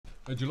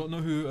Do you not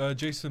know who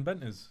Jason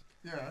Bent is?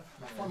 Yeah,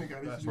 funny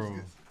guy. Bro.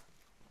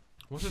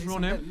 What's his real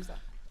name?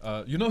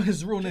 You know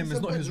his real name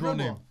is not his real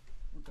name.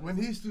 When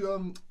he used to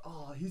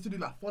do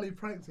like funny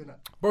pranks in that.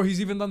 Bro,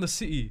 he's even done the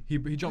City. He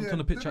jumped on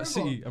the pitch at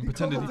City and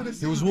pretended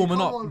he was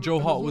warming up. Joe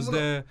Hart was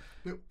there.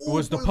 It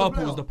was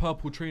the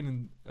purple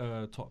training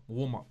top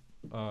warm up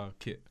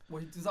kit.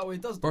 Well, is that what he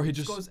does? Bro, he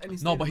just goes any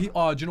no, but he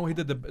do you know what he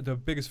did? The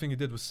biggest thing he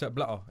did was set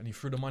Blatter and he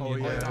threw the money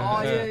in.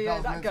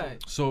 Yeah, that guy.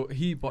 So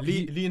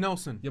Lee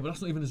Nelson. Yeah, but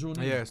that's not even his real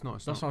name. Yeah, it's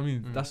not. That's what I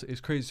mean.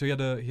 It's crazy. So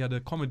he had a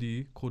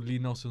comedy called Lee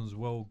Nelson's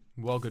Well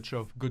Good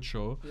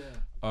Show. Yeah.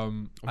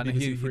 And then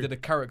he did a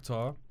character.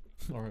 All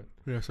right.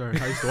 Yeah, sorry.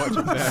 I used to watch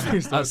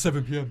it. At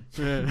 7 p.m.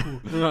 Yeah.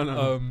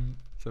 No.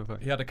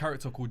 He had a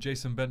character called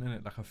Jason Bent in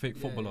it, like a fake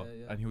footballer,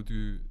 and he'll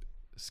do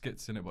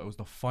skits in it, but it was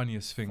the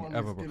funniest thing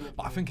ever, bro.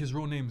 But I think his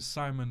real name is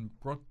Simon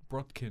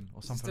Brodkin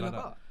or something like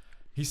that.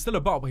 He's still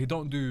about, but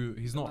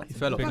he's not. He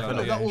fell off.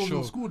 That was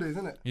in school days,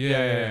 isn't it?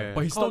 Yeah.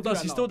 But he still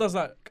does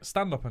like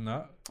stand up and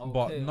that,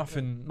 but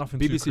nothing.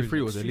 BBC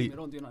Three was elite.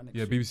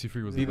 Yeah, BBC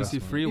Three was.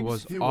 BBC Three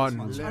was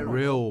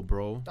unreal,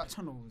 bro. That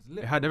channel was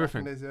lit. It had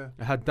everything. It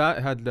had that.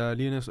 It had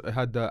Linus. It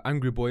had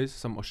Angry Boys,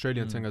 some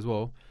Australian thing as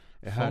well.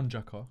 It had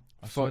Jacker.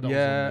 No,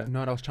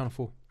 that was Channel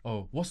 4.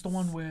 Oh, what's the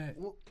one where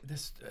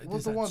there's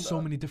the one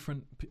so many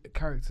different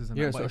characters in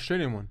that? Yeah, it's the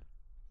Australian one.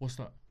 What's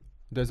that?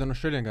 There's an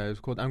Australian guy. It's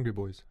called Angry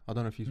Boys. I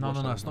don't know if you've watched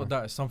that. No, it's not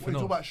that. It's something else.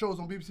 You talk about shows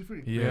on BBC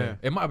Three? Yeah.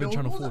 It might have been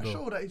Channel 4 though. What was that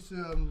show that used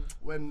to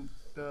when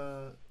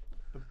the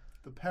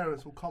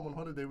parents will come on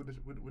holiday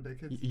with their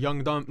kids?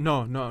 Young Dumb.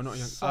 No, not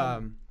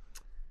Young.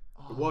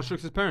 Welsh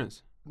Shook's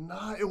parents.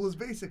 Nah, it was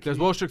basically. There's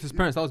Welsh Shook's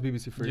parents. That was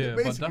BBC Three. Yeah,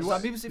 but that's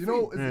like BBC Three.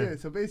 You know,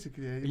 so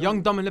basically,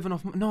 Young Dumb and Living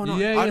Off. No.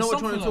 Yeah, I know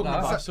what you're talking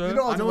about. So, you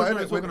know what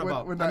I'm talking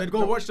about. And they'd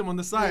go watch them on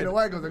the side. Yeah, the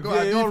white girls, they go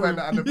out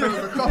and the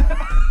parents will come.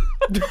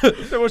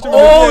 They watch them.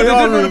 Oh, they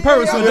did with the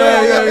parents.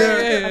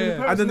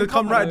 Yeah. And then they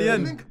come right at the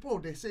end. Bro,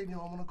 they're saying,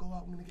 yo, I'm gonna go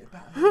out, I'm gonna get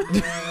back.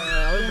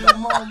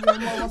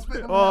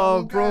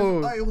 Oh,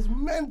 bro. It was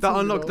mental. That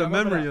unlocked the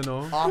memory, you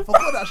know. I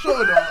forgot that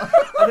show though.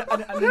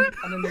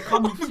 and then they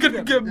come. I'm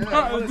gonna get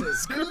back.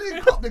 They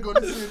link up, they go,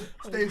 listen,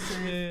 stay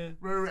safe.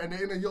 And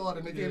they're in a yard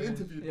and they get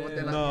interviewed. But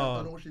they're like, I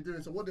don't know what she's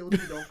doing. So what they'll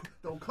do,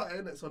 they'll cut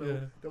in it. So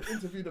they'll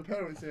interview the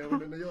parents here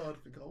when in the yard.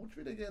 They go, what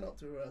are they getting up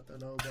to? I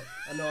don't know. But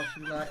I know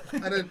she's like,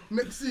 and then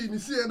next scene, you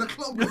see her in the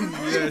club.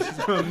 Yeah,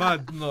 she's going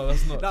mad. No,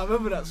 that's not. I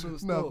remember that show.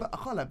 No, but I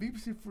can't like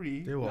BBC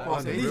Three. They were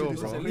unreal,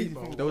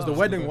 bro. There was the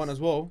wedding one as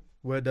well,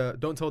 where the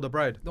Don't Tell the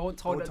Bride. Don't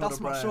tell that's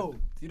my show.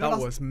 You know, that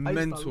was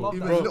mental.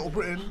 Even Little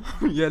Britain.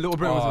 Yeah, Little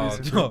Britain was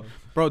amazing.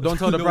 Bro, Don't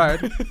Tell the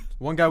Bride.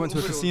 One guy went to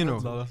a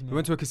casino. We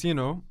went to a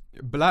casino.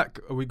 Black,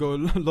 we go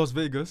Las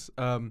Vegas.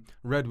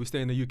 Red, we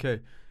stay in the UK.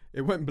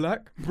 It went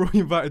black. Bro, he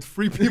invited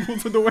 3 people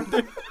to the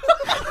wedding.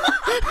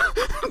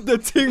 The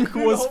ting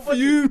was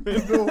fuming.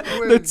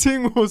 The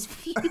ting was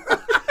fuming.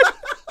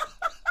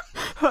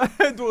 Her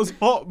head was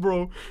hot,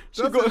 bro.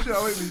 She got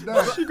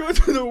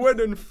to the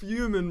wedding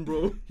fuming,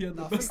 bro. He had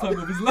the best time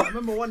of his life. I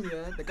remember one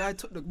year, the guy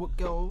took the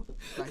girl,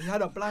 like he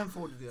had her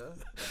blindfolded,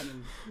 and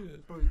then,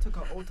 bro, he took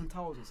her Alton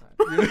Towers aside.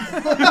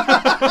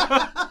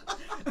 Yeah.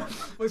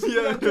 So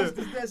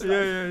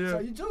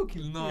are you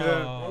joking? No.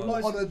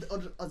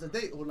 On a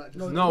date or like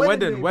just no,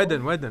 wedding.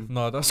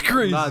 No, that's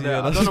crazy. I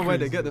don't know where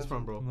they get this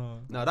from, bro.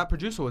 No, that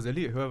producer was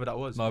elite, whoever that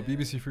was. No,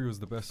 BBC Three was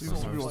the best.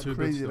 BBC Three was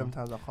crazy them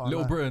times.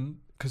 Little Britain,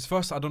 because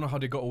first I don't know how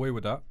they got away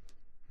with that.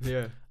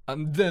 Yeah.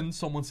 And then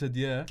someone said,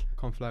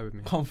 Come Fly With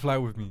Me. Come Fly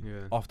With Me.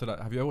 Yeah. After that,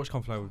 have you ever watched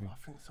Come Fly With Me? I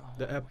think so.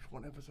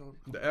 One episode.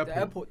 The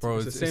airport. Bro,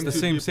 it's the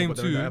same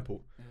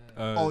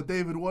two.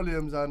 David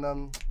Williams and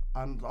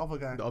the other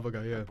guy. The other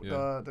guy, yeah.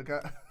 The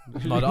guy.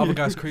 No, the other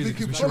guy's crazy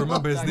because we should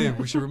remember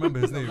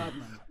his name.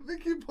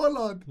 Vicky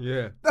Pollard.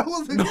 Yeah. That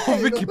was the guy. No,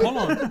 Vicky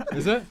Pollard.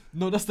 Is it?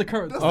 No, that's the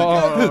character. That's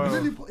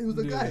the guy. He was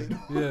the guy.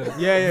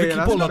 Yeah. Vicky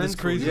Pollard is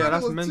crazy. Yeah,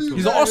 that's mental.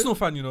 He's an Arsenal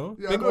fan, you know.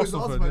 Yeah, big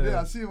Arsenal fan.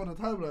 Yeah, I see him on the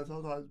timeline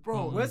sometimes.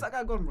 Bro, where's that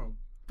guy gone, bro?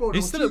 Bro,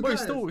 he's still.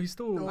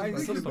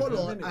 Vicky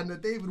Pollard and the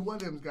David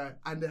Williams guy,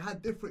 and they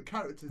had different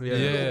characters.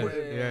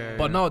 Yeah.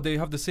 But now they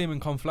have the same in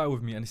Come Fly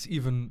With Me, and it's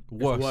even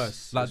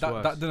worse. Like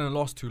that didn't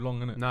last too long,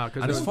 innit? Nah,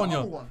 because it's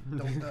funnier.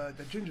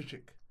 The ginger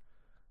chick.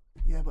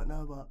 Yeah, but.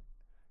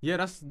 Yeah,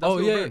 that's oh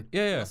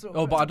yeah.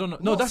 Oh, but I don't know.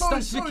 No,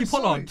 that's Vicky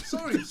Pollard.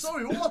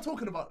 Sorry. What am I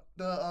talking about?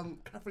 The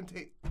Catherine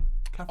Tate.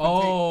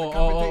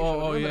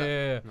 Oh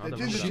yeah. The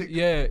ginger chick.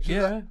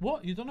 Yeah.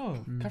 What? You don't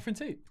know? Catherine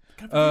Tate.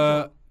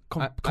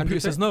 Computer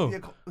says no.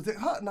 Was it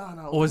her?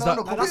 No. Or is that?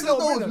 That's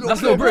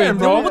Little Britain,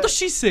 bro. What does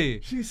she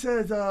say? She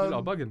says,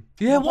 bugging.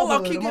 Yeah, what?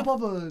 I keep getting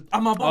bothered.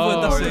 I'm a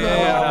bothered. That's it.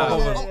 Yeah,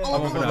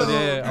 I'm a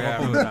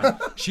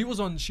bothered. She was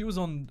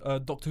on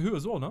Doctor Who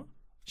as well, no?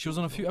 She was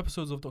on a few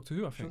episodes of Doctor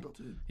Who, I think.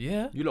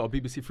 Yeah. You lot are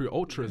BBC Three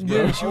Ultras, bro.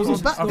 Yeah, she was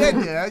on back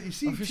then, yeah. You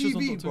see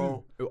TV,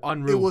 bro.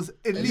 Unreal. It was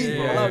elite,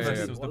 bro.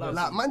 Yeah.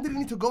 Like, man didn't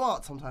need to go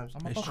out sometimes.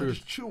 It's true.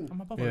 Just chill. I'm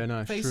a bothered. Yeah,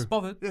 no, it's Face true.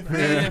 bothered.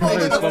 Face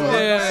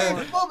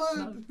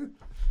bothered.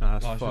 Nah,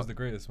 she was the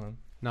greatest, man.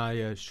 Nah,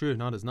 yeah, it's true.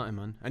 Nah, there's nothing,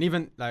 man. And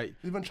even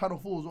Channel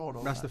 4 as well,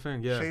 though. That's the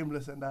thing, yeah.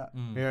 Shameless and that.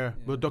 Yeah,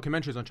 but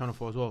documentaries on Channel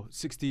 4 as well.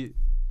 60,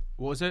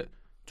 what was it?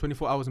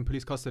 24 hours in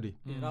police custody.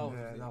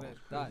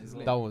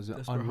 That was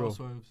unreal.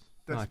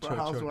 Desperate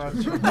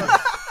Housewives.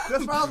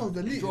 Desperate Housewives,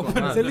 elite. Do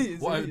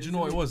you know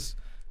what it was?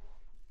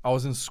 I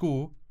was in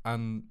school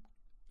and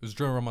it was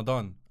during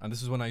Ramadan, and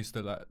this is when I used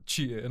to like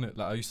cheat it, innit?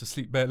 Like I used to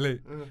sleep bare late,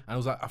 and it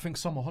was like I think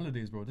summer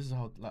holidays, bro. This is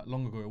how like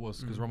long ago it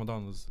was, because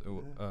Ramadan was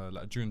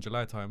like June,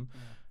 July time.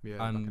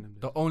 Yeah, and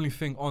the only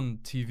thing on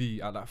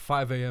TV at like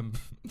 5 a.m.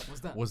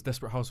 was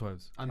Desperate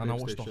Housewives, and I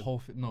watched the whole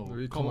thing. No,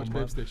 you can't watch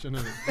Babe Station,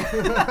 innit?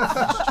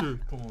 It's true.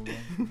 Come on, man.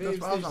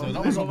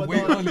 That was on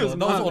way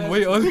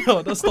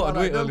earlier. That started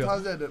way earlier.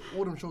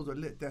 All them shows are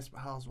lit.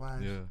 Desperate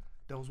Housewives. Yeah.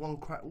 There was one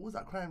crime. What was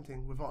that crime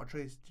thing? Without a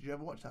Trace. Did you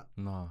ever watch that?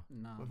 Nah.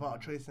 Without a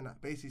Trace in that.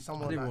 Basically,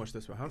 someone. I didn't watch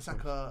this. It's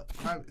like a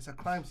crime. It's a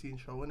crime scene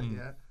show, isn't it?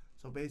 Yeah.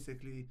 So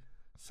basically,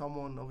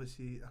 someone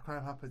obviously a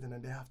crime happens and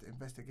then they have to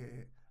investigate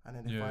it, and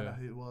then they find out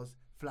who it was.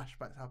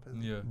 Flashbacks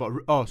happen. Yeah. But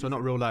so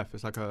not real life.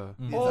 It's like a.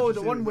 Oh,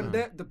 the one when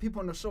the people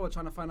on the show are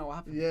trying to find out what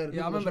happened. Yeah.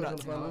 I remember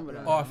that.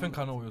 Oh, I think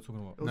I know what you're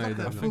talking about. No, you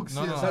didn't.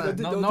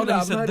 Now that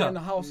you said that. In the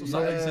house or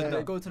something.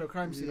 They go to the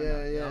crime scene.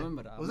 Yeah, I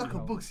remember that. It was like a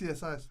book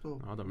CSI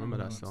still. I don't remember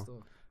that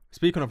still.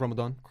 Speaking of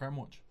Ramadan, Crime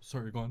Watch.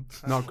 Sorry, go on.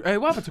 No, hey,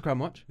 what happened to Crime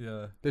Watch?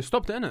 Yeah, they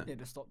stopped it, innit? Yeah,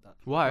 they stopped that.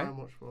 Why? Crime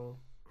Watch, bro.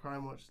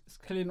 Crime Watch. It's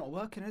clearly not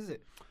working, is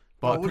it?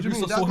 But what do you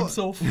mean? Saw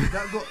himself.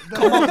 That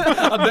come up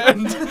at the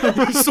end.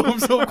 He saw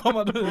himself come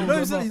at the end. No,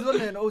 he's on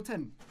there in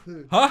 010.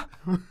 Huh?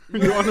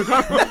 You're on the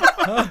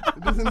camera.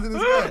 Listen to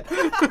this guy.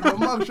 The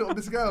mug shot of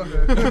this guy on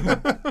there.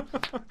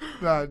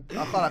 Nah,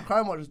 I felt like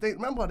Crime Watch.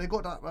 Remember they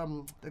got that.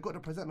 They got the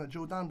presenter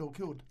Joe Dando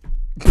killed.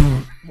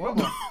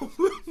 Remember?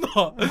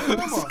 No.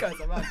 This guy's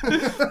a man.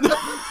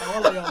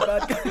 Wallah, you're a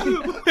bad guy.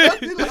 Why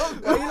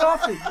are you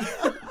laughing?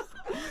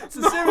 It's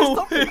a serious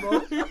topic,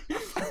 bro.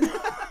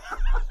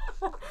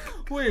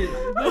 Wait,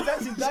 he's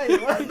actually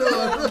dying, right?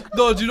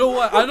 No, do you know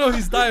what? I know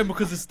he's dying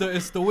because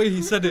it's the way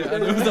he said it,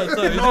 and it was that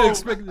time. He didn't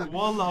expect it.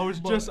 Wallah,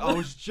 I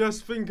was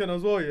just thinking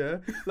as well, yeah.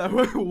 Like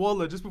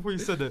Wallah, just before you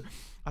said it,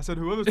 I said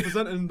whoever's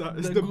presenting that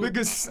is the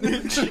biggest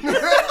snitch.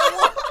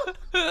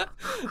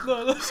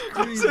 No, that's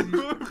crazy.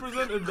 Whoever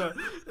presented that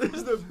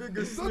is the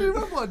biggest snitch. Don't you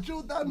remember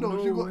Jill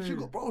Dando?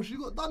 She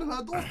got done in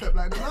her doorstep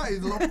like in the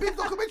 90s. There's a big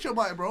documentary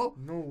about it, bro.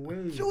 No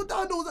way. Jill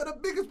Dando was like the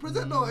biggest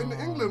presenter in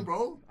England,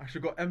 bro. I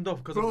should got M'd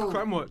off because of the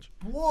Crime Watch.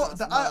 What?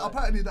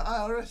 Apparently the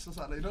IRS or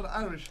something. You know the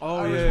Irish. Oh,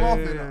 Irish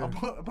mafia. Yeah.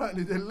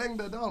 Apparently they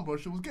lenged her down, bro.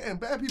 She was getting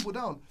bare people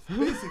down.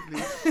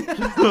 Basically.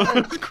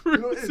 That's crazy. You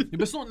know what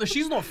it is? But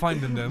she's not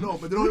finding them. No,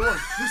 but you know what it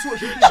was? This is what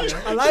she did.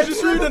 Yeah? I like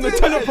just reading the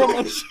tenant from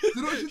her.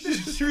 You know what she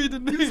did? Just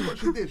reading the This is name. what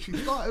she did. She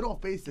started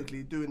off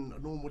basically doing a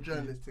normal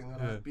journalist thing,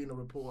 like being a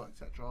reporter,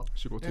 etc.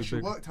 Then she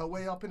worked her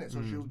way up in it.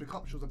 So she was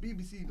a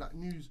BBC like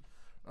news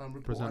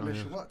reporter, and then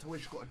she worked her way.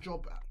 She got a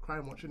job at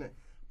Crime Watch, innit?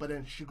 But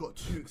then she got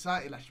too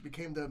excited, like she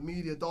became the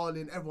media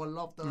darling. Everyone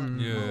loved her.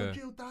 Oh,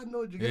 Jill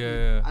Dando, you get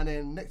me? And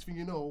then next thing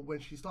you know, when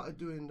she started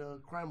doing the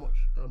Crime Watch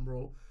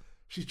role,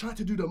 she tried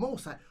to do the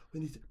most, like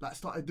when he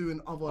started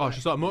doing other. Oh, she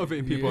started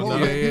motivating people. No.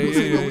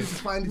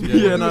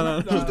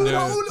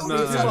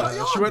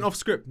 She went off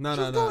script. No.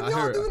 I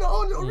hear it. Doing her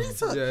own little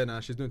research. Yeah, nah,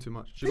 she's doing too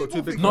much. She got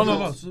too big. No,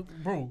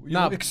 bro.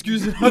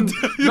 Excuse me.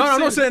 No, I'm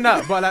not saying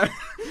that, but like,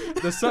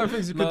 there's certain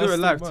things you can do in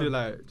life to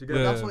like. To get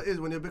That's what it is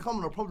when you're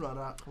becoming a problem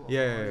like that.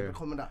 You're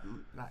becoming that,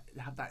 like,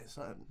 you have that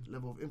certain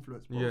level of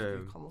influence. Yeah,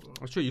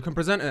 that's true. You can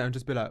present it and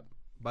just be like,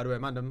 by the way,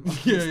 man,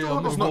 it's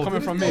not not coming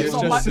from me. It's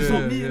just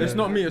it's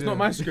not me. It's not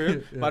my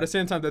script. But at the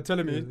same time, they're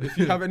telling me if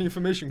you have any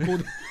information, call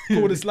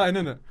this line,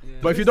 innit?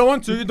 But if you don't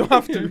want to, you don't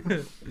have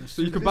to.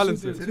 So you can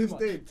balance it. To this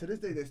day,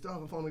 they still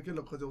haven't found a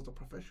killer because it was a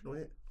professional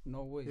hit.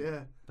 No way.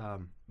 Yeah.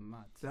 Damn.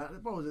 Mad.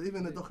 Bro, there's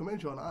even a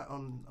documentary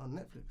on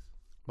Netflix.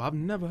 But I've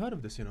never heard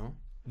of this, you know.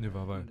 Never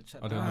have I.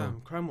 I don't know.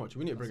 Crime Watch.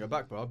 We need to bring it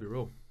back, but I'll be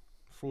real.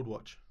 Fraud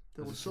Watch.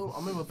 There was I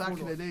remember back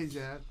in the days,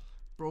 yeah,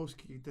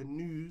 broski, the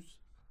news.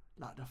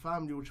 Like the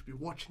family would be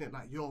watching it,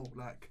 like yo,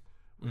 like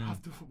we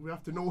have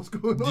to know what's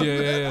going on.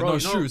 Yeah. Bro, no,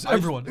 sure, it's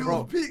everyone. It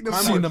was peak. The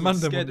Crime the man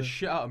scared the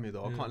shit out of me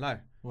though. I can't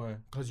lie. Why?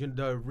 Because the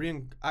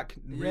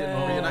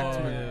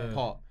reenactment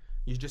part,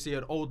 you just see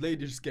an old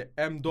lady just get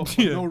M'd off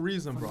for no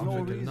reason, bro.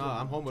 I'm thinking,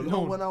 nah, I'm home alone. You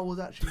know when I was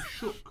actually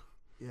shook,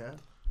 yeah.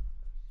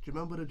 Do you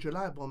remember the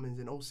July bombings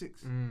in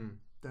 06?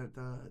 The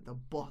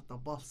bus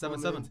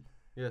 7/7.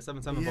 Yeah,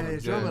 7/7. Yeah, do you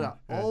remember that?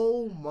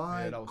 Oh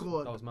my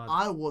god, that was mad.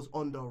 I was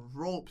on the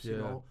ropes, you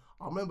know.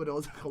 I remember there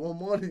was like one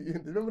Marley.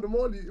 Remember the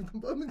Marley from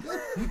Birmingham?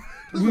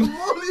 There was a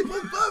Marley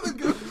from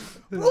Birmingham.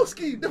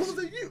 Broski, there was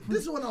a youth.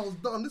 This one I was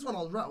done. This one I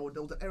was rattled.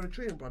 There was an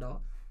Eritrean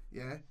brother.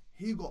 Yeah,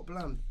 he got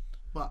blammed,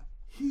 but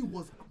he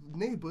was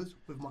neighbours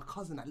with my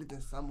cousin that lived in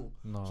Samuel.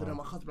 No. So then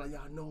my cousin was like,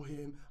 yeah, I know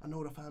him. I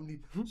know the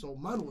family. So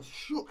man was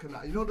shook and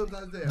that. You know them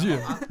guys there?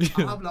 Yeah.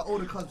 I have like all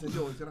the cousins.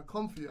 Yo, can I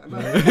come for you? And yo,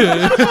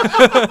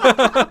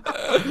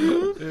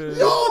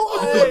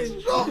 I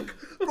was shocked.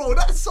 Bro, bro,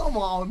 that summer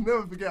I'll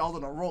never forget. I was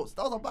on a roast.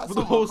 That was a bad summer.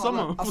 The whole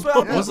summer. I swear,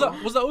 Yeah, Was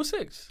bro. that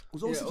 06?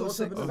 It was 06 or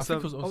 07. I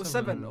think it was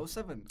 07.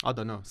 07. I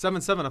don't know.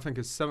 7/7, I think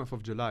is 7th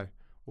of July,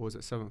 or was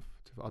it 7th?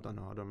 I don't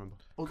know. I don't remember.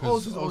 It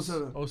was 06 or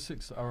 07.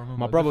 06, I remember.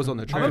 My brother was on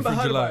the I train. remember from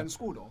heard about July. it in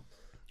school though.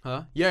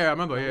 Huh? Yeah, I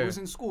remember. I Yeah. was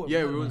in school.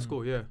 Yeah, we were in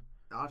school. Yeah.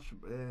 Yeah.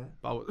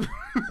 But I was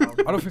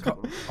I don't think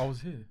I was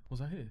here.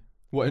 Was I here?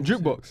 what in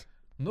jukebox?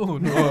 No.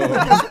 Was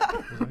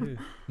I here?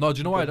 No, do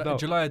you know why? Got out.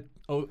 July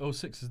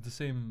 06 is the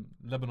same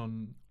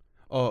Lebanon,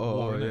 Oh,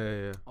 War,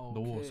 innit? yeah. the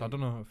war. So I don't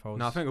know if I was.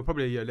 No, I think it was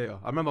probably a year later.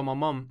 I remember my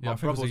mum, Yeah, I my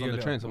think it was brother a was on year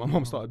the train, later. so my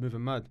mum started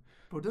moving mad.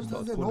 Bro, this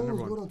Started no calling one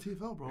was everyone. going on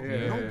TFL, bro.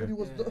 Yeah. Nobody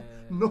was. Yeah.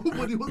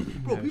 Nobody was.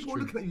 Bro, Yeah, it's people were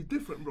true. looking at you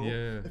different, bro.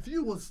 Yeah. If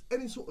you was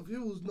if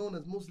you was known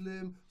as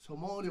Muslim,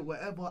 Somali,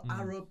 whatever,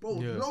 Arab,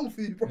 bro, Yeah. long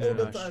for you, bro, Yeah, all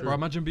the that's time. true. Bro,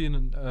 imagine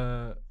being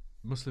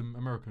Muslim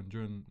American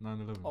during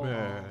 9/11. Oh,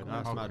 Yeah,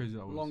 that's How mad. crazy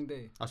that was. long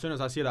day. As soon as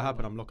I see that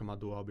happen, I'm locking my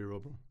door. I'll be real,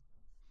 bro.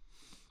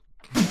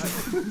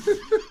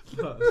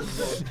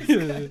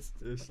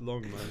 It's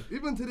long, man.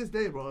 Even to this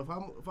day, bro, if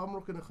I'm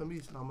rocking a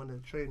khamis and I'm on a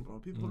train, bro,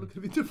 people look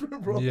at me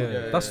different, bro.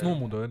 Yeah, that's yeah.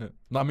 normal though, isn't it?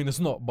 No, I mean it's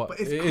not, but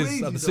it's it is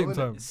crazy at the though, same innit?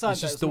 time. It's sad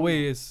It's that just it's the way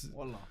normal. it's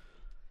Wallah.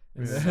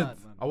 in It's the sad, head.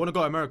 man. I want to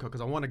go to America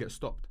because I want to get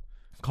stopped.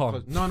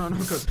 Calm. No,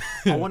 because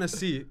I want to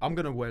see. I'm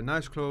gonna wear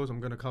nice clothes. I'm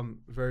gonna come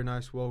very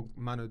nice, well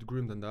mannered,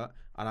 groomed, and that.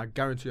 And I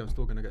guarantee I'm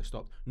still gonna get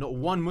stopped. Not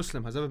one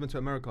Muslim has ever been to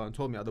America and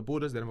told me at the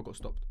borders they never got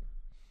stopped.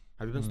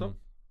 Have you been stopped?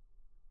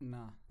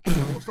 Nah. I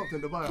got stopped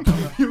in Dubai. I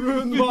can't lie. You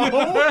ruined my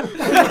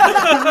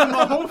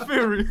my whole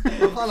theory. I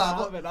can't lie,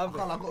 I Have it.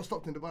 got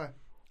stopped in Dubai.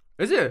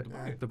 Is it?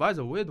 Yeah. Dubai's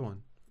a weird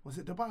one. Was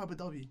it Dubai or Abu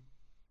Dhabi? It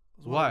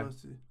was one Why? of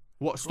those two.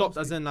 What stopped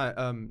as in like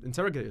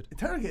interrogated?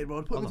 Interrogated,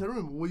 bro. Put me into a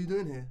room. What are you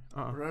doing here?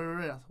 Uh-uh.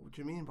 Right. I said, what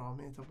do you mean, bro? I'm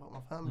here to talk about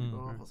my family,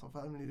 bro. I've got some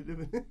family to live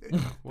in.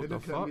 What They the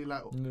look fuck? at me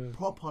like Yeah.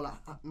 proper,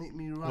 like make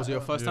me right. Was it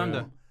your first time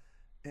there?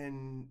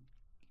 And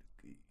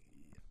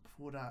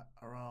before that,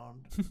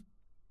 around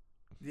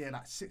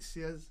like 6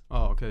 years.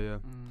 Oh, okay, yeah.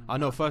 Mm. I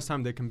know first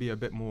time they can be a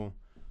bit more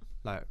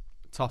like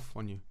tough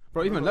on you.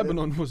 Bro, even Bro,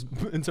 Lebanon was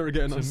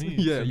interrogating To us. me,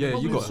 yeah, to yeah,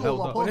 me. you got Probably held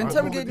saw up. my They point.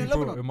 interrogated in Bro,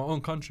 Lebanon. in my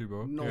own country,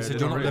 bro. No. He said Yeah,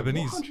 you're not yeah. What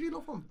Lebanese. country you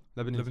not from?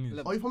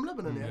 Lebanese. Oh, you from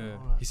Lebanon, yeah? Yeah.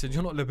 Alright. He said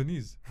you're not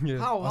Lebanese. Yeah.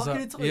 How? I was How can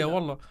like, he tell yeah, you that?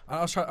 wallah.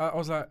 I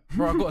was like,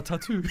 bro, I got a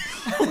tattoo.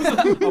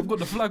 I've got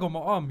the flag on my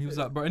arm. He was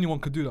like, bro, anyone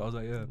could do that. I was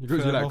like, yeah. You go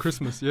to fair like enough.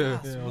 Christmas, yeah.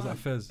 Yeah, I was like,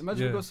 fez.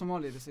 Imagine yeah. we go to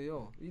Somalia, they say, yo,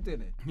 what you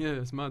doing it?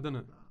 Yeah, it's mad, isn't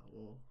it?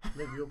 Well,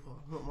 maybe your part,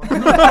 not mine.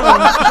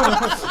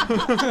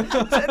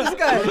 This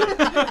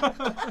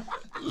guy.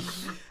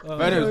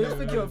 But anyways, You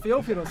think you're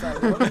Ethiopian or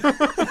something,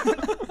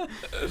 bro?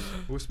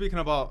 we're speaking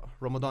about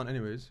Ramadan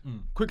anyways.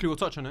 Quickly we'll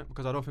touch on it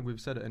because I don't think we've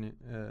said it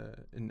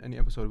in any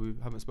episode we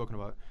haven't spoken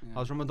about it. Yeah.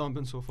 How's Ramadan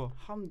been so far?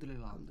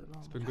 Alhamdulillah.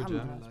 It's been good,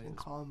 yeah? It's been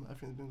calm.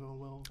 Everything's been going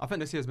well. I think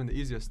this year's been the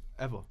easiest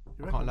ever. I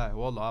reckon? can't lie.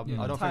 Wallah,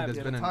 Yeah, I don't time, think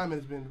yeah, there's been an Timing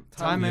has been.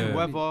 timing, Yeah.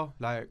 weather,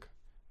 like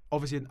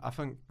obviously I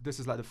think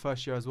this is like the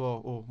first year as well,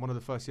 or one of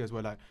the first years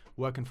where like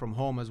working from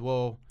home as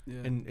well.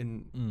 Yeah.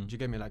 Do you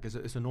get me? Like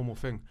it's a normal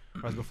thing.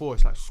 Whereas before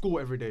it's like school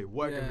every day,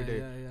 work every day.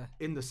 Yeah.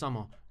 In the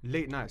summer,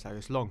 late nights, like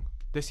it's long.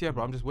 This year,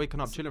 bro, I'm just waking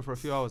up, chilling for a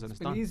few hours, and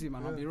it's It's been done. easy,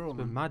 man. I'll be real, It's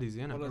been man. mad easy,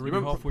 innit? Well, We're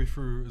Remember, halfway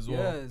through as well.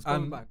 Yeah, it's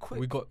going and back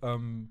quick. we got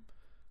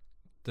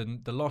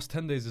the last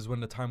 10 days is when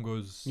the time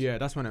goes. yeah,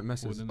 that's when it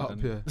messes forward, up.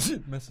 and Yeah,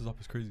 it messes up.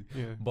 It's crazy.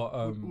 yeah. But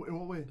In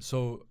what way?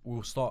 so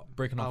we'll start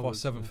breaking off at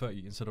Hours, yeah.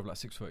 7:30 instead of like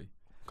 6:30.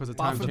 Because the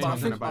But I time's think,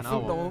 changing by an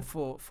though hour.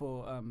 for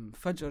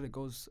Fajr it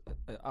goes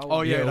an hour.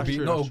 Oh, yeah, it'll that's be,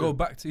 true, no, that's it'll go true.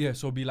 back to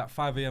so it'll be like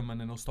 5 a.m.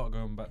 and then it'll start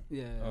going back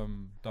Yeah.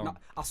 down. No,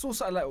 I saw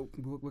something like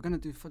we're gonna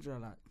do Fajr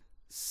at like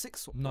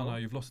 6. No,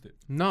 you've lost it.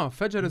 No,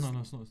 Fajr is. No,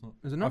 it's not. It's not.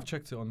 Is it I've not?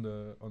 checked it on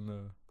the.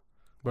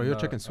 Bro, on you're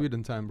the, checking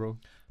Sweden time, bro.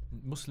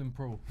 Muslim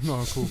Pro.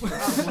 No, cool.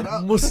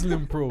 Do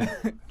Muslim Pro. you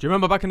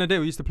remember back in the day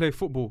we used to play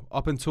football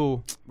up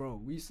until Bro,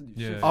 we used to do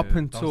Yeah. shit. Up that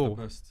was until-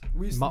 the best.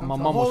 We used to my the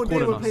mum was whole day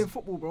calling we're us. playing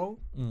football, bro.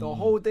 The Mm.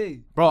 whole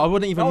day. Bro, I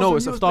wouldn't even That was know when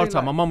it's you at was start playing,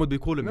 time. My like- mum would be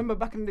calling me. Remember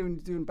back in the day when you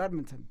were doing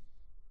badminton?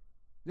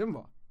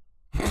 Remember?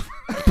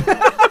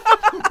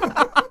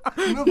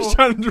 He's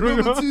trying to drink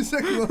Remember up. 2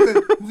 seconds. I said,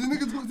 this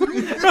nigga talk to me.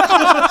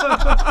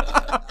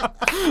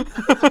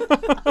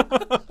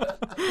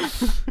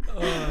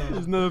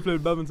 He's never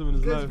played badminton in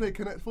his Let's life. play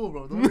Connect 4,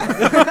 bro.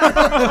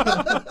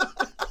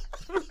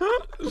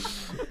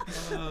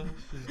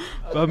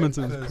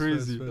 Badminton's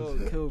crazy.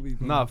 Don't kill me,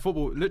 bro. Nah,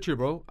 football, literally,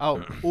 bro,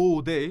 out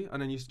all day,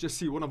 and then you just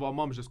see one of our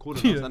mums just calling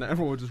us, and then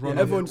everyone would just run. Yeah,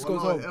 off. everyone just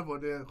goes home.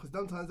 Everyone, yeah. Because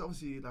sometimes,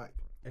 obviously, like,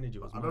 Energy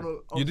was I don't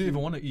know. You didn't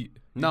even want to eat.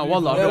 Nah, You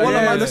wallah. didn't Yeah, even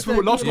yeah, wanna- let's yeah.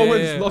 go Yeah,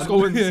 wins. yeah. Let's go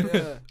wins.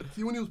 Yeah.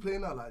 See, when he was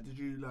playing that, like, did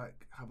you,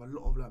 like, have a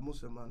lot of, like,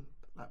 Muslim man,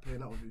 like,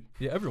 playing out with you?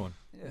 Yeah, everyone.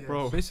 Yeah.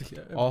 Bro, Basically.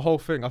 our whole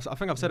thing, I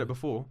think I've said it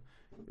before,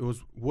 it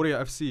was Warrior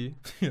FC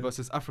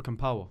versus African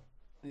Power.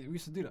 Yeah, we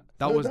used to do that.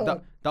 That No, was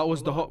no. that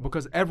was the hot,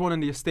 because everyone in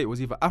the estate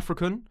was either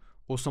African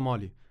or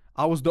Somali.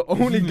 I was the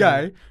only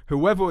guy.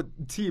 Whoever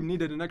team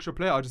needed an extra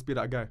player, I'll just be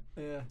that guy.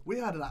 Yeah. We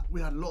had a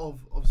lot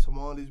of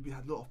Somalis. We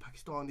had a lot of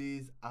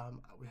Pakistanis.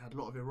 We had a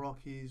lot of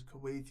Iraqis,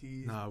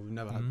 Kuwaitis. Nah, we've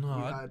never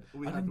had.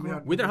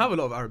 We didn't have a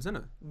lot of Arabs,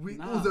 innit? It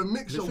was a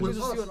mixture with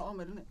us.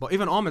 But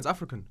even Ahmed's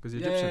African because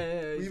he's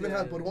Egyptian. We even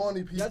had Barwani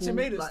people. You actually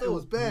made it like, still. it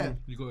was bare.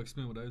 You gotta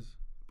explain what that is.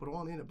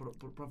 Barwani, innit?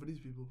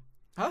 Bruvvas people.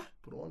 Huh?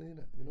 Bruvvas,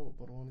 innit? You know what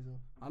Bruvvas are?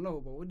 I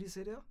know, but what did you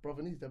say there?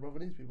 Bruvvas, they're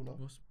Bruvvas people now.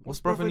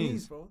 What's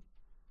Bruvvas, bro?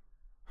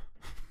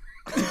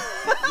 You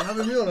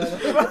having me on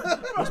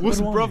that? What's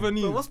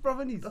Bruvvas? What's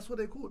Bruvvas? That's what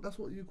they call. That's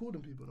what you call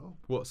them people now.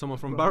 What? Someone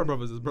from Barra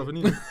Brothers is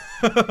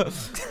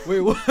Bruvvas? Wait,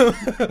 what?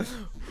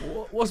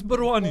 What's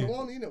Barwani?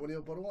 Barwani, innit? When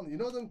you're Barwani, you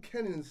know them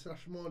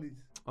Kenyans/Malis.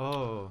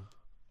 Oh.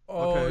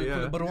 Oh, Okay,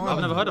 yeah. Barwani.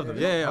 I've never heard of them.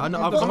 Yeah, I know.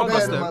 You've I've come got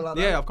across them, them. man, like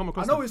Yeah, that. I've come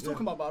across I know them. what he's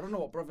talking about, but I don't know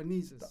what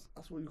Bruvvas is.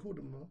 That's what you call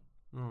them now.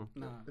 Oh.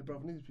 Nah. They're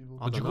Bruvvas people.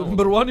 I Did you don't call know.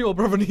 them Barwani or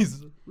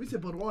Bruvvanese? We say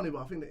Barwani, but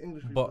I think the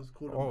English people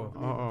call them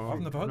Bruvvas.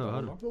 I've never heard No,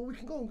 of that. Well, we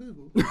can go on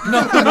Google.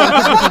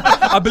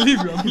 I believe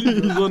you.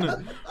 He's on it.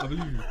 I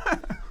believe you.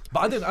 But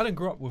I didn't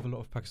grow up with a lot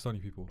of Pakistani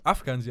people.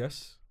 Afghans,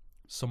 yes.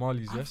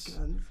 Somalis, yes.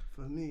 Afghans,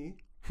 for me,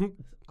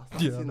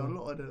 I've Yeah, seen I a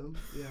know. lot of them,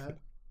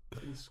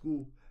 in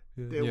school.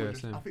 Yeah. They were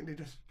same. I think they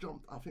just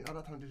jumped. I think at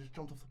that time they just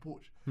jumped off the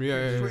porch.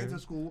 Yeah, Straight yeah. into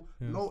school,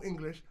 Yeah. no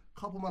English.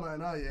 Couple man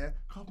in our year,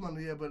 couple man in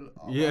the year, but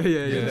Yeah.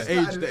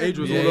 The age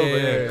was all Yeah, over.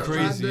 yeah, Yeah,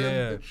 crazy,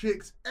 yeah. The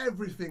chicks,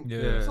 everything. Yeah.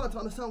 I'm starting to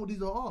understand what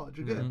these are.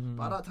 Do you get? Mm.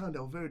 But at that time they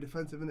were very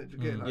defensive, innit? Do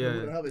you get? Like Yeah. they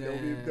wouldn't have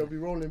it. They'll be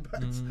rolling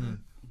backs.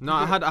 No,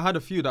 I had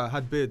a few that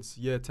had beards.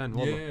 Year 10.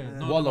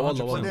 Wallah. Wallah.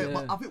 But, Yeah.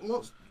 but I think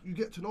once you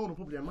get to know them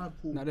properly, they're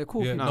cool. Nah, they're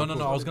cool. Yeah, people.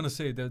 no. I was gonna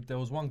say there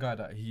was one guy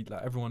that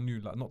everyone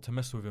knew not to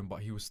mess with him,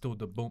 but he was still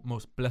the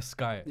most blessed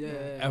guy Yeah.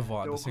 ever at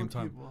They the were same good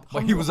time. people.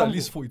 But he was at Humble.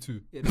 least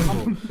 42. Yeah, they're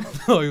humble.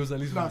 No, he was at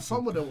least. Nah, 42.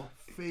 some of them were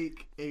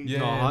fake age. Yeah,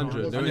 No,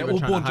 100. And They were they're even all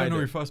trying born to hide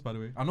January it. 1st, by the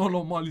way. I know a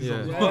lot of Malis Yeah. are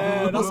as well.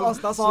 Yeah, that's us.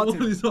 That's our team.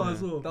 Somalis are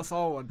as well. That's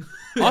our one.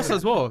 Us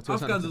as well. to a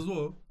certain Afghans extent. as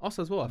well. Us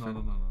as well, I No,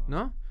 think. no.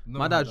 No?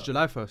 My dad's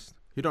July 1st.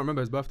 He don't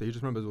remember his birthday. He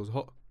just remembers it was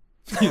hot.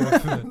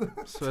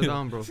 Swear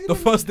down, bro. The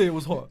first day it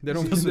was hot. They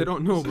don't know,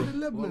 See bro. the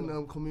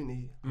Lebanon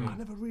community. I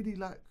never really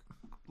met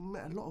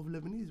a lot of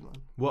Lebanese, man.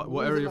 What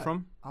was area it you like?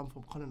 from? I'm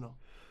from Colonel.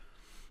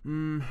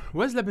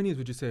 Where's Lebanese,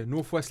 would you say?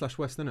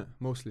 Northwest/west, innit?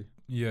 Mostly.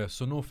 Yeah,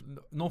 so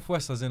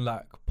northwest as in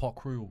like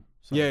Park Royal.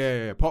 So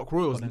Yeah. Park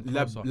Royal's But then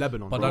closer.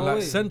 Lebanon. But bro. then like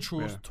Wait.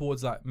 central Yeah.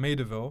 towards like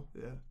Maidaville.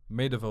 Yeah.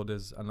 Maidaville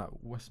there's and like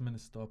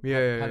Westminster,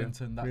 Yeah.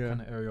 Paddington, that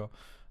kind of area.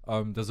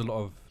 There's a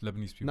lot of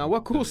Lebanese people. Now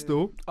we're cool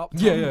still.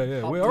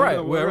 Yeah. We're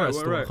alright. We're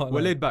alright.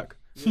 We're laid back.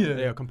 Yeah.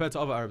 Yeah, compared to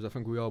other Arabs, I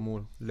think we are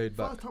more laid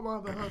back. First time I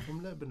ever heard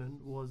from Lebanon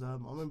was I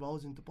remember I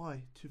was in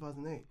Dubai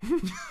 2008.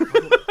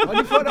 Why did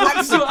you throw the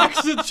accent?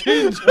 Accent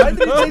change. Why did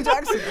you change the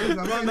accent?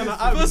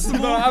 First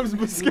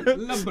of all,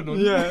 Lebanon.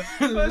 Yeah.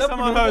 First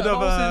time I heard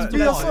of Be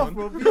yourself,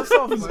 bro. Be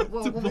yourself, man.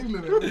 Well, I'm from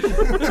England.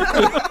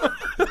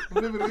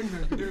 I'm living in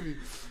England. You get me?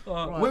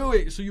 Right.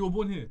 Wait. So you were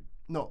born here?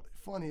 No,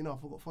 funny enough,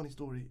 I've got a funny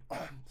story.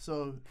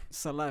 So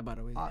It's a lie, by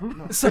the way.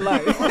 no. It's a lie.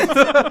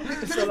 To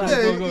this Go,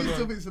 day, go, it's go.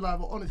 still bits alive,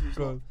 but honestly, it's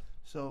Go not. on.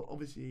 So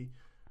obviously,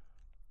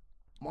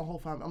 my whole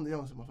family, I'm the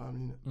youngest in my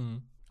family, innit?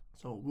 Mm.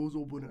 So we was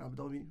all born in Abu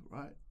Dhabi,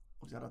 right?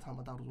 Obviously at that time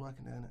my dad was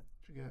working there, innit?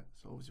 Do you get?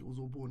 So obviously we was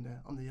all born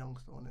there. I'm the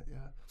youngest on it,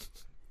 yeah.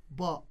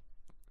 But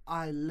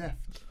I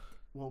left.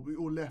 Well, we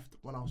all left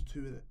when I was 2,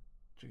 innit?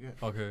 Do you get?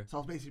 Okay. So I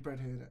was basically bred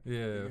here, innit?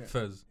 Yeah, Yeah.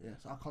 Fez. Yeah.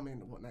 So I come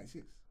in what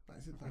 96,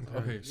 97.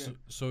 Okay, Yeah.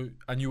 so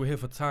and you were here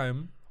for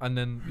time, and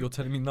then you're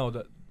telling me now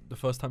that the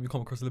first time you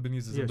come across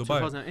Lebanese is Yeah, in Dubai.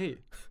 2008.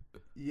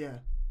 Yeah.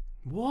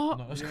 What?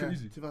 No, that's Yeah,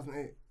 crazy.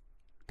 2008.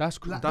 That's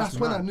That's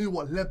when I mad. knew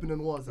what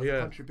Lebanon was as Yeah.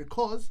 a country,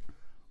 because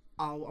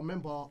I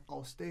remember I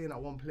was staying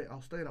at one place. I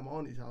was staying at my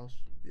auntie's house,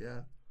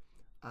 yeah.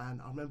 And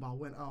I remember I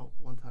went out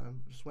one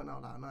time. Just went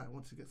out that night.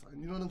 Wanted to get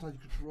something. You know, sometimes you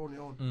could roll on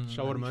your own.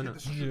 Shawarma, And you innit?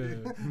 just hit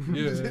the strip,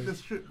 Yeah. just hit the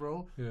strip,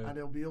 bro. Yeah. And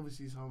there'll be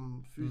obviously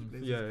some food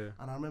places. Yeah.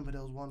 And I remember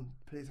there was one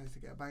place I used to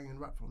get a banging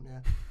rap from,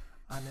 yeah.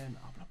 And then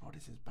I'm like, oh,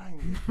 this is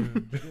banging.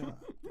 Yeah.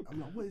 I'm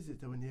like, what is it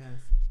doing? Yeah,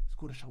 it's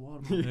called a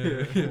shawarma.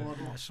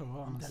 Yeah.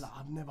 Shawarma. They're like,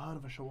 I've never heard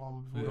of a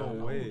shawarma before. Yeah. I'm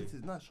No like, way. oh, this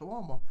is nice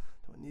shawarma.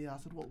 They went, yeah. I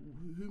said, what?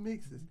 Who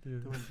makes this? Yeah.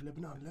 They went,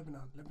 Lebanon.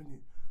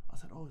 I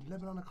said, oh, is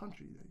Lebanon a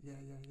country? Yeah.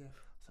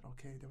 I said,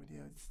 okay. They went,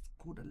 yeah, it's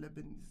called a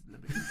Lebanese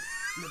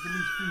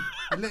food.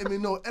 They're letting me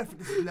know everything.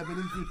 This is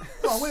Lebanese food.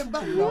 So I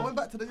went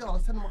back to the yard. I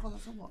was telling my cousin,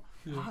 I said, what?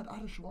 I had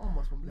a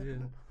shawarma from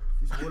Lebanon.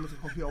 He said, I went to the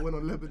computer. I went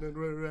on Lebanon.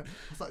 I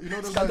was like, you know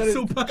those guys.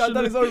 so passionate.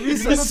 Done his own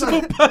research.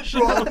 so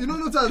passionate. Bro, you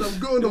know the times I'm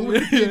going on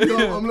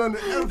Wikipedia, I'm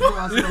learning everything.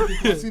 I said, okay,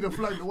 can I see the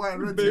flag, the white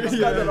and red. This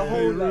guy done a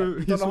whole,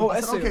 done a whole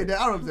I said, essay. okay, they're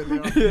Arabs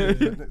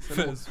then.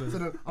 Fair. So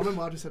then I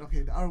remember I just said,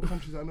 okay, the Arab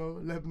countries I know,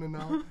 Lebanon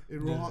now,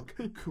 Iraq,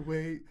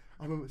 Kuwait,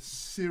 I remember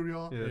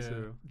Syria, Yeah,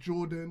 Syria.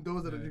 Jordan,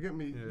 those are the, you get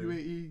me? Yeah.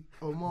 UAE,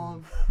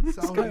 Oman, Guy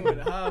Saudi. with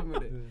it, hard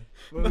with it.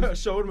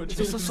 Shawarma. It's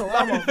just a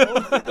shawarma, bro.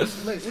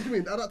 Mate, what do you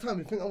mean? At that time,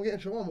 you think I'm getting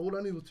shawarma? All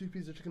I need was 2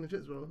 pieces of chicken and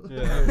chips, bro.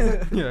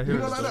 Yeah. Yeah. You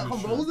know like that? I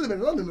was living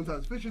in London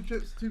sometimes. Fish and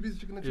chips, 2 pieces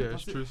of chicken and chips. Yeah,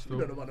 it's true still. You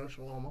don't know about no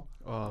shawarma.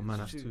 Oh man,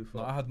 that's too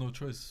far. I had no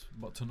choice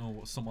but to know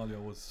what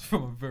Somalia was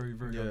from a very,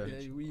 very young Yeah,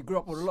 age. you grew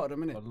up with a lot of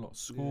them, innit? A lot.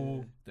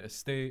 School, the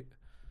estate.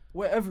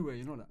 We're everywhere,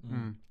 you know that.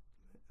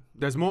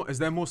 There's more. Is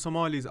there more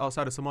Somalis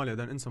outside of Somalia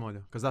than in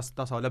Somalia? Because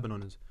that's how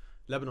Lebanon is.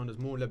 Lebanon, there's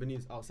more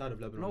Lebanese outside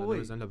of Lebanon than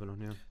there is in Lebanon.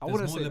 Yeah.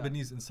 There's more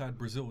Lebanese inside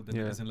Brazil than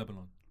there is in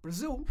Lebanon.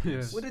 Brazil?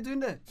 Yes. What are they doing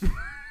there?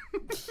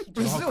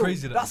 Brazil? How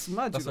crazy that's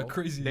mad. That's a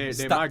crazy.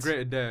 They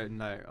migrated there in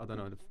like I don't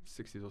know the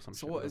 60s or something.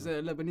 So what is there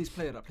a Lebanese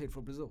player that played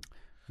for Brazil?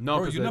 No,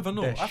 bro, you never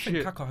know. I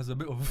think Kaka has a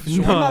bit of. He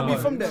might be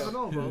from there.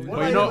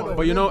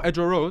 But you know,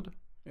 Edgeo Road.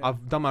 Yeah.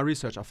 I've done my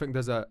research. I think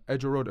there's a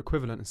Edgeo Road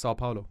equivalent in Sao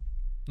Paulo.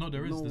 No,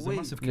 there is. There's way. a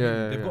massive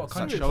community. They've got a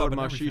country club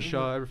and everything.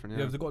 Shisha, everything.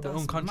 Yeah, they've got their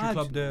own country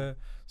club there.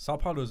 Sao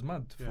Paulo is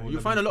mad. Yeah. You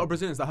find a lot of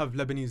Brazilians that have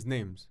Lebanese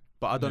names,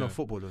 but I don't know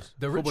footballers.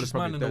 The richest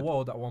man in the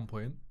world at one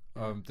point.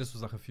 This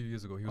was like a few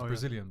years ago. He was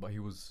Brazilian, but he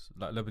was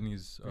like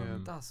Lebanese.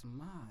 That's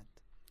mad.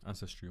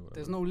 Ancestry or whatever.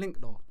 There's no link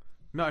though.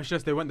 No, it's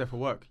just they went there for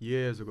work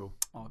years ago.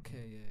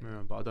 Okay,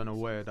 yeah. But I don't know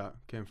where that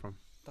came from.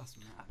 That's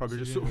mad. Probably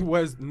just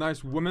where's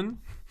nice women.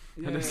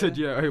 And they said,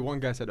 hey,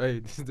 one guy said, hey,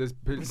 this is this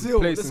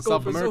place in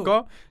South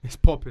America. It's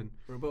popping.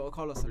 Roberto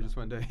Carlos. We just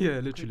went there. Yeah,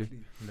 literally.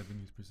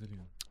 Lebanese,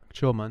 Brazilian.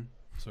 Chill, man.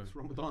 Sorry. It's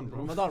Ramadan, bro.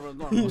 Ramadan.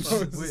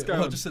 Wait,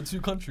 I just said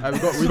 2 countries.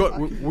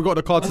 We got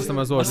the card system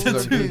as well.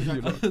 Just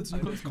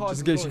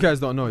in case you guys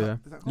don't know, yeah.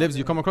 Livz,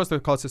 you come across the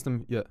card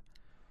system yet?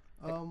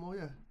 Well,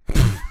 yeah.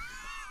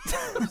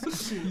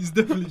 He's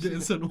definitely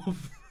getting sent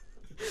off.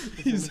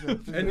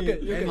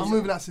 I'm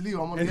moving out to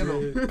Leo. I'm on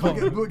yellow. Can't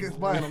get a book against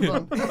Bayern. I'm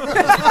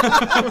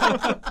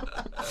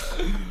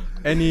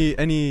done.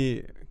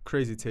 Any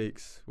crazy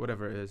takes,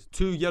 whatever it is.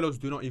 2 yellows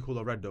do not equal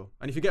a red though.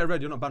 And if you get a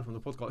red, you're not banned from the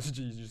podcast.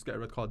 You just get a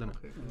red card, innit?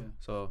 Okay,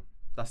 so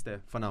that's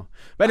there for now.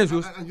 But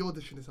anyways, and you're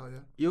dishing this out,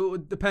 yeah?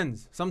 It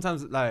depends.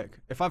 Sometimes, like,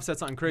 if I've said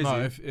something crazy.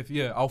 No, if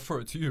I'll throw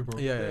it to you, bro.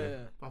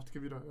 Yeah. I have to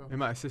give you that. It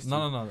might assist you.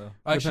 No.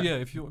 Actually,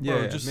 if you,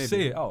 bro, just maybe.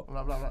 Say it out.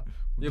 Blah, blah, blah.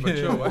 Yeah, but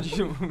chill.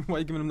 Why are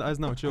you giving them the eyes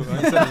now? Chill.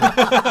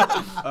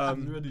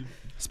 Ready.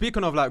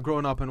 Speaking of like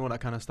growing up and all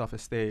that kind of stuff,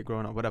 estate,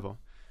 growing up, whatever.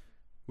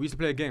 We used to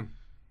play a game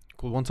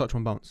called One Touch,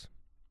 One Bounce.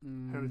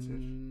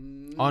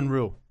 Heritage.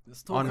 Unreal.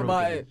 Let's talk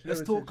about it.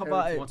 Let's talk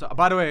about it.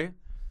 By the way,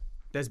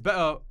 there's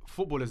better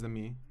footballers than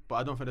me, but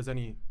I don't think there's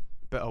any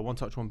better One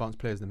Touch, One Bounce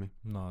players than me.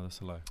 No, that's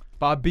a lie.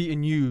 But I've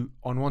beaten you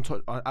on One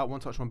Touch, at One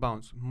Touch, One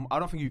Bounce. I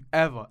don't think you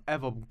ever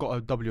got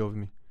a W over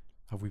me.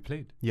 Have we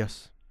played?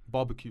 Yes.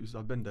 Barbecues,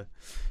 I've been there.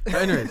 But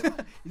anyways.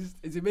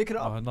 Is he making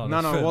it up? No,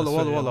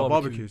 Walla,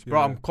 barbecues.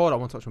 Bro, I'm cold at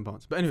One Touch, One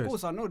Bounce. But anyways. Of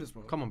course, I know this,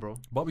 bro. Come on, bro.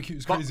 Barbecue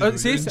is crazy.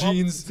 See,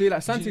 jeans. See,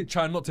 like Santi.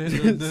 Trying not to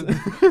hit the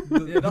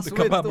that's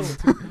weird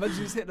still. Imagine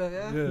you just hit that,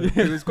 yeah,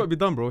 it's got to be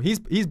done, bro. He's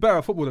better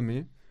at football than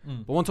me.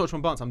 But One Touch,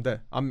 One Bounce, I'm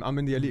there. I'm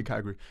in the elite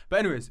category. But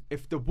anyways,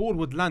 if the ball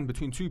would land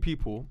between 2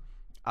 people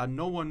and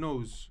no one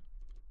knows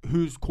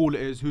whose call it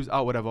is, who's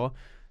out, whatever,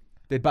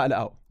 they'd battle it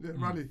out. Yeah,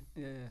 rally.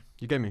 Yeah.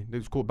 You get me? They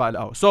just call battle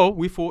it out. So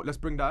we thought, let's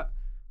bring that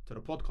to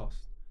the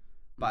podcast.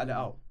 Battle it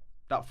out.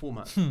 That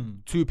format.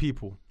 2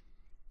 people.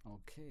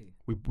 Okay.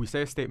 We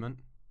say a statement.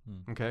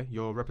 Okay?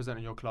 You're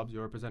representing your clubs.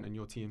 You're representing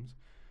your teams.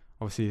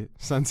 Obviously,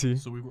 Santi.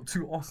 So we've got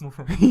 2 Arsenal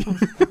fans.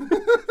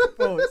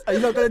 Bro, are you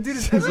not going to do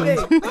this every day?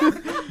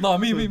 No,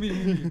 me.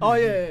 Oh,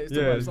 yeah.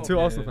 Yeah, 2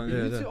 Arsenal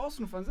fans. Yeah, 2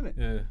 Arsenal fans, isn't it?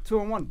 Yeah. 2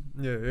 on 1.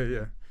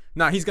 Yeah.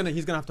 Nah, he's gonna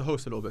have to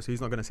host a little bit, so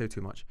he's not gonna say too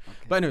much. Okay.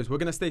 But anyways, we're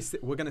gonna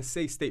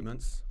say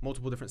statements,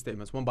 multiple different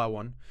statements, one by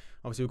one.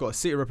 Obviously, we've got a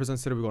City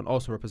representative, we've got an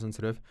Arsenal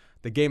representative.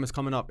 The game is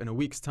coming up in a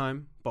week's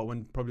time, but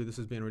when probably this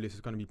is being released,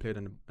 it's gonna be played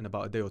in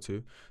about a day or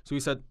 2. So we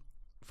said,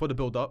 for the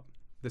build up,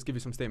 let's give you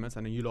some statements,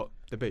 and then you lot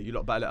debate, you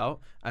lot battle it out,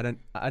 and then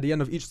at the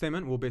end of each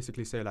statement, we'll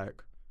basically say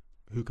like,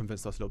 who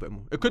convinced us a little bit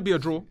more. It could be a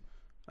draw, and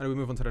then we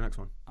move on to the next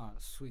one.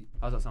 Sweet.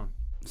 How's that sound?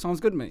 Sounds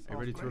good, mate. Are you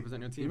ready to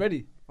represent your team? You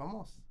ready?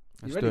 Vamos.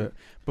 Let's do it.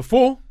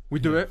 Before we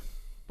do it,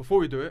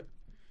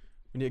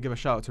 we need to give a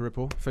shout out to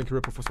Ripple. Thank you,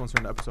 Ripple, for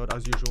sponsoring the episode,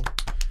 as usual.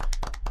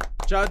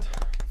 Jad?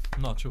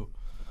 Not sure.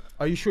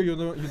 Are you sure you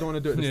don't want to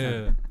do it this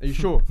time? Yeah. Are you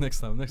sure? Next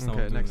time.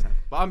 Okay, next time.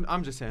 But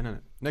I'm just saying,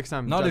 innit? Next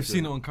time. Now they've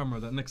seen it on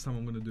camera that next time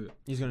I'm going to do it.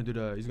 He's going to do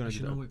that. You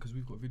know, because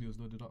we've got videos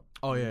loaded up.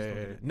 Oh,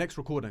 yeah. Next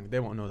recording, they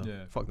won't know that.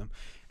 Yeah. Fuck them.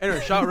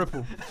 Anyway, shout out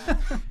Ripple.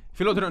 If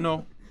you lot didn't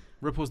know,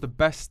 Ripple's the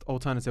best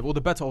alternative, or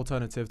the better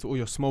alternative to all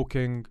your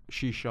smoking,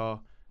 shisha,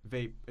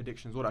 vape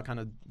addictions, all that kind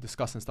of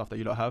disgusting stuff that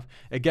you lot have.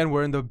 Again,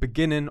 we're in the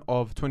beginning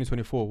of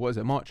 2024. What is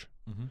it, March?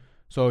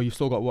 So you've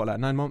still got, like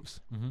 9 months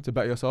to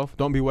better yourself.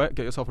 Don't be wet.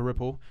 Get yourself a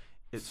Ripple.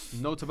 It's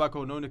no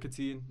tobacco, no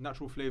nicotine,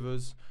 natural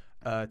flavors,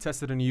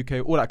 tested in the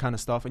UK, all that kind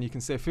of stuff. And you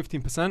can save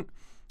 15%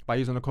 by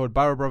using the code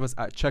Bruvvas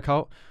at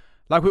checkout.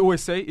 Like we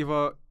always say,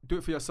 either do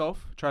it for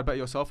yourself, try better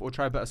yourself, or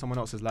try better someone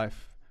else's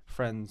life,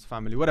 friends,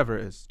 family, whatever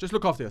it is. Just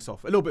look after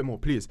yourself a little bit more,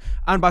 please.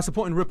 And by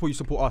supporting Ripple, you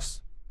support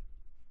us.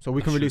 So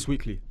we can release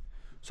weekly.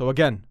 So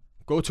again,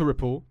 go to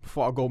Ripple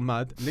before I go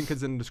mad. Link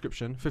is in the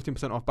description.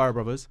 15% off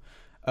Bruvvas.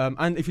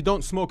 And if you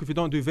don't smoke, if you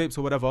don't do vapes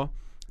or whatever,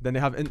 then they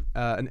have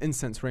an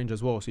incense range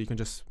as well, so you can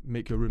just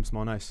make your room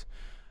smell nice.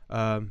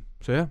 So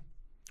yeah,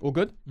 all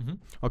good.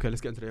 Okay,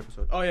 let's get into the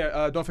episode. Oh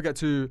yeah, don't forget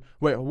to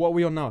wait. What are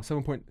we on now?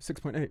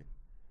 7.6.8.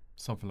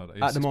 Something like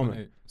that. At the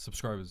moment.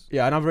 Subscribers.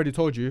 Yeah, and I've already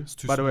told you.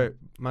 By the small. way,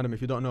 madam,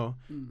 if you don't know,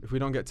 if we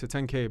don't get to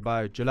 10K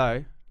by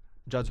July,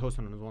 Jad's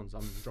hosting on his ones.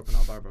 I'm dropping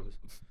out Barra Brothers.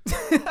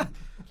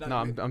 No,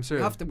 I'm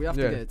serious. We have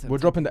to get it. We're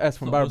dropping the S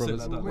from Barra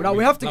Brothers. No,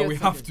 we have to get it. We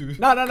have to.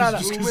 No.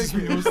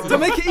 To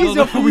make it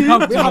easier for you, we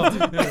have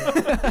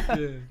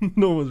to.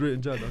 No one's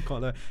rating Jad, I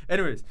can't lie.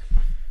 Anyways,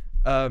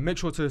 make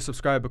sure to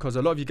subscribe because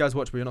a lot of you guys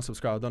watch but you're not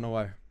subscribed. I don't know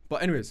why.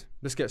 But anyways,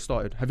 let's get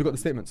started. Have you got the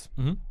statements?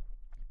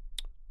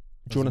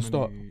 Do you want to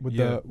start with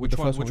the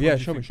first one? Yeah,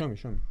 show me.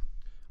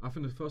 I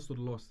think the first or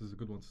the last is a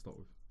good one to start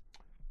with.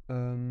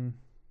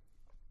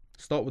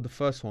 Start with the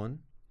first one,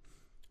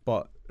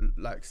 but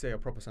like say a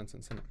proper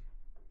sentence, innit?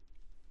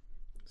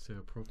 Say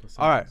a proper sentence.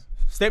 All right,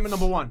 statement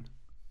number 1.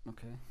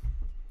 Okay.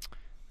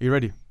 Are you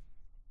ready?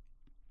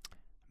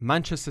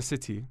 Manchester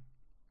City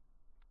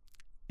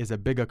is a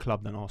bigger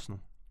club than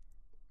Arsenal.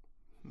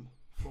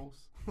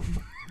 False.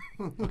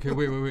 Okay,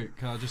 wait.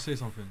 Can I just say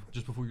something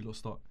just before you lot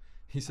start?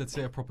 He said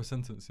say a proper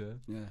sentence, yeah?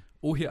 Yeah.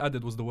 All he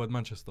added was the word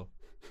Manchester.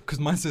 Because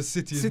Manchester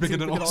City is bigger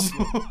than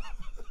Arsenal.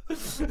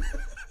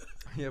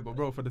 Yeah, but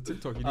bro, for the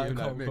TikTok, you need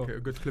to make it a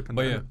good clip.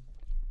 But yeah.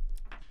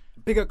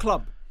 Bigger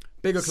club.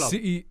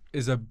 City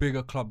is a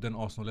bigger club than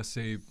Arsenal. Let's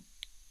say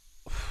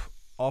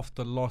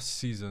after last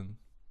season,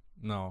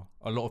 now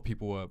a lot of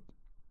people were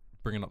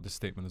bringing up this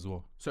statement as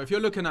well. So if you're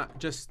looking at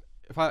just,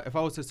 if I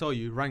was to tell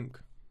you rank,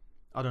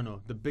 I don't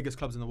know, the biggest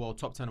clubs in the world,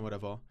 top 10 or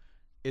whatever,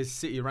 is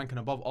City ranking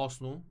above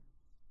Arsenal?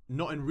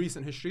 Not in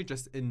recent history,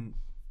 just in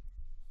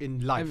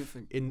life,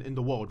 in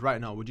the world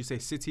right now. Would you say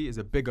City is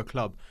a bigger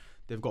club?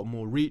 They've got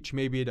more reach,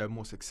 maybe they're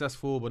more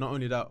successful, but not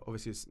only that,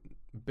 obviously it's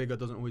bigger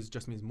doesn't always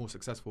just mean more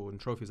successful in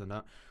trophies and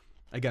that.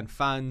 Again,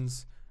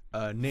 fans,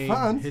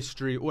 name,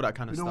 history, all that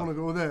kind of stuff. You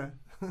don't want to go there.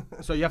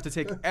 So you have to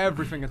take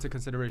everything into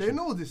consideration. They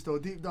know this though,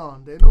 deep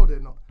down. They know they're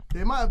not.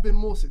 They might have been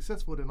more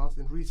successful than us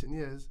in recent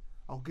years.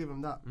 I'll give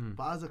them that.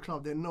 But as a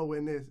club, they're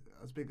nowhere near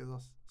as big as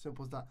us.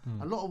 Simple as that.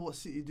 A lot of what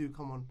City do,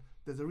 come on,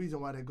 there's a reason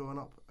why they're going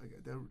up.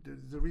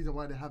 There's a reason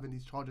why they're having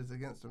these charges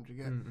against them. Do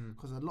you get?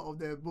 Because a lot of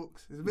their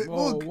books, it's a bit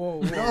book. You know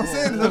what I'm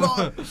saying?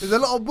 There's a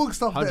lot of book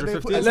stuff that they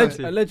put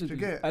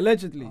allegedly.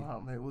 Allegedly.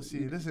 Oh, mate, we'll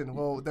see. Listen,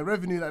 well, the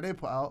revenue that they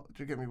put out,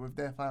 do you get me, with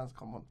their fans,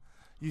 come on.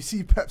 You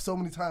see Pep so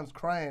many times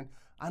crying,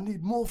 I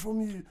need more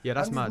from you. Yeah,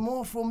 that's mad. I need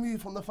more from you,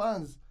 from the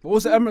fans. What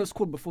was the Emirates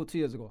called before 2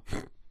 years ago?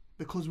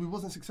 Because we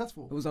wasn't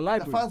successful. It was a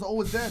library. The fans are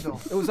always there though.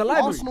 It was a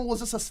library. Arsenal was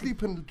just a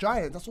sleeping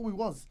giant. That's all we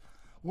was.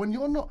 When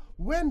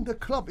the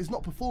club is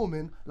not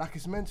performing like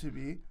it's meant to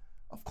be,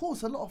 of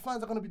course a lot of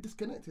fans are going to be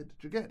disconnected.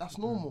 Do you get it? That's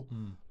normal.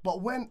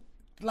 But when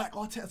like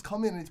Arteta's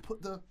come in and he's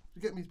put the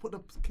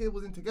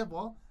cables in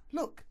together.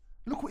 Look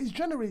what he's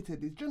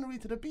generated. He's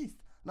generated a beast.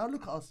 Now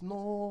look at us,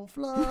 North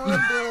London.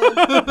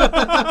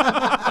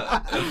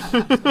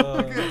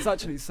 It's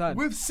actually sad.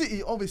 With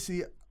City,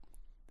 obviously,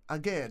 I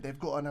get it. They've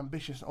got an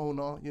ambitious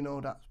owner,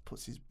 that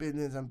puts his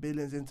billions and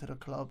billions into the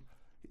club.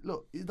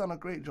 Look, he's done a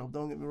great job.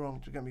 Don't get me wrong.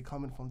 Do you get me?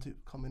 Coming from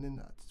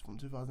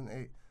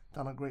 2008,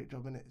 done a great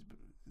job in it.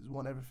 He's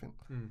won everything.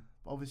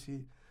 But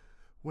obviously,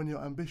 when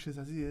you're ambitious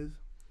as he is,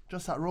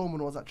 just like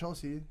Roman was at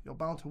Chelsea, you're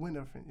bound to win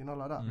everything,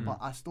 like that. But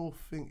I still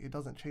think it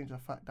doesn't change the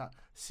fact that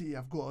City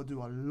have got to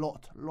do a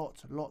lot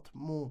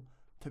more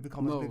to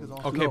become as big as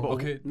Arsenal.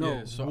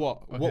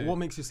 What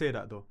makes you say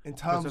that though? In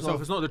terms of,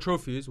 if it's not the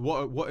trophies,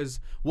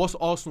 what's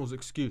Arsenal's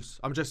excuse?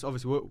 I'm just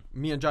obviously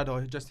me and Jad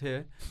are just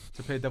here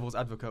to play devil's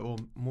advocate, or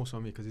more so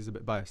me because he's a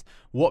bit biased.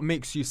 What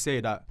makes you say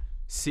that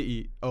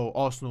City or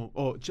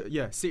Arsenal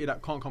City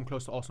that can't come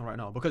close to Arsenal right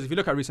now? Because if you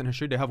look at recent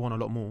history, they have won a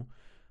lot more.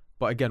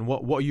 But again,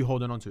 what are you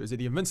holding on to? Is it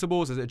the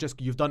Invincibles? Is it just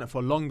you've done it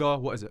for longer?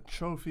 What is it?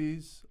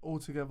 Trophies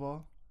altogether.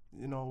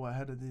 We're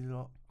ahead of these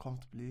lot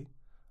comfortably.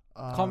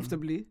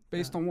 Comfortably?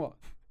 Based on what?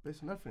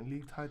 Based on everything,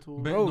 league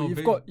titles. Bro,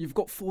 you've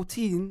got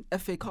 14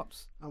 FA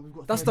Cups. And we've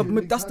got that's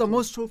the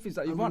most trophies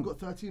that you've won. We've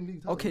got 13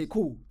 league titles. Okay,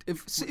 cool.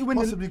 If City win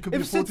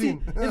if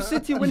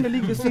City win the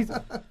league this season,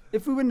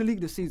 if we win the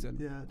league this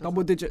season,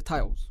 double-digit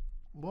titles.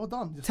 Well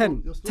done.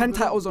 10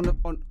 titles on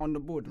the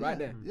board right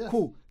there. Yes.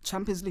 Cool.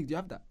 Champions League, do you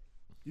have that?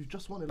 You've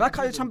just won it. Back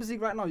out your Champions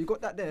League right now. You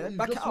got that there. You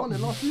back just it out. Won it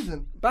last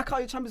season. Back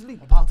out your Champions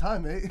League. About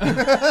time, mate.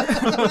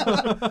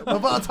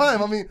 About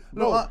time. I mean,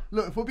 look.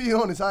 If we're being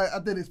honest, I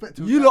did expect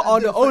to. You lot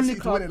are the only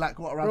club to win it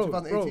around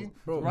 2018,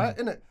 right?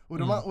 Innit?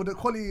 With the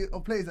quality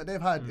of players that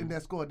they've had in their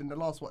squad in the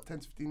last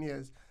 10-15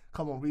 years.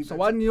 Come on, so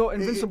why didn't your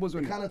Invincibles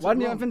win it? Why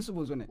didn't your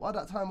Invincibles win it? Well, at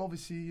that time,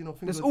 obviously, things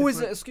there's were always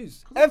different. an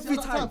excuse. Every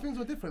At that time things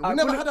were different. We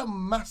never had a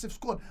massive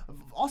squad.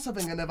 Arsene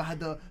Wenger never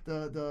had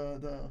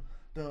the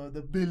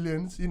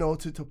billions,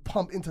 to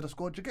pump into the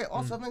squad. Do you get?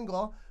 Arsene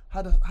Wenger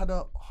had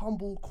a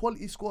humble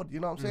quality squad.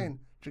 You know what I'm saying?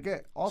 Do you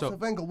get? Arsene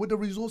Wenger, with the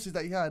resources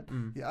that he had,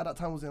 at that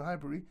time was in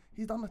Highbury.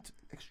 He's done an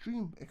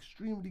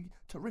extremely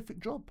terrific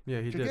job. Yeah,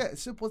 he did. Do you get?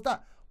 As simple as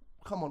that.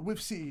 Come on, with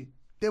City.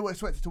 They were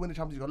expected to win the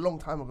Champions League a long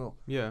time ago.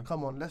 Yeah.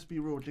 Come on, let's be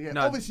real. Do you get?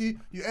 Obviously,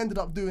 you ended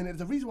up doing it.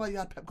 There's a reason why you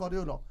had Pep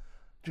Guardiola.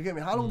 Do you get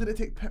me? How long did it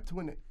take Pep to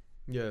win it?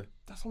 Yeah.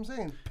 That's what I'm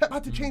saying. Pep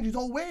had to change his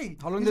whole way.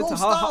 How long his did whole it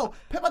style.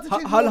 Pep had to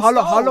change his how whole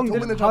style long to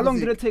win the did Champions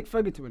League. it take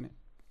Fergie to win it?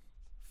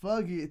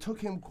 Fergie, it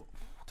took him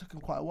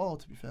quite a while,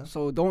 to be fair.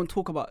 So don't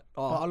talk about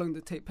how long did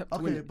it take Pep to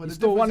win it. But He the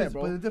still won difference it,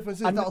 bro. But the difference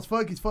is that was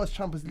Fergie's first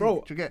Champions League.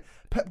 Bro. You get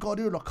Pep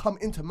Guardiola come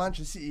into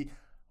Manchester City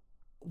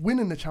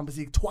winning the Champions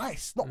League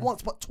twice. Not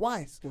once, but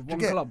twice. With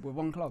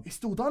one club. He's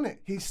still done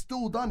it.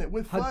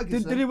 With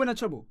Ferguson. Did he win a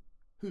treble?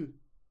 Who?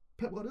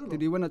 Pep Guardiola.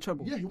 Did he win a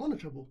treble? Yeah, he won a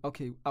treble.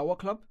 Okay, at what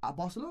club? At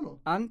Barcelona.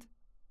 And?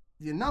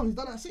 Yeah, now he's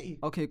done it at City.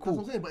 Okay, cool. That's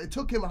what I'm saying. But it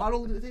took him, how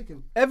long did it take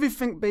him?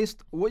 Everything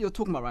what you're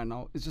talking about right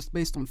now is just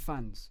based on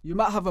fans. You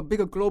might have a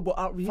bigger global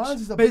outreach.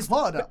 Fans is a big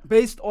part of that.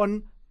 Based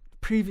on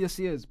previous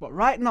years. But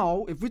right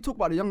now, if we talk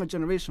about the younger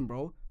generation,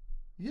 bro.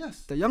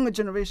 Yes. The younger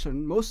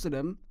generation, most of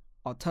them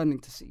are turning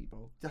to City,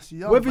 bro. That's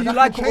young. Whether you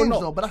like it or not.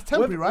 Though, but that's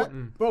temporary, right?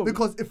 Bro.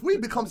 Because if we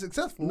become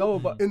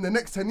successful in the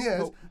next 10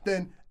 years,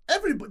 then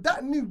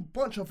that new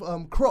bunch of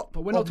crop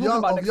but we're not talking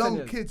about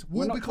young kids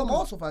will become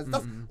Arsenal fans.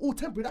 That's all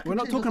temporary. We're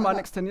not talking about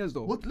next 10 years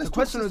though. The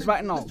question is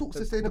right now. Let's talk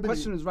sustainability. The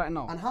question is right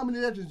now. And how many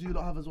legends do you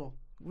lot have as well?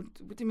 What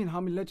do you mean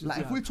how many legends?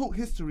 Like if we talk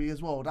history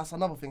as well, that's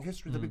another thing.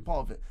 History is a big part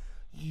of it.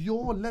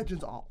 Your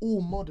legends are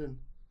all modern.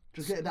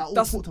 Just get that all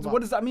talked about.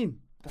 What does that mean?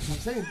 That's what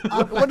I'm saying.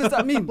 What does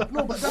that mean? But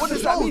what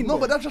does that mean? No,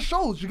 but that just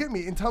shows. You get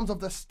me in terms of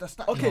the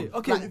stats. Okay.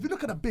 Like, if you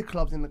look at the big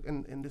clubs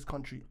in this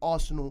country,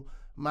 Arsenal,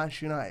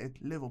 Manchester United,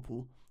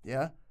 Liverpool,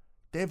 yeah,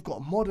 they've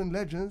got modern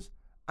legends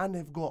and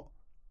they've got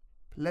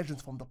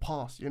legends from the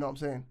past. You know what I'm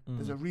saying?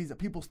 There's a reason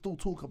people still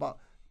talk about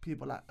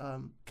people like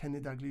Kenny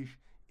Dalglish,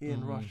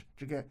 Ian Rush.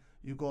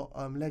 You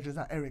got legends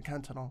like Eric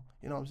Cantona.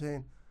 You know what I'm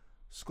saying?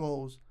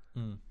 Scholes,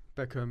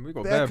 Beckham. We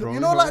got Bear, bro.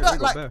 You know, like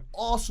that. Like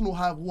Arsenal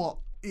have what?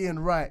 Ian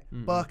Wright,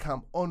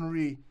 Bergkamp,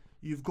 Henry.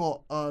 You've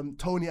got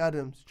Tony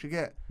Adams. Do you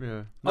get?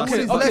 Yeah.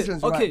 Okay,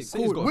 legends, right?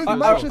 Cool. With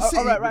Manchester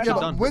City,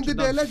 but when did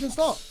their legends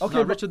start?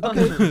 Okay, Richard Dunn.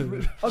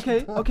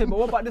 Okay, but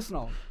what about this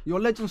now?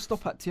 Your legends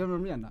stop at Thierry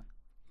Henry and that.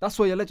 That's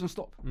where your legends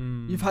stop.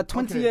 You've had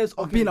 20 years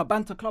of being a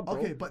banter club, bro.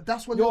 Okay, but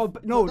that's when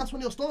that's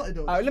when you're started,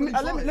 though.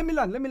 Let me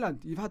land.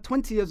 You've had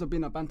 20 years of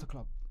being a banter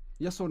club.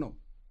 Yes or no?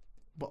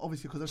 But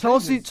obviously, because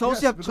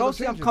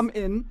Chelsea have come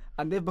in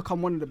and they've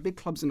become one of the big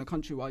clubs in the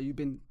country while you've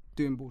been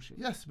doing bullshit.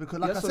 Yes, because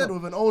like I said,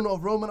 with an owner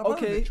of Roman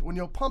Abramovich, when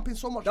you're pumping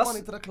so much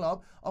money to the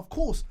club, of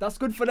course, that's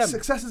good for them.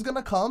 Success is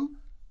gonna come.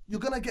 You're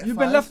gonna get. You've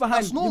been left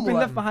behind. That's normal, You've been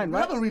left behind, right?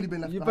 We haven't really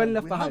been left behind. You've been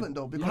left behind. We haven't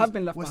though, because you have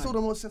been left we're behind.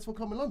 still the most successful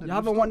club in London.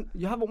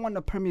 You haven't won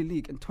the Premier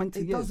League in 20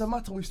 years. It doesn't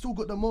matter. We've still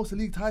got the most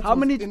league titles. How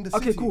many? In the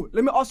city. Okay, cool.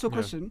 Let me ask you a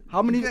question.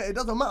 How many? Yeah, it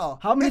doesn't matter.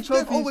 How many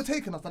trophies? If they've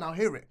overtaken us, then I'll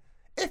hear it.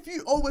 If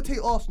you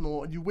overtake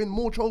Arsenal and you win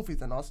more trophies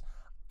than us,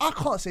 I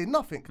can't say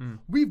nothing.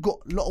 We've got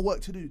a lot of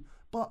work to do.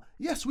 But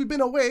yes, we've been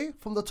away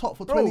from the top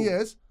for 20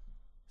 years.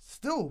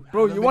 Still,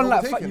 bro, you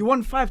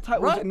won 5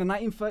 titles in the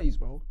 1930s,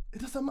 bro. It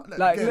doesn't matter.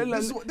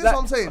 This is what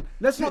I'm saying.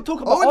 Let's not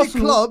talk about only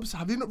Arsenal. Clubs.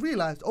 Have you not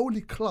realised?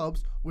 Only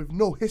clubs with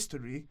no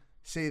history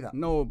say that.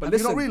 No, but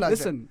have you not realised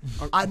listen.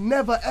 I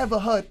never ever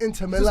heard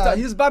Inter Milan.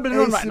 He's babbling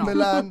on right now.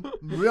 Milan,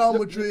 Real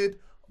Madrid,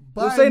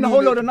 You're saying a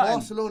whole load of nothing.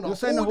 Barcelona. You're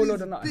saying a whole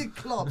load of nothing. Big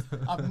clubs.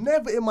 I've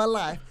never in my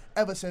life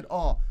ever said,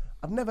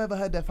 I've never ever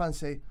heard their fans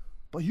say,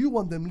 but you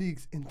won them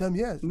leagues in them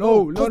years.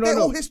 No. They're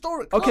all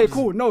historic clubs. Okay,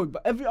 cool. No,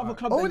 but every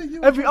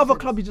other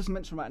club you just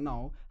mentioned right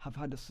now have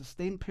had a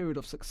sustained period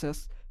of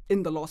success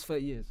in the last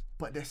 30 years.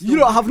 But you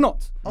lot have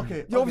not.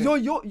 Okay. Your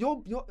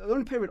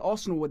only period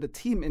Arsenal were the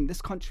team in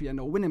this country and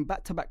they were winning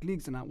back-to-back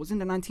leagues and that was in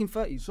the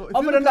 1930s. So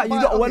other than that, you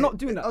lot were not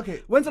doing that.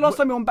 Okay. When's the last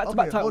time you won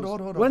back-to-back titles?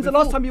 Hold on. When's the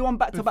last time you won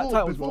back-to-back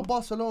titles, before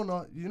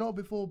Barcelona,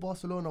 before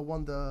Barcelona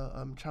won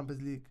the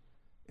Champions League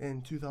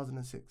in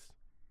 2006.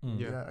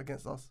 Yeah,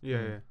 against us.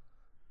 Yeah.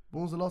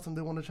 When was the last time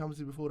they won the Champions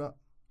League before that?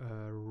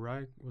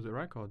 Was it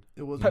Rijkaard?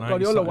 It was Pep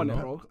Guardiola won it,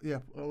 bro. Yeah,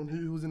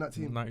 who was in that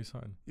team?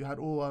 90-something. You had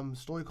all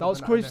Stoichkov. That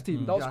was Cruyff's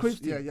team. That was Cruyff's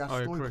team. Yeah, you had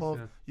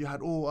Stoichkov. You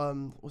had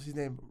all what's his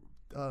name?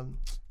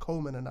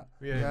 Coleman and that.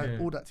 Yeah,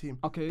 all that team.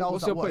 Okay, that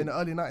was what's your point? In the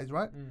early 90s,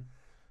 right?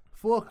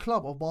 For a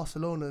club of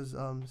Barcelona's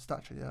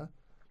stature, yeah,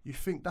 you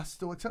think that's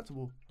still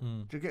acceptable?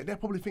 Do you get? They're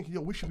probably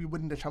thinking, we should be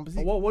winning the Champions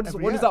League. What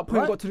does that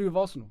point got to do with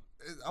Arsenal?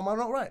 Am I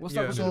not right? What's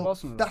that got to do with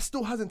Arsenal? That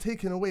still hasn't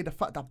taken away the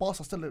fact that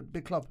Barca's still a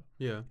big club.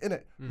 Yeah.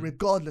 Innit?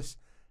 Regardless.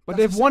 But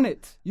they've won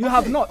it. You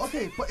have not.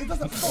 Okay, but it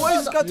doesn't. What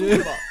is this guy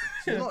talking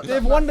about?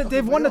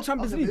 They've won the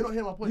Champions League. You're not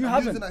hearing my point. You I'm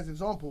haven't. using that as an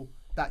example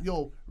that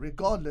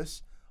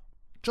regardless,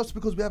 just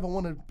because we haven't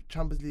won a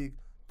Champions League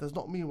does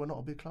not mean we're not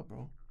a big club,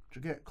 bro. Do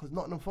you get? Because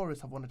Nottingham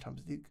Forest have won the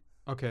Champions League.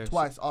 Okay.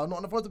 Twice. Are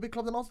Nottingham Forest a big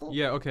club than Arsenal?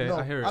 Yeah. Okay. No,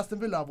 I hear it. Aston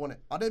Villa have won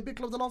it. Are they big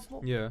clubs than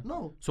Arsenal? Yeah.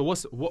 No. So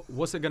what's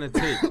it gonna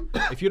take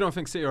if you don't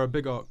think City are a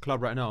bigger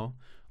club right now?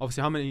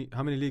 Obviously,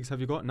 how many leagues have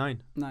you got?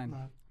 9.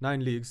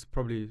 9 leagues.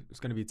 Probably it's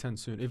gonna be 10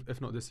 soon.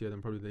 If not this year,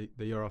 then probably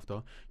the year after.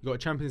 You got a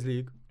Champions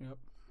League. Yep.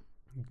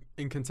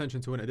 In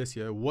contention to win it this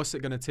year. What's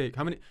it gonna take?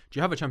 How many? Do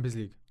you have a Champions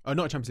League? Not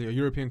a Champions League, a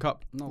European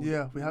Cup. No.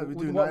 Yeah, we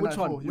do. Which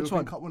one?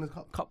 European Cup Winners'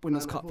 Cup. Cup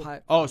Winners' Cup.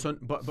 Oh, so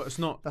but it's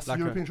not. That's like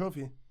the European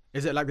trophy.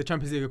 Is it like the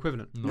Champions League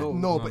equivalent?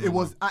 No, but it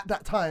was at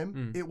that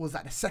time. It was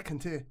at the second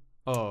tier.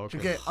 Oh, okay.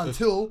 To get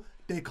until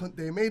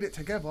they made it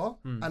together,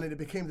 and then it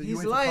became the He's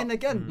UEFA lying Cup.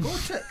 again. Go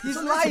check. He's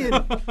lying.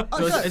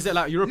 So is it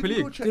like Europa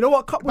League? Do you know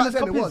what Cup Winners'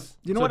 Cup then is? it was.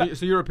 Do you know what that?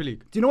 It's a Europa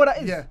League. Do you know what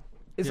that is? Yeah.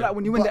 It's Yeah. like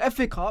when you win But- the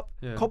FA Cup,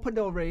 Yeah. Copa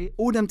del Rey,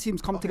 all them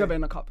teams come together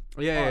in a cup.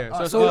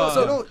 Yeah.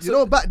 You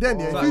know, back then,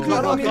 yeah. Oh, If you do,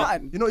 I don't mean okay,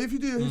 that. you know, if you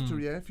do your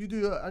history, yeah. If you do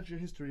your actual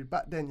history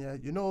back then, yeah.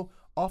 You know,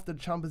 after the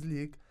Champions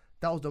League,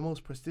 that was the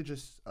most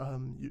prestigious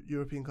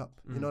European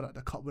Cup. You know that,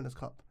 the Cup Winners'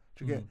 Cup.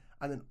 Do you get?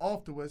 And then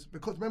afterwards,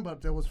 because remember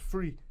there was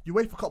 3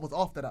 UEFA Cup was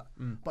after that,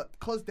 but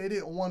because they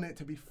didn't want it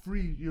to be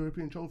 3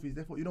 European trophies,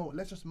 they thought, you know what,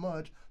 let's just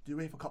merge the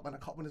UEFA Cup and the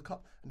Cup Winners'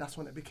 Cup, and that's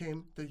when it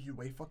became the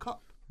UEFA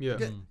Cup. Yeah.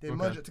 They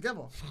merged it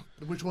together,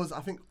 which was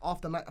I think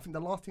the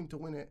last team to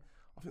win it.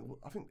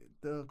 I think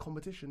the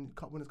competition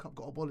Cup Winners' Cup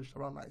got abolished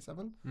around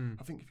 97.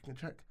 I think if you can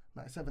check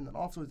 97, and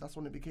afterwards that's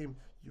when it became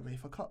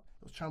UEFA Cup.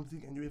 It was Champions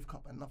League and UEFA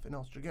Cup and nothing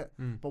else. Do you get?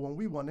 But when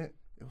we won it,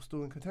 it was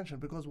still in contention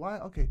because why?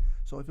 Okay,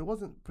 so if it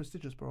wasn't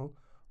prestigious, bro.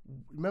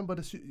 Remember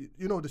the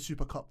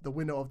Super Cup, the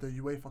winner of the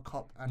UEFA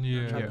Cup and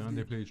the Champions and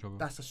they League. play each other.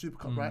 That's the Super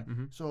Cup, right?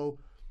 So,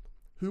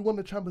 who won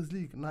the Champions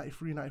League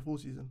 93-94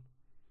 season?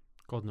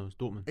 God knows,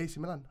 Dortmund. AC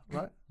Milan,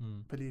 right?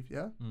 Believe,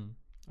 yeah.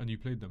 And you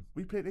played them.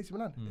 We played AC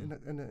Milan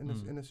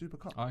in the Super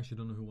Cup. I actually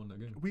don't know who won that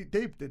game.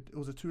 Dave did. It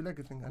was a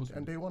 2-legged thing,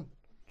 and they won.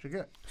 Do you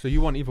get? So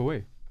you won either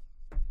way.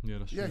 Yeah,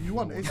 that's true. Yeah, you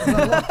won. AC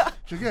Milan won.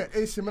 Do you get?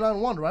 AC Milan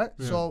won, right?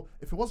 Yeah. So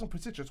if it wasn't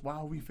prestigious, why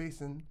are we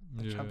facing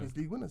the Champions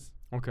League winners?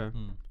 Okay.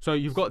 So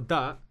you've got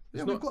that.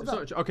 Yeah, we've got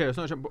that. Okay, it's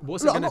not.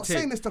 What's Look, it I'm gonna not take?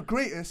 saying it's the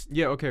greatest.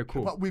 Yeah. Okay.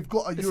 Cool. But we've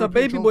got a. It's European a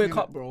baby boy trophy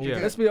cup, bro. Yeah.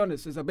 Let's be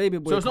honest. It's a baby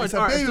boy. So it's not. It's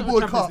a baby boy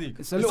cup.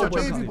 It's a little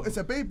boy cup. It's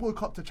a baby boy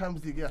cup to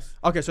Champions League. Yes.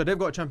 Okay, so they've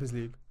got a Champions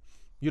League.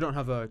 You don't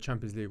have a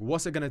Champions League.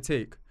 What's it gonna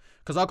take?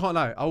 Because I can't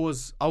lie. I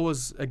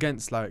was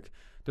against like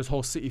this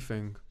whole City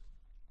thing,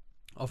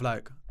 of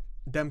like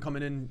them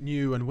coming in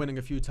new and winning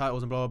a few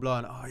titles and blah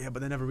blah blah. And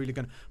but they're never really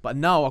gonna. But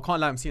now I can't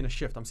lie. I'm seeing a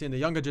shift. I'm seeing the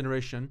younger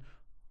generation.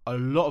 A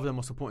lot of them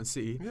are supporting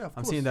City. Yeah, of I'm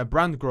course. seeing their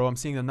brand grow. I'm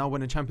seeing them now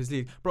winning Champions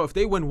League. Bro, if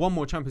they win one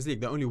more Champions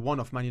League, they're only one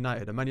off Man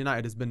United. And Man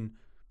United has been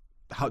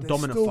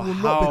dominant still for will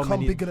how not become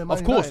many? bigger than Man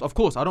Of course, United. of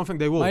course. I don't think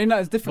they will. Man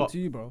United is different But- to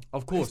you, bro.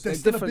 Of course. They're They're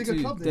still a different bigger to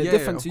you. club than They're you.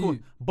 different of to course.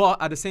 you.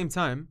 But at the same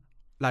time,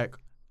 like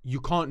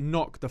you can't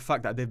knock the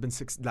fact that they've been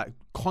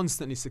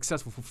constantly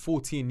successful for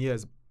 14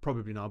 years,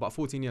 probably now, about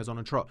 14 years on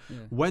a trot. Yeah.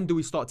 When do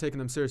we start taking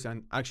them seriously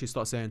and actually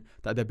start saying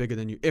that they're bigger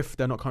than you, if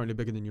they're not currently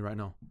bigger than you right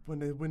now? When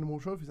they win more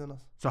trophies than us.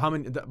 So how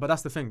many? But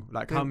that's the thing.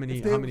 Like how many?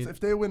 If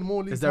they win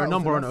more league Is there a titles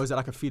number than on it, or us, is it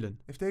like a feeling?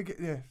 if they get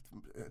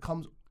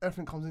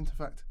everything comes into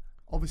fact.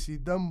 Obviously,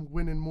 them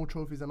winning more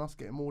trophies than us,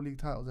 getting more league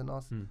titles than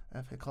us,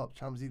 FA Cup,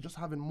 Champions League, just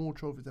having more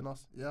trophies than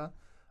us, yeah.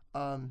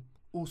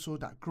 Also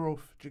that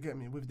growth, do you get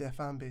me, with their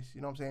fan base,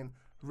 you know what I'm saying?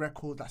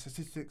 Record, like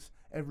statistics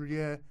every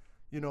year,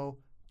 you know,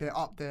 they're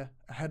up there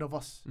ahead of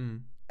us.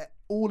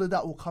 All of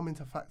that will come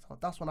into factor.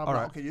 That's when I'm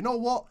like, okay, you know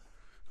what?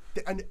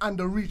 And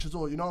the reach as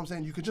well, you know what I'm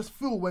saying? You can just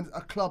feel when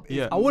a club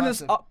is I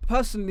wouldn't massive.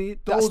 personally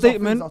that Those are things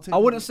statement. I'll take I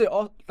wouldn't with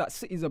say that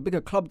City's a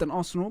bigger club than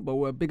Arsenal, but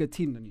we're a bigger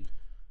team than you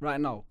right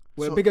now.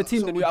 We're So- a bigger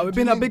team so than do you. you We've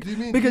been a mean- do you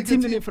mean bigger bigger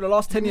team than team? you for the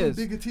last 10 years.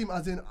 Bigger team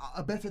as in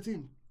a better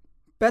team.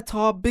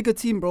 Better, bigger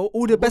team, bro.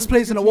 All the best does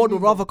players in the bigger world team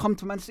would mean, rather come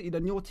to Man City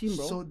than your team,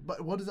 bro. So,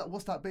 but what is that?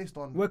 What's that based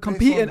on? We're Based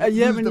competing on a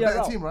year who's in, the year better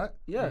out. team, right?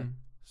 Yeah.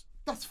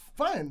 That's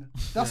fine.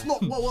 That's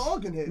not what we're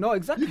arguing here. No,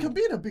 exactly. You can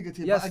be the bigger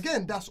team, Yes. but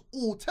again, that's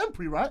all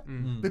temporary, right?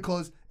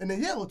 Because in a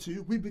year or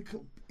two, we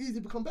easily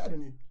become better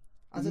than you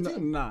as a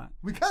team. Nah.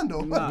 We can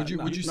though. Nah. Would you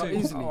not say?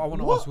 easily. I want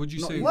to What? ask. Would you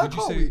Not say? easily. Would you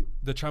Why say can't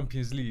the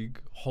Champions League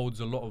holds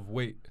a lot of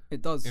weight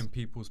It does. in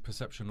people's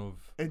perception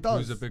of It does.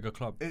 who's a bigger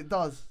club? It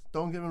does.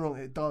 Don't get me wrong.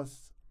 It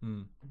does.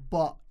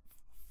 But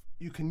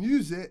you can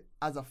use it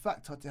as a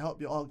factor to help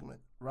your argument,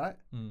 right?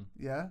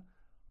 Yeah.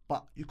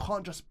 But you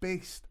can't just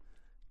base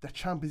the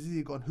Champions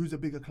League on who's a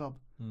bigger club,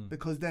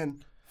 because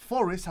then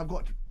Forest have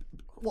got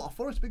what?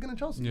 Forest bigger than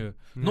Chelsea? Yeah.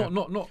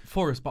 Not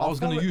Forest, but I was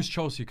going to Forest- use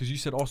Chelsea because you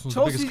said Arsenal's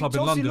the biggest club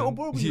in London. little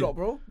bro with you lot,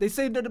 bro. They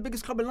say they're the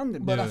biggest club in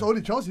London. But Yeah. that's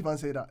only Chelsea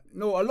fans say that.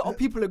 No, a lot of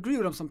people agree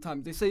with them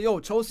sometimes. They say, yo,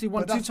 Chelsea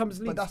won But 2 that's- Champions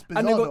but Leagues. that's And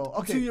they bizarre got though.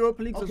 Okay. 2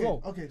 Europa Leagues as Okay,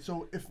 well. Okay,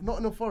 so if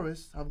Nottingham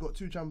Forest have got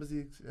 2 Champions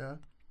Leagues, yeah,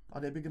 are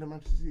they bigger than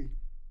Manchester City?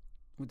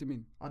 What do you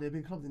mean? Are they a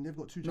big club? Then they've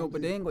got 2 Champions No,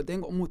 but Leagues. they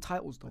ain't got more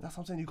titles though. But that's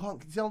what I'm saying. You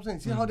can't. See what I'm saying?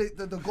 See how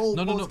the goal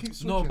No, keep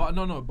switching. but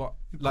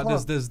like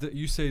can't.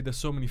 you say there's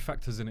so many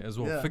factors in it as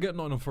well. Yeah. Forget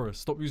Nottingham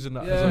Forest. Stop using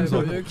that as an Yeah,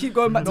 example. but keep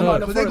going back to No,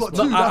 Nottingham but they Forest. got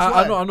bro. two. That's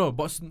I why. know,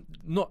 but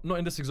not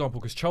in this example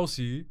because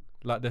Chelsea,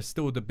 like they're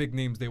still the big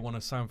names they want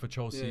to sign for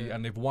Chelsea, Yeah.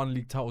 and they've won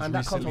league titles And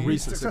that comes recently. from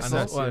recent Recent success.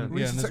 success, though. yeah. and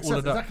Recent there's all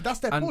of success. that. That's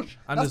their And- push.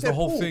 and That's there's the their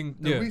whole pull, thing,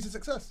 The yeah. recent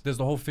success. There's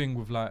the whole thing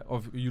with like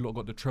of you lot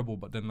got the treble,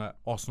 but then like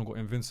Arsenal got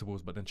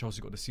Invincibles, but then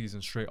Chelsea got the season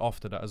straight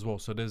after that as well.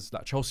 So there's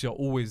like Chelsea are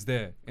always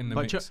there in the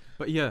mix.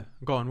 But yeah,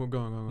 go on, go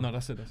on. No,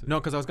 that's it. No,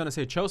 because I was gonna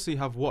say Chelsea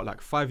have what,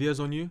 like 5 years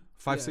on you,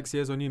 5-6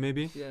 years on you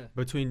maybe. Yeah.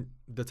 Between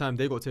the time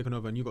they got taken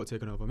over and you got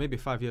taken over, maybe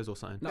 5 years or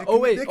something.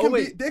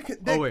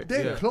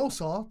 They're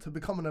closer to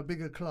becoming a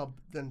bigger club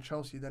than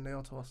Chelsea than they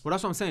are to us. Well,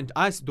 that's what I'm saying.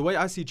 The way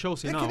I see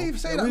Chelsea now, they can even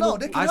say that now.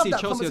 They can I have see that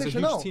Chelsea as a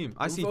conversation huge now. team.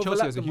 I see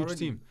Chelsea as a huge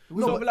team.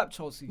 We overlap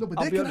Chelsea. No, but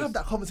they can have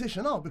that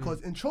conversation now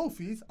because in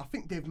trophies, I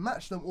think they've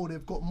matched them or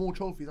they've got more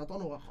trophies. I don't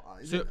know.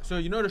 So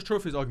you know this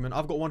trophies argument.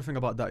 I've got one thing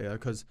about that, yeah,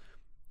 because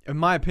in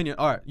my opinion,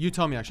 all right, you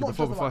tell me actually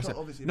before I say.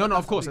 No,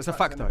 of course, it's a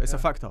factor. It's a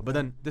factor. But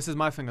then this is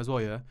my thing as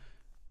well, yeah.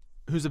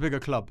 Who's the bigger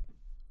club?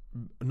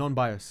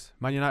 Non-bias,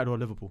 Man United or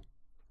Liverpool?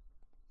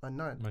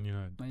 Man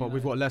United. But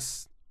we've got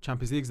less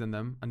Champions Leagues than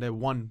them, and they're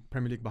one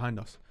Premier League behind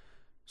us.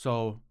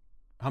 So,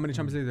 how many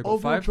Champions Leagues they got?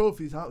 Overall 5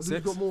 trophies. Six?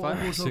 Who's got more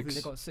overall 6. trophies?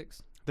 They got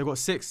 6. They got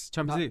 6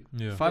 Champions League.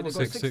 Yeah. 5 or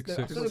 6.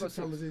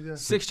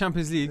 6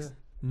 Champions Leagues,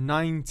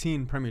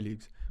 19 Premier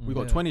Leagues. We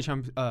got 20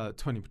 Champions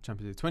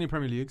League, 20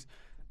 Premier Leagues,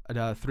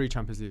 and 3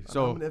 Champions League.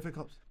 So how many FA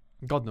Cups?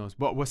 God knows,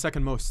 but we're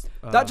second most.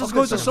 That just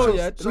goes to show,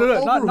 yeah.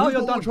 Now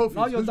you're done.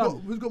 Now you're done.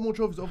 Who's got more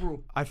trophies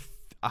overall?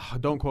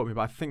 Don't quote me,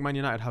 but I think Man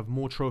United have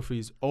more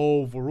trophies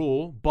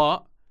overall.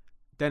 But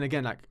then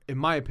again, like in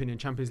my opinion,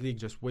 Champions League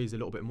just weighs a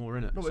little bit more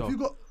in it. No, but if you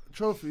got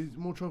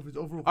more trophies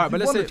overall. All right, but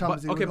let's say,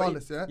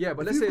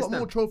 but let's say it's them.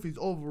 more trophies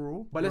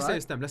overall. But let's say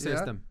it's them. Let's say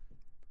it's them.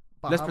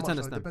 Let's pretend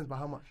it's them. Depends by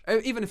how much.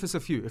 Even if it's a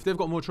few, if they've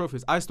got more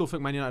trophies, I still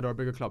think Man United are a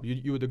bigger club.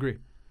 You would agree?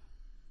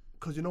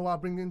 Because you know what I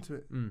bring into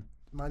it.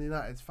 Man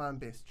United's fan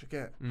base, do you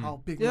get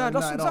how big? Yeah,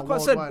 that's exactly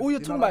what I said. All you're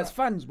talking about is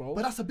fans, bro.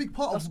 But that's a big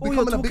part of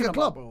becoming a bigger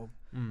club, bro.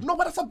 No,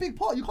 but that's a big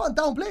part. You can't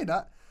downplay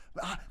that.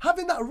 But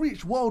having that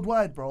reach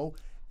worldwide, bro,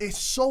 is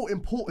so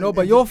important. No,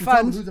 but your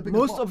fans,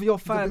 most of your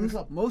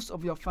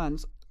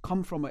fans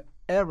come from an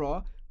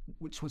era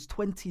which was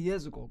 20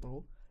 years ago,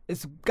 bro.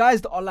 It's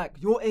guys that are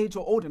like your age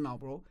or older now,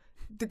 bro.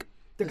 The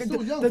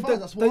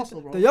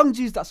young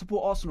G's that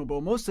support Arsenal,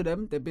 bro, most of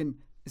them,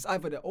 it's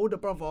either their older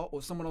brother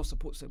or someone else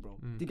supports it, bro.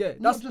 Do you get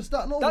it? Not just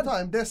that, not all the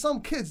time. There's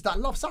some kids that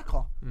love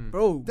Saka.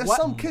 Bro. There's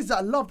some kids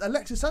that loved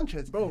Alexis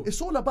Sanchez. Bro.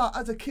 It's all about,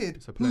 as a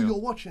kid, who you're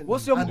watching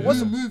and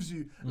who moves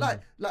you.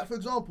 Like for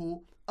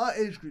example, our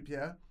age group,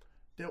 yeah,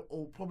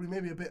 or probably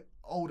maybe a bit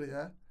older,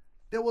 yeah,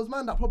 there was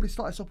man that probably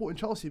started supporting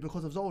Chelsea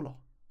because of Zola.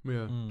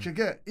 Yeah. Do you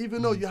get?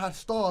 Even though you had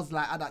stars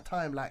like at that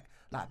time, like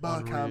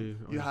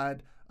Bergkamp, you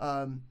had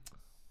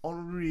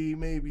Henry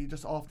maybe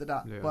just after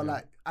that, but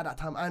like at that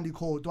time, Andy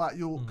Cole, Dwight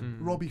York,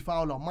 Robbie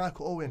Fowler,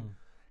 Michael Owen,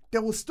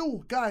 there were still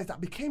guys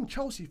that became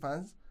Chelsea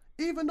fans,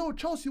 even though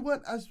Chelsea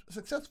weren't as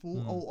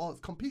successful or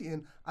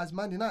competing as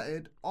Man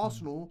United,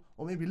 Arsenal,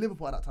 or maybe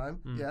Liverpool at that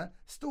time. Yeah,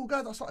 still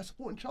guys that started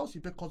supporting Chelsea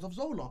because of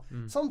Zola.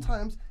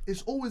 Sometimes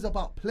it's always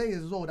about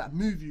players as well that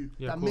move you,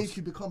 that make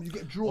you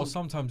get drawn. Or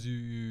sometimes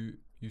you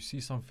see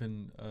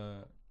something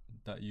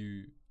that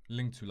you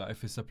link to, like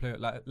if it's a player,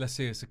 like let's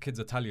say it's a kid's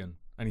Italian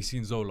and he's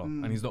seen Zola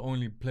and he's the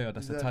only player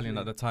that's Italian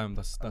at the time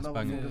that's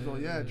banging. Well.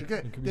 Yeah, do you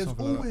get? There's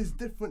always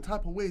different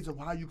type of ways of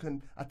how you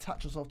can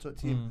attach yourself to a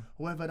team.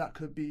 Whether that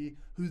could be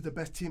who's the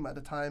best team at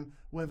the time,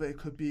 whether it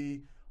could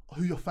be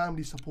who your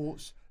family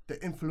supports, the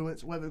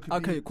influence, whether it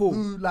could be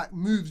who like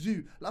moves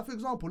you. Like for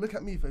example, look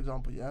at me for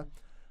example, yeah.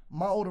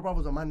 My older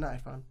brother's a Man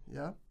United fan,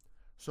 yeah.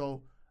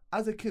 So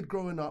as a kid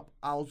growing up,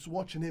 I was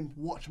watching him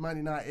watch Man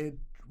United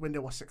when they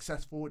were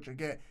successful, which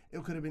again,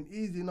 it could have been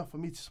easy enough for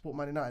me to support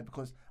Man United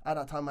because at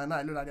that time Man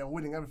United looked like they were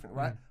winning everything,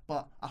 right?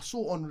 But I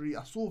saw Henry,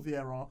 I saw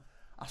Vieira,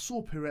 I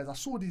saw Perez, I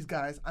saw these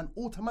guys, and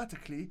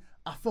automatically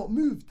I felt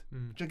moved.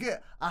 Do you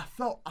get? I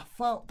felt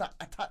that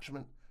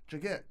attachment. Do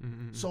you get?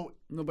 So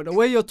no, but the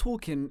way you're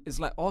talking is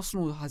like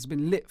Arsenal has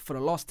been lit for the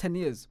last 10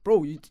 years,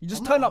 bro. You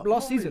just turned up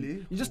last season.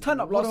 Really. You just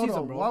turned up last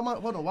season,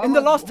 bro. In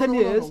the last 10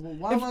 years,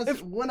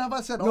 when have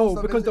I said? No,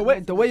 because the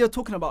way you're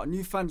talking about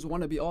new fans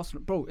want to be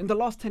Arsenal, bro. In the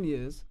last 10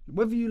 years,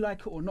 whether you like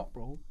it or not,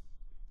 bro,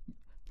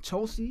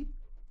 Chelsea,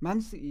 Man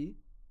City,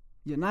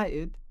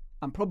 United,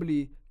 and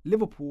probably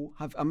Liverpool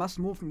have amassed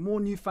more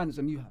new fans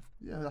than you have.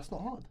 Yeah, that's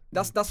not hard.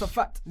 That's a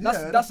fact.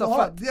 That's a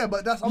fact. Yeah,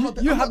 but that's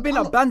you have been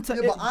a banter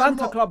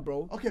club,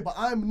 bro. Okay, but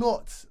I'm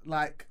not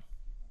like.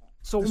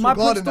 So my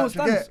point still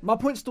stands. My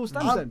point still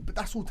stands then. But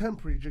that's all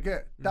temporary. Do you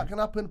get? That can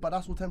happen, but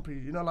that's all temporary.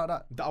 You know, like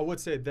that. I would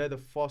say they're the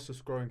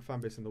fastest growing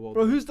fan base in the world.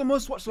 Bro, who's the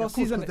most watched last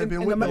season in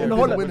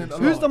Holland?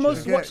 Who's the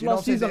most watched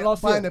last season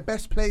last year? Buying the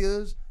best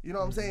players. You know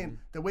what I'm saying?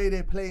 The way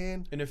they're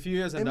playing. In a few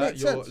years, and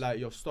that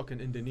you're stuck in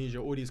Indonesia.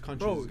 All these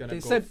countries. Bro, they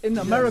said in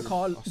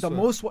America the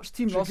most watched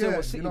team last year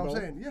was City, bro. You know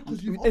what I'm saying? Yeah,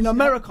 because in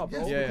America,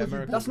 bro. Yeah,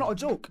 America. That's not a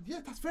joke. Yeah,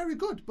 that's very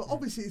good. But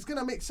obviously, it's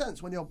gonna make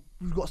sense when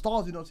you've got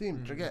stars in your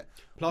team. Do you get?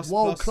 Plus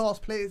world-class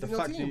players in your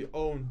team. The fact that you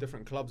own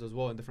different clubs as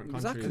well in different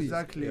countries.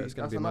 Exactly. Yeah,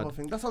 that's another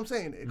thing. That's what I'm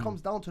saying. It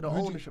comes down to the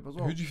ownership as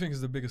well. Who do you think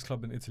is the biggest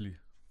club in Italy?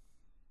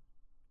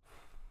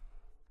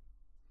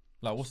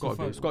 Like, what's the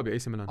first? It's got to be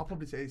AC Milan. I'll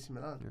probably say AC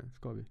Milan. Yeah, it's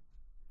got to be.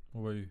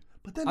 What about you?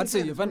 But then I'd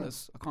say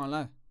Juventus. I can't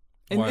lie.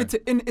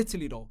 In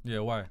Italy though. Yeah,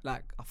 why?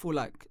 Like I feel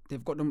like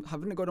they've got them.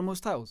 Haven't they got the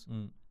most titles?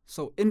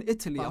 So in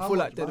Italy, By I how feel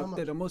much? like By how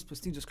they're the most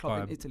prestigious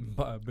club in Italy.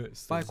 But a bit.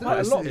 By still.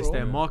 quite a lot, It's bro.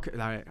 their market,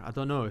 like I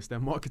don't know. It's their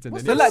marketing.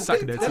 What's They the- need to sack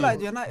their They're team.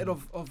 like United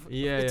of Italy, bro.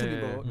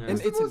 yeah.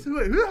 In Italy.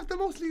 Wait, who have the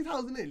most league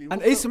titles in Italy?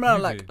 And What's AC the-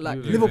 Milan Juve,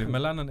 like Juve. Liverpool.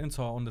 Milan and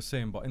Inter are on the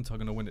same, but Inter are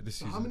gonna win it this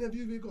So season. how many have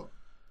you got?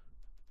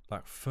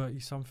 Like 30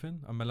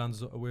 something, and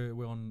Milan's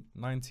we're on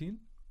 19.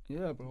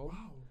 Yeah, bro.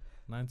 Wow.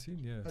 19,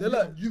 yeah. And They're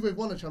like- Juve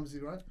won a Champions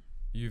League, right?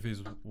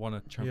 Juve's won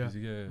a Champions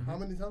League, yeah. How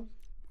many times?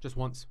 Just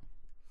once.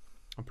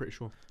 I'm pretty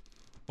sure.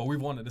 But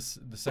we've won it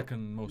the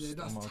second most. Yeah,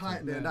 that's amount of tight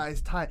times. there. Yeah. That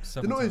is tight. Do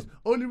 7 you know what is times.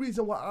 only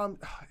reason why I'm? Do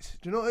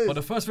you know what it is? But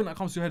the first thing that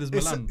comes to your head is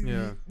It's- Milan.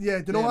 Yeah. Yeah.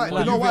 Do you know Yeah, why?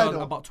 Milan. You know Juve why are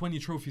though? about 20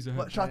 trophies ahead.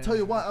 But shall I Yeah, tell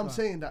you yeah, why that's I'm right.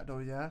 saying that though?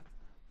 Yeah.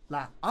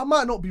 Like I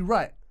might not be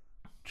right.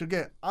 Do you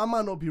get? I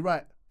might not be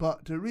right.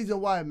 But the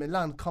reason why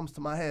Milan comes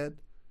to my head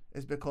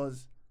is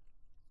because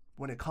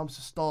when it comes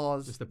to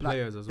stars, Just the like,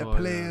 players as the well.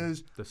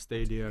 players, The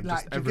stadium, like,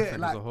 just do you get,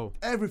 everything like, as a whole.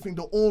 everything,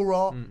 the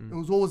aura, Mm-mm. it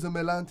was always a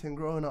Milan thing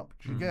growing up.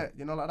 Do you Mhm. get?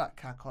 You know, like that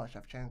Kaká,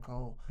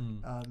 Shevchenko,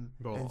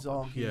 Bro,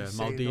 Inzaghi, yeah,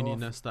 Seedorf, Maldini,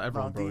 Nesta,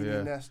 everyone, bro. Maldini,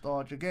 Yeah.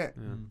 Nesta, do you get?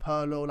 Yeah.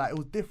 Pirlo, like it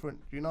was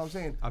different. Do you know what I'm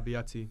saying?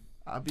 Abiati.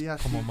 Abiati,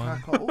 Come on,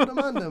 man. Kaká, all the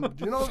man them.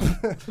 Do you know?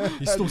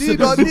 He still said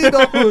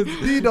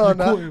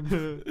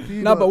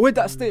Didon, Nah, but with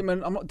that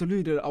statement, I'm not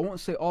deluded. I won't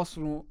say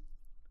Arsenal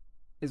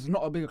is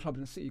not a bigger club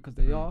than City because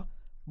they are,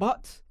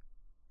 but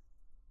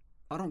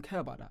I don't care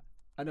about that.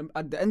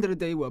 At the end of the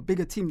day, we're a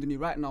bigger team than you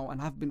right now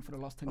and have been for the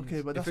last 10 Okay,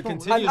 years. but If that's it not.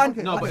 continues,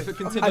 okay, no, but okay, if it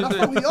okay, continues, that's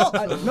not what he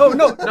asked. No,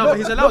 but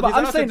he's allowed. but He's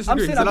allowed to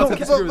disagree. He's allowed to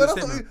disagree with the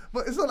But statement.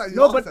 but it's not like you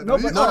No, asked but- that, no,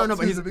 though. but- You No, asked no,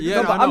 but who's he's- the yeah,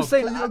 biggest- but I I'm know.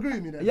 saying, So you agree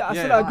with me then? yeah, I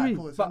Yeah, said yeah. I Alright, agree,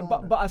 cool, so no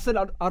but I said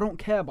I don't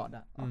care about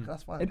that. Okay,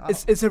 that's fine.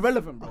 It's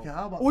irrelevant, bro. Okay,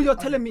 how about All you're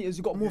okay, telling me is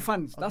you got more okay,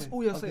 fans. That's okay,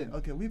 all you're okay, saying.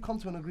 Okay, we've come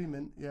to an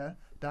agreement, yeah,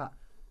 that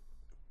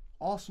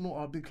Arsenal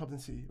are a big club than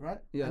City, right?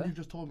 Yeah. And you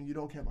just told me you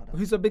don't care about that.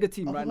 Who's a bigger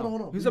team Okay, right hold on, now?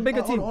 hold on. Who's But a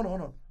bigger team? Hold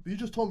on. But you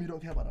just told me you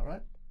don't care about that,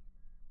 right?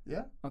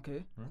 Yeah?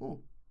 Okay.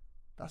 Cool.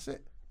 That's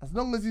it. As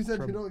long as you said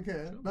you don't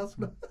care, that's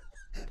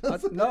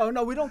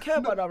No, we don't care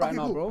about that right okay,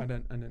 now, cool. bro. And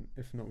then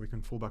if not, we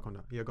can fall back on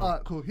that. Yeah, go.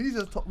 Alright, cool.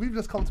 We've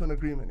just come to an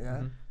agreement, yeah.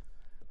 Mhm.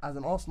 As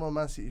an Arsenal and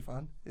Man City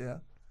fan, yeah,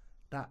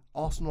 that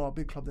Arsenal are a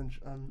big club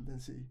than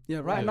City. Yeah,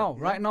 right Yeah. now,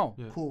 right now.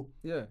 Yeah. Cool.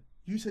 Yeah.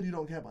 You said you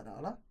don't care about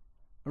that, right?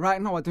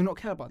 Right now, I do not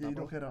care about Yeah, that, you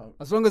bro. don't care that.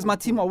 As long as my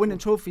Cool, team cool, are winning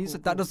cool, trophies,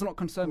 cool, that cool. does not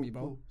concern me,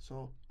 bro. Cool.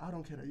 So I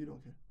don't care that you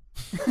don't care.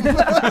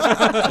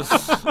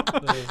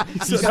 He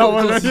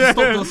stopped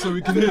us so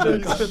we can hear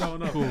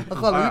that. Cool.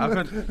 I can't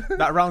I think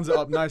that rounds it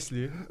up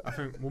nicely. I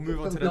think we'll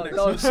move on to the That next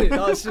was one. shit.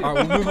 That was shit.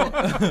 Alright, we'll move on.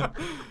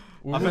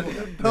 I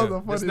think That was a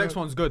this funny next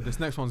one. one's good. This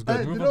next one's Hey,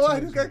 good. you move know on to why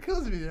the this next guy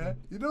kills me, yeah?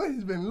 You know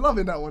he's been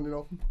loving that one, you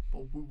know.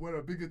 But we're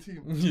a bigger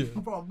team. Yeah.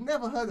 Bro, I've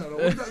never heard that. What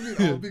does that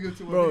mean? Oh, bigger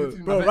team. Bro, bigger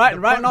team. bro, Like,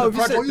 right now, if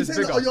you Oh, said you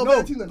saying that? bigger. Oh, you're a no,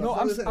 better team than us. no, That's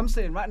what you're saying. I'm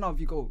saying right now, if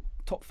you go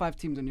top 5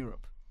 teams in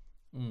Europe,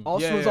 Mm.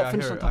 Arsenal's yeah, not I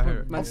finished hear on it, top I hear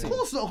of it. Man Of City.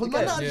 course not, because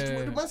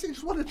Okay. Man City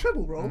just won a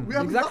treble, bro. We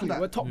haven't Exactly, done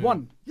we're that. top Yeah.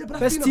 1. Yeah, but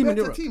Best that's team been in a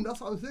better Europe. team. That's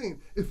what I'm saying.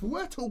 If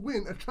we're to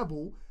win a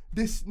treble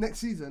this next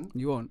season,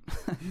 You won't.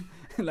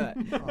 Like,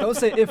 don't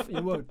say if,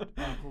 you won't.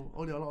 cool.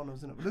 Only Allah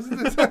knows, innit? But listen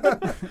to this.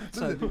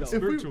 Sorry, big up.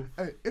 Spiritual.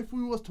 If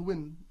we was to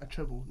win a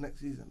treble next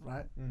season,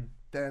 right?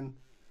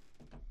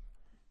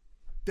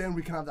 Then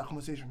we can have that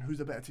conversation. Who's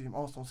the better team,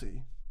 Arsenal,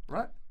 City,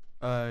 right?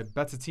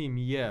 Better team,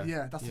 yeah.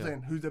 Yeah, that's the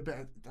thing. Who's the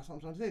better? That's what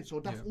I'm trying to say. So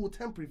that's all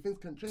temporary. Things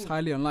can change. It's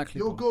highly unlikely.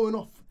 You're bro. going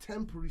off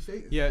temporary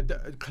status. Yeah,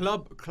 the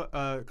club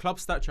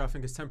stature I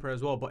think is temporary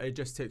as well, but it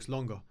just takes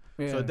longer.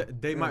 So Yeah.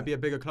 they might be a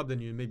bigger club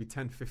than you in maybe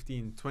 10,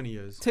 15, 20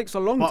 years. Takes a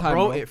long But time,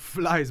 bro, bro. it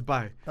flies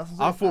by. That's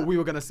what I I'm thought saying. we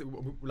were gonna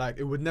like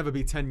it would never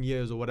be 10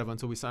 years or whatever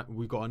until we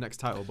got our next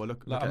title. But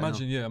look, Like look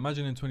at it now.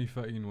 imagine in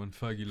 2013 when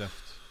Fergie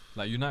left.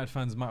 Like United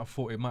fans might have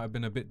thought it might have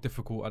been a bit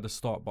difficult at the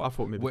start, but I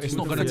thought maybe it's 2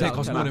 not to going to 3 take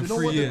years. us more than You know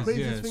 3 what the years.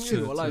 craziest Yeah, thing to- is? to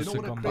You know what the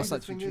come back. craziest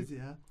That's thing actually is,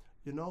 yeah?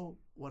 You know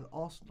when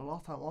the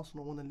last time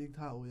Arsenal won a league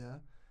title, yeah?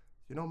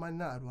 You know Man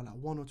United were like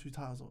 1 or 2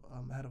 titles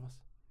ahead of us.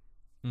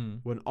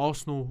 When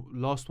Arsenal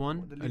last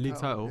won The a league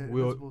title, yeah,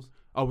 we were Invincibles.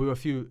 a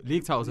few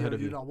league titles Yeah, ahead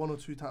of you're you. like 1 or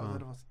 2 titles Oh.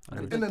 ahead of us. I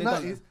And know. in the They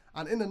done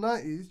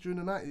 90s, during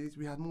the 90s,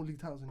 we had more league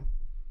titles than you.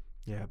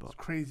 Yeah, but It's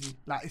crazy.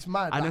 Like it's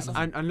mad. and like,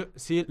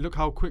 it's, and look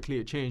how quickly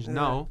it changed. Yeah.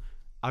 Now,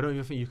 I don't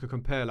even think you could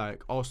compare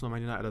like Arsenal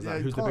and Man United as Yeah, like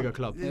you who's the bigger can't.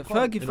 club. Yeah, Yeah, you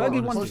can't. Fergie In all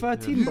won honesty,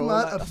 13, You bro. man,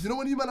 Like, that's- you know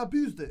when you man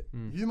abused it?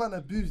 Mm. You man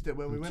abused it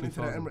when we In went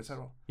into the 2000s. Emirates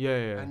era.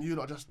 Yeah. And you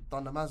lot just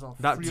done the Mazza.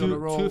 That 3 on a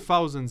row.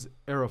 2000s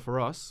era for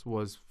us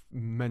was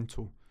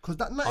mental. Because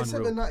that Unreal.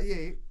 97,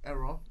 98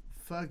 era,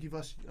 Fergie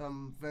versus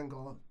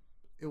Wenger,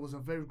 it was a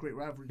very great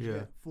rivalry. Yeah.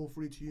 Yeah.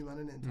 4-3 to you, man,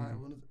 in it entire.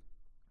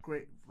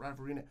 Great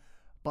rivalry, in it.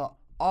 But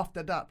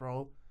after that,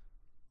 bro,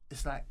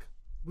 it's like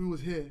we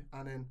was here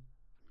and then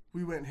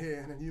we went here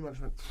and then you man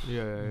just went.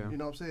 Yeah. You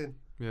know what I'm saying?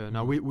 Yeah,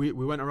 now we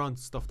went around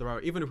stuffed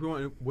around. Even if we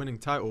weren't winning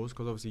titles,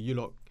 because obviously you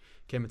lot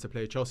came into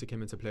play, Chelsea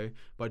came into play,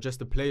 but just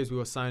the players we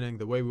were signing,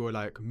 the way we were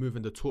like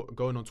moving the tour,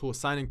 going on tour,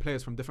 signing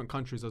players from different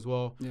countries as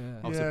well. Yeah.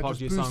 Obviously, Yeah, Park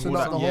just Ji-sung, boosting all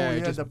up that. the whole- Yeah, it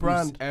yeah, just the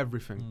boosts brand.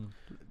 everything.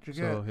 Do you get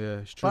So it? yeah,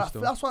 it's true But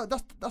still. that's why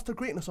that's the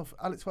greatness of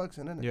Alex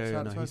Ferguson, isn't it? Yeah, It's no,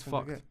 Alex he's Ferguson, you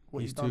fucked. get what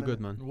He's done, too good,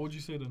 innit? man. What would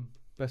you say then?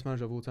 Best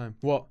manager of all time.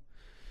 What?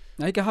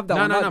 No, he can have that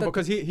one. No,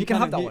 because he can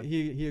have that one.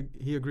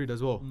 He agreed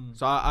as well.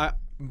 So I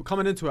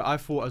coming into it, I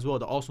thought as well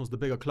that Arsenal's the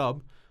bigger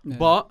club, Yeah.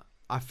 but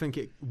I think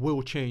it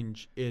will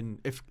change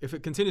if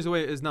it continues the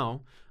way it is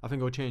now. I think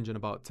it will change in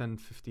about 10,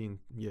 15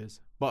 years.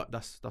 But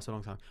that's a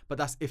long time. But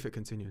that's if it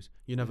continues.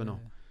 You never know.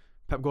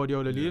 Pep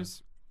Guardiola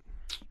leaves.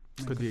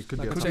 Could be. Could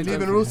be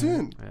leaving real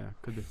soon. Yeah,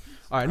 could be.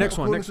 All right, next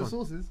one.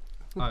 Sources.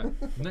 All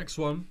right, next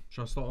one.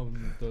 Should I start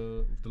on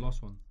the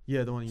last one?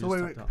 Yeah, the one you So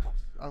just wait. tapped out.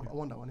 I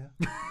won that one,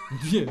 yeah.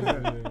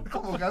 Yeah.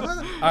 Come on, guys.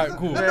 Alright,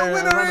 cool. The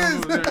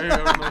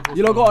winner is.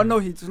 You lot gotta know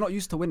he's not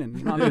used to winning.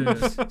 You know what I mean?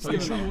 Are you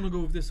sure you want to go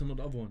with this and not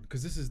the other one?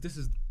 Because this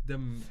is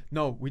them.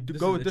 No, we do This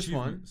go is with this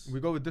one. achievements. We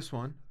go with this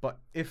one. But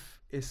if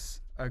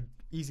it's a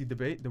easy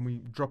debate, then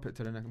we drop it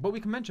to the next. But we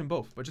can mention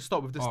both. But just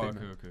start with this statement.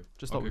 Okay.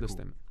 Just start with this cool.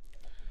 statement.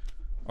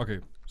 Okay,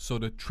 so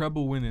the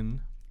treble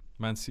winning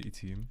Man City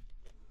team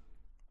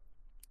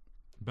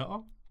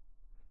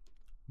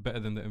better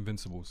than the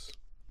Invincibles.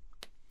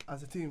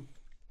 As a team.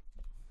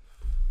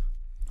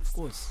 Of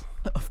course.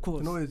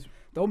 You know, it's,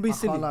 Don't be I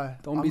silly. can't lie.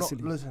 Don't I'm be not,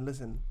 silly.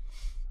 Listen.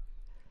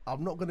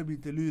 I'm not going to be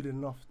deluded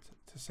enough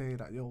to say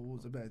that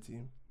Wolves a better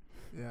team.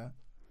 Yeah.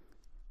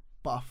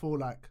 But I feel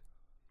like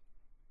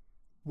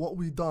what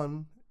we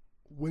done,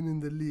 winning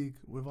the league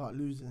without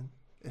losing,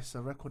 it's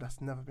a record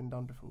that's never been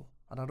done before.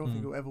 And I don't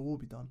think it ever will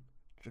be done.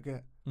 Do you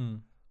get?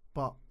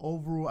 But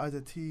overall, as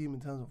a team,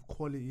 in terms of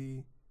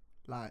quality,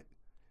 like,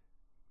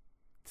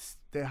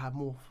 they have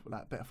more,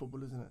 like, better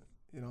football, isn't it?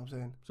 You know what I'm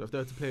saying? So if they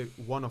were to play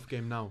one-off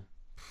game now,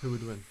 who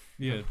would win?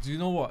 Yeah. Do you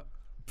know what?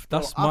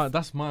 That's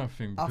my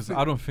thing, because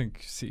I don't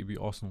think City beat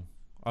Arsenal.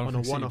 I don't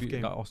think City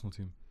beat that Arsenal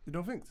team. You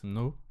don't think so?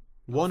 No.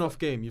 One-off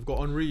game. You've got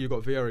Henry, you've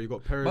got Vieira, you've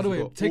got Perez. By the way,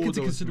 you've got take all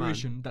into those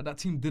consideration that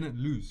team didn't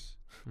lose.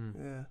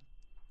 Yeah.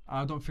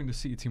 I don't think the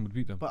City team would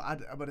beat them. But at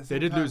the same They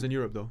did time, lose in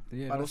Europe though.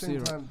 Yeah, at the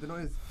same time, you know,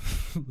 it's,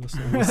 That's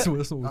not what we're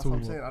that's what talking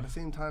I'm saying. about. At the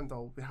same time,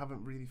 though, we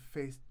haven't really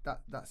faced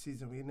that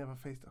season. We never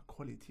faced a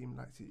quality team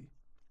like City.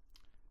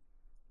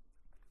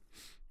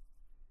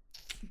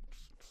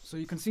 So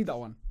you can see that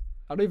one.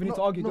 I don't even need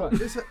to argue. No, do I?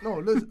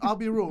 listen, I'll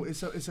be real.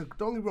 It's a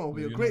don't get me wrong. It'll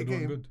be a great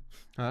game. Good.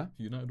 Huh?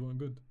 United weren't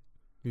good.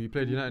 You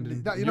played United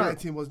in That United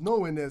team was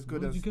nowhere near as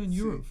good Where as did you go in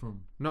City. Europe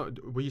from? No,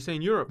 were you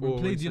saying Europe? We or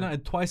played were you saying-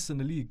 United twice in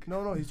the league.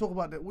 No. He's talking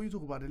about what you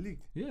talk about the league.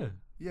 Yeah.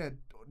 Yeah,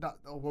 that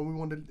when we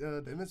won the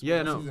Invincibles.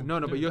 Yeah, season. no.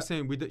 But Yeah. you're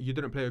saying you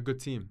didn't play a good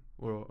team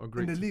or a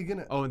great in the team. league,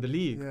 innit? Oh, in the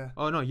league. Yeah.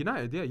 Oh no,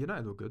 United. Yeah,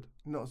 United were good.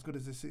 Not as good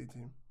as the City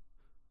team.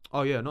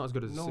 Oh yeah, not as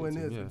good as the Nowhere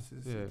City near team. as good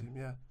as the Yeah, City team.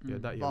 Yeah. yeah,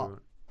 that year. But we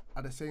weren't.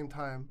 at the same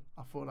time,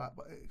 I feel like,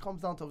 but it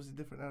comes down to obviously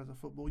different areas of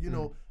football. You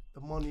know, the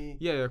money.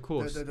 Yeah, of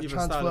course. The Even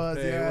transfers, style of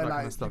play, yeah, all that like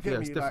kind of stuff. you get Yeah,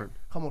 me, it's different.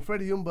 Like, come on,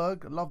 Freddie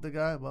Ljungberg, I love the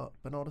guy, but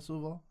Bernardo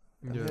Silva.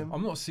 And Yeah. him,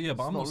 I'm not saying,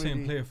 but I'm It's not not saying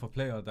really- player for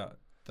player that.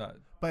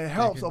 but it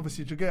helps can-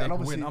 obviously to They get, and can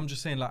obviously, win. I'm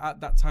just saying, like at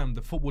that time,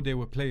 the football they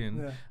were playing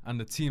yeah, and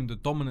the team, the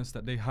dominance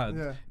that they had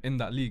yeah, in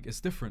that league, it's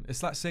different.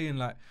 It's like saying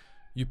like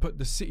you put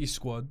the City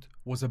squad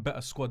was a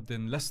better squad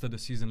than Leicester the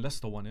season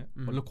Leicester won it,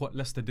 but look what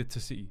Leicester did to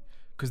City.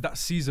 Because that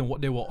season,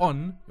 what they were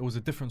on, it was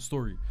a different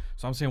story.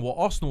 So I'm saying what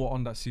Arsenal were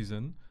on that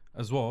season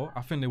as well,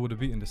 I think they would have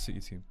beaten the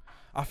City team.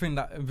 I think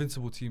that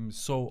Invincible team is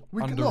so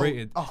We can-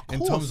 underrated no, of in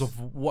terms course.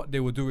 of what they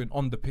were doing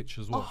on the pitch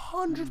as well.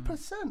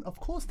 100%. Of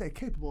course, they're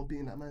capable of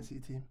beating that Man City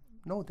team.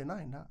 No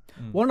denying that.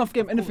 One off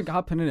game, anything can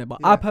happen in it. But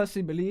I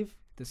personally believe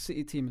the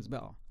City team is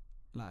better.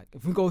 Like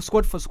if we go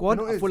squad for squad,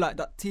 You know I it feel is. like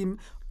that team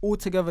all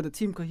together, the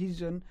team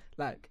cohesion,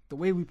 like the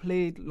way we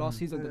played last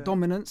season, the Yeah.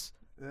 dominance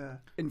Yeah.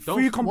 in Don't-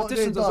 3 what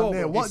competitions as well.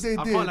 Yeah, bro. what It's- they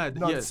I did. can't lie,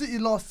 No, yeah. the City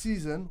last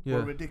season Yeah.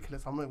 were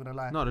ridiculous. I'm not gonna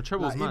lie. No, the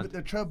treble's even mad.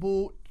 the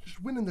treble,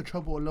 just winning the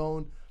treble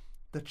alone,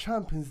 the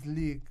Champions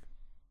League,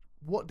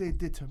 what they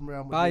did to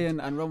Real Madrid.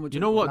 Bayern and Real Madrid. You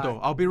know what like, though?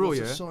 I'll be real, was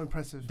yeah. just so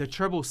impressive. The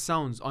treble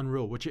sounds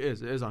unreal, which it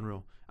is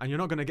unreal, and you're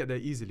not gonna get there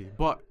easily.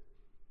 But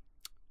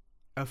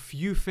a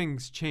few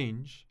things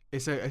change.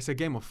 It's a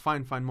game of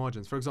fine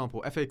margins. For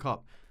example, FA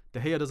Cup, De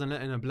Gea doesn't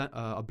let in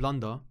a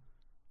blunder.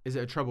 Is it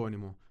a treble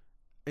anymore?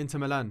 Inter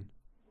Milan,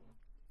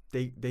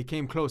 they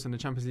came close in the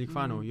Champions League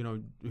final. You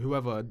know,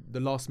 whoever the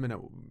last minute,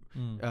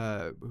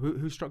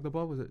 who struck the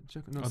ball? Was it?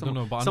 No, I don't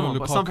know, but I someone, know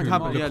but Lukaku, something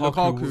happened. Yeah,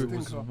 Lukaku.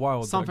 was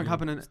wild. Something that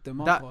game. happened. It's That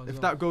DeMarco as if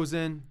well. that goes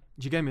in,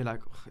 do you get me?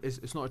 Like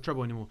it's not a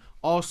treble anymore.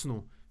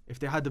 Arsenal, if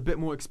they had a bit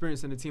more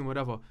experience in the team,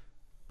 whatever.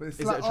 But it's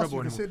Is like it a us, treble you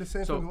can anymore? say the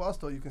same So- thing with us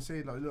though. You can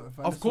say like, look, if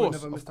Van Of Nistelrooy course,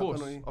 never of missed that course,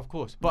 penalty. of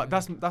course. But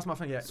that's my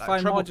thing. Yeah, It's like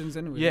fine treble, margins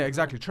anyway. yeah,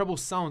 exactly. Treble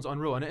sounds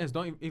unreal, and it is.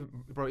 Don't even,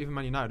 bro. Even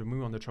Man United, when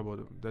we won the treble,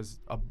 there's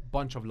a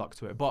bunch of luck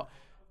to it. But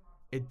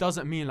it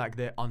doesn't mean like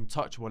they're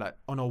untouchable. Like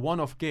on a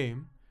one-off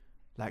game,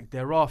 like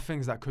there are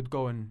things that could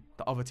go in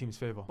the other team's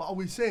favor. But are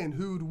we saying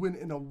who would win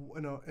in a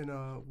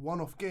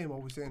one-off game? Or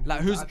are we saying Like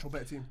who's who's- the actual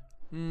better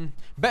team?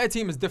 Better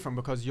team is different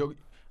because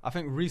I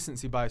think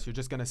recency bias. You're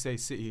just gonna say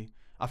City.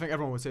 I think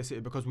everyone would say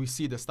City because we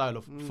see the style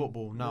of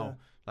football now. yeah.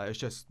 Like it's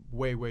just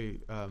way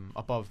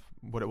above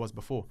what it was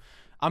before.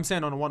 I'm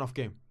saying on a one-off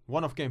game,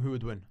 who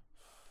would win?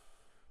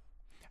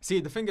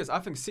 See, the thing is, I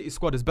think City's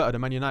squad is better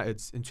than Man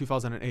United's in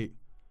 2008,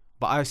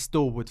 but I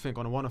still would think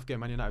on a one-off game,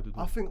 Man United would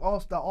win. I think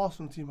that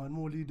Arsenal team had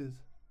more leaders.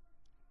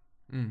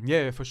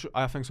 Yeah, for sure.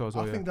 I think so as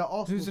well. I think that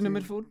Arsenal Who's in the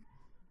team, midfield?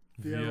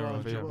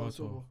 Vieira, Vieira,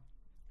 Silva,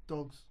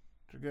 Dogs.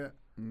 Do you get?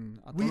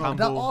 I don't know.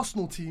 That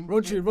Arsenal team.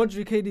 Rodri,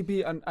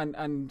 KDB,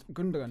 and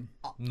Gundogan.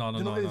 No.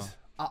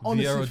 I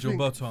honestly Vieira, think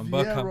Gilberto, and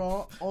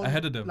Bergkamp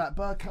ahead of them. Like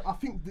Bergkamp, I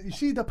think you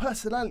see the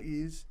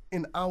personalities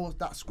in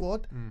that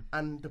squad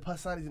and the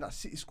personalities in that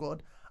City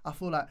squad. I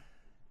feel like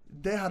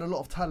they had a lot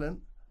of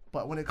talent,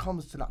 but when it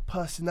comes to like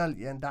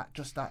personality and that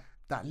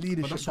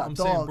leadership, but that's that what I'm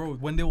dog, saying, bro.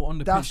 When they were on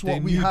the pitch, they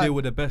knew they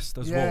were the best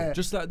as well.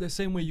 Just like the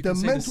same way you can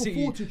say the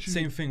City, fortitude.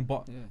 Same thing.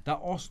 But that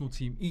Arsenal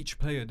team, each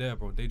player there,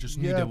 bro, they just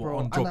knew they were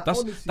on job.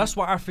 That's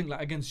why I think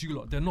like against you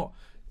lot, they're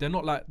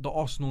not like the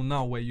Arsenal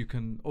now where you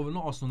can, or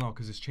not Arsenal now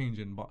because it's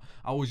changing, but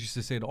I always used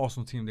to say the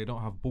Arsenal team, they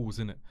don't have balls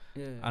in it.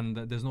 And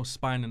there's no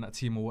spine in that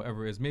team or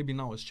whatever it is. Maybe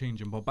now it's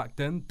changing, but back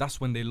then, that's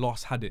when they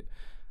had it.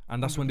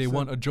 And that's 100%. When they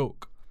weren't a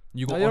joke.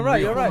 You got you're right.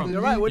 You're right.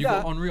 You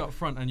got Henry up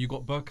front and you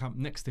got Bergkamp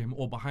next to him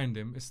or behind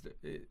him.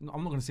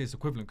 I'm not going to say it's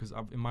equivalent because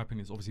in my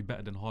opinion, it's obviously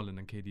better than Haaland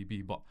and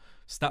KDB, but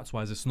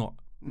stats-wise, it's not.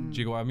 Do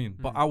you get what I mean?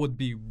 But I would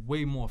be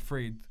way more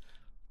afraid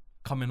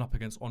coming up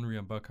against Henry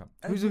and Bergkamp.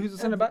 Who's the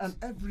centre-backs?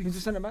 Who's the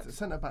centre-backs?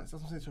 Centre-backs,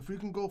 that's what I'm saying. So if we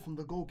can go from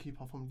the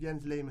goalkeeper, from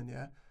Jens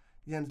Lehmann,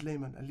 Jens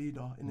Lehmann, a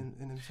leader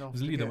in himself.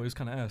 He's a leader, but he's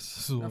kind of ass.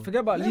 So.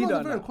 Forget about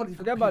leader.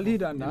 Forget about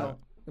leader and that.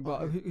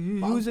 But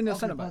who's in the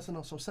centre backs?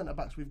 So centre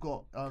backs, we've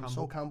got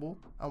Sol Campbell,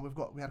 and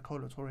we had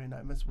Kolo Touré in that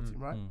Invincible team,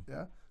 right?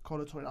 Yeah,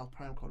 Kolo Touré, that was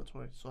prime Kolo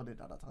Touré, solid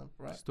at that time,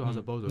 right? Still has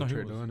a Bozo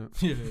trait, though, isn't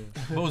it? Yeah.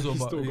 Bozo,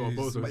 He's still got a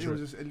Bozo trait. But he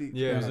was just elite.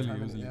 Yeah,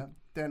 he was elite.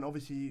 Then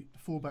obviously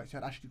fullbacks, you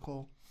had Ashley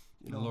Cole,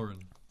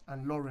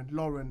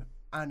 Lauren,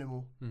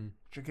 animal.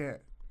 You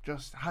get?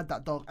 Just had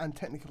that dog, and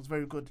technically was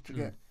very good. You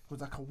get? It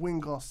was like a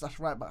winger /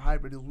 right back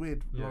hybrid. It was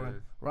weird,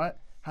 Lauren, right?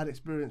 Had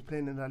experience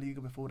playing in La Liga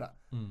before that,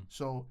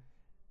 so.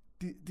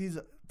 These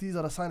are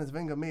the signings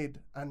Wenger made,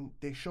 and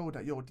they showed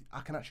that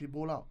I can actually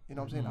ball out. You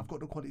know what I'm saying? I've got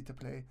the quality to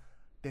play.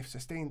 They've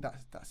sustained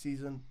that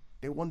season.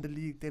 They won the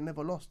league. They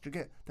never lost. You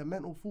get the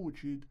mental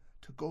fortitude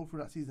to go through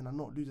that season and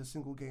not lose a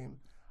single game.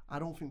 I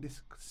don't think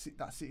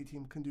that City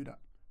team can do that.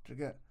 Do you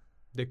get?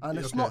 And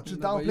it's not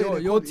just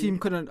downplaying. Your team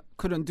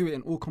couldn't do it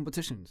in all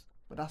competitions.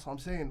 But that's what I'm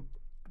saying.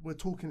 We're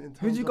talking in terms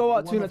Who'd you go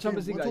out to in the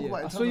Champions League that year?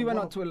 I saw you went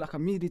out to like a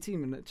meaty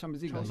team in the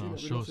Champions League. Chelsea.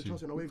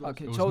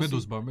 Okay, it was Chelsea.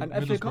 Middlesbrough. And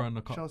FA Middlesbrough in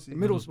the cup. Chelsea.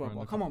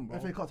 Middlesbrough, come on, bro.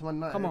 FA Cup to Man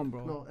United. Come on,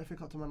 bro. No, FA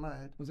Cup to Man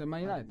United. Was it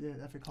Man United?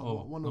 Yeah, FA Cup.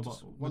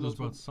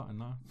 Middlesbrough something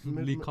now.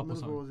 League Cup or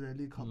something. Middlesbrough was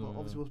League Cup, but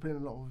obviously was playing a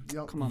lot of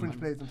young French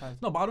players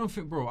sometimes. No, but I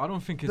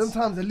don't think it's...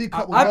 Sometimes the League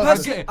Cup... I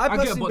get it,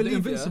 but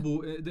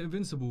the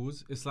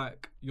Invincibles, it's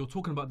like, you're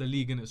talking about the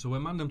league, innit? So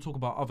when man them talk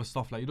about other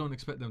stuff, like, you don't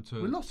expect them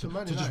to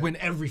just win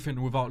everything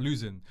without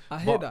losing. I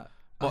hear that.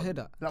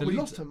 Like we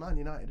lost to Man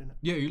United, innit?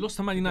 Yeah, you lost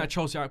to Man United,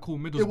 Chelsea. Alright, cool.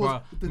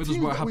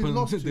 Middlesbrough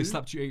happened. They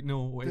slapped you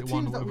 8-0 or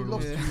 8-1 or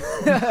whatever.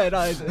 Yeah,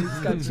 no, it's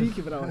kind of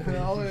cheeky for that one.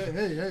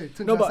 Hey.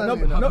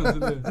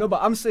 No,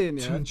 but I'm saying,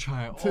 yeah.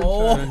 Tunchai.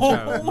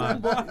 Oh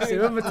man. See,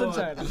 remember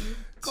Tunchai?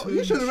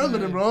 You should remember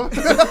them, bro.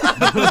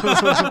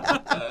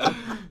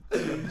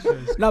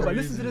 No, but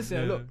listen to this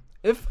here. Look,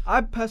 if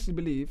I personally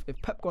believe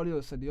if Pep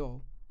Guardiola said,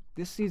 "Yo,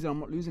 this season I'm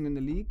not losing in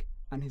the league,"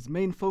 and his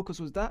main focus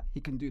was that, he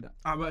can do that.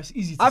 But it's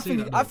easy to say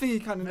that. I think he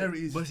can.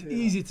 Very easy. But it's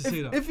easy to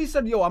say that. If he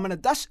said, "Yo, I'm gonna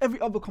dash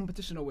every other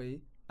competition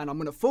away, and I'm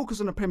gonna focus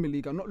on the Premier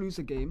League and not lose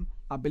a game,"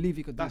 I believe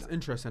he could do that. That's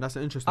interesting. That's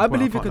an interesting. I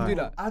believe he can do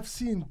that. I've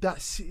seen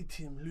that City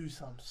team lose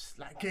some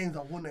like games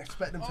I wouldn't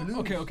expect them to lose.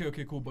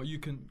 Okay, cool. But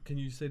can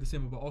you say the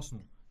same about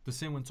Arsenal? The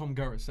same when Tom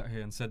Garrett sat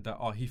here and said that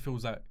he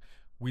feels like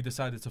we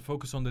decided to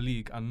focus on the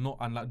league and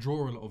like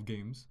draw a lot of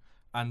games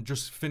and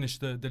just finish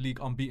the league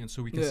unbeaten,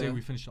 so we can say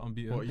we finished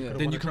unbeaten.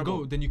 Then you can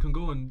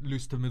go and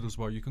lose to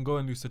Middlesbrough. You can go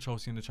and lose to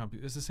Chelsea in the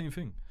Champions. It's the same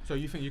thing. So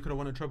you think you could have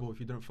won a treble if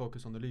you didn't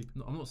focus on the league?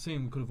 No, I'm not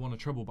saying we could have won a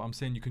treble, but I'm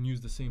saying you can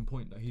use the same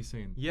point that he's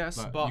saying. Yes,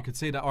 like, but you could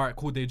say that. All right,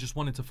 cool. They just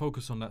wanted to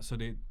focus on that, so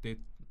they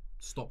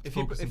stopped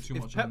focusing too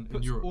much Pep in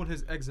puts Europe. all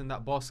his eggs in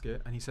that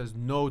basket and he says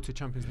no to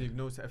Champions League,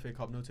 no to FA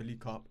Cup, no to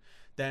League Cup,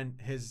 then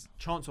his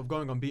chance of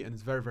going unbeaten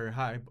is very, very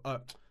high.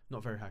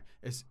 Not very high.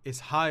 It's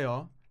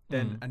higher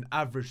than an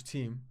average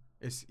team.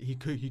 He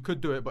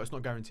could do it, but it's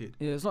not guaranteed.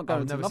 Yeah, it's not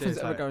guaranteed. Nothing's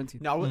ever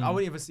guaranteed. No, I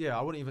wouldn't even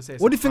say.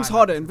 What do you think's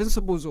harder,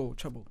 Invincibles or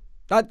treble?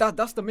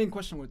 That's the main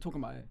question we're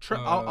talking about here.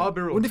 I'll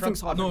be real. What do you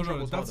think's harder?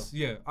 No, that's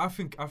I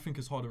think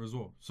it's harder as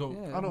well. So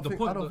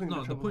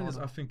the point is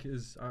I think it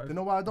is. You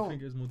know why I don't?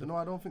 You know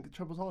why I don't think the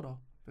treble's harder?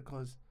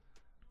 Because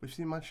we've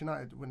seen Manchester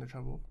United win the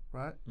treble,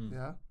 right?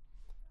 Yeah.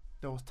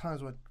 There was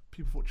times where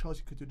people thought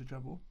Chelsea could do the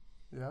treble.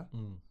 Yeah.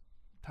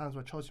 Times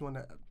where Chelsea won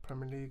the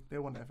Premier League, they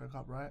won the FA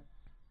Cup, right?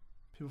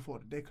 People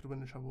thought that they could win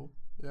the treble.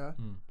 Yeah.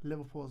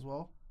 Liverpool as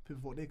well.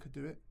 People thought they could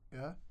do it.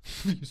 Yeah.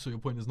 So your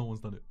point is no one's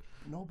done it.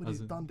 Nobody's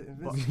done the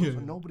Invincibles,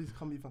 and nobody's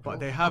come even close. But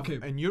they have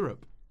in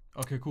Europe.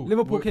 Okay, cool.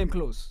 Liverpool came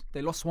close.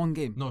 They lost one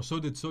game. No, so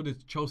did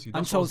Chelsea.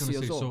 And Chelsea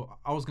as well. So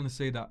I was gonna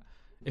say that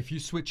if you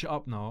switch it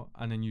up now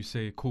and then you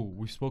say, cool,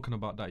 we've spoken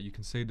about that, you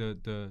can say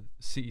the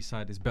City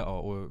side is better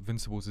or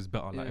Invincibles is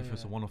better, like if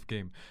it's a one-off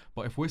game.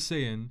 But if we're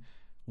saying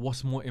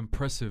what's more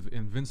impressive,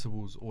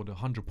 Invincibles or the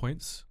 100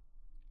 points,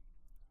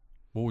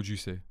 what would you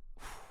say?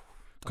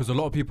 Because a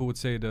lot of people would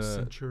say the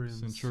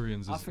Centurions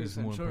is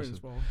more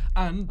impressive. Bro.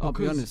 And I'll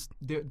be because honest.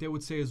 they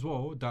would say as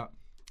well that,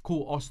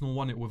 cool, Arsenal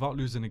won it without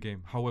losing a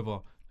game. However,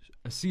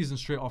 a season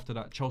straight after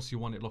that, Chelsea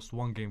won it, lost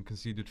 1 game,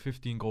 conceded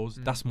 15 goals.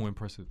 That's more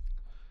impressive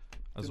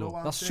as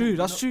well. That's true.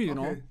 That's true. You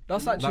know,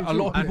 that's actually Like, a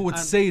lot of people would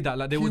say that.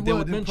 Like they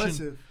would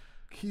mention.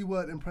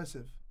 Keyword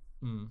impressive.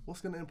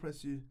 What's gonna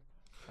impress you?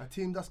 A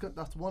team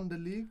that's won the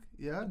league,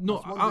 yeah.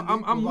 No,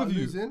 I'm with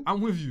you.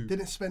 I'm with you.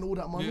 Didn't spend all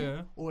that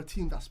money, or a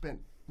team that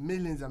spent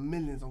millions and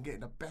millions on getting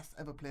the best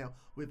ever player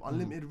with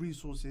unlimited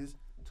resources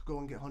to go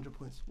and get 100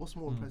 points. What's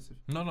more impressive?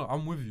 No,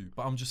 I'm with you,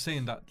 but I'm just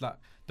saying that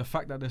the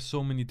fact that there's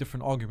so many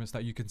different arguments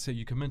that you can say,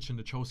 you can mention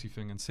the Chelsea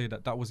thing and say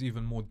that was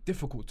even more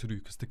difficult to do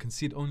because to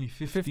concede only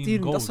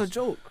 15 goals. That's a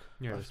joke.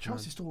 Yeah,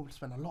 Chelsea still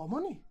spend a lot of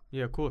money.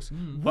 Yeah, of course.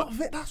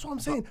 That's what I'm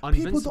saying.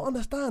 People don't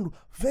understand.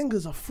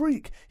 Wenger's a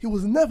freak. He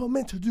was never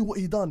meant to do what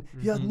he done.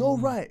 He had no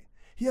right.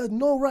 He had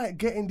no right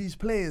getting these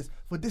players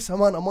for this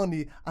amount of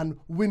money and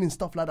winning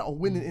stuff like that or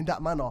winning in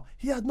that manner.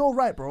 He had no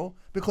right, bro.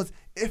 Because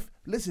if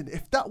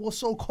that was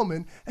so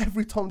common,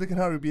 every Tom, Dick and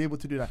Harry would be able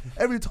to do that.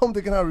 Every Tom,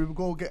 Dick and Harry would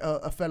go get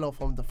a fellow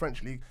from the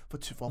French league for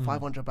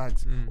 500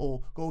 bags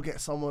or go get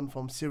someone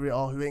from Syria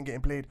who ain't getting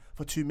played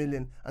for 2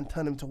 million and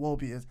turn him to world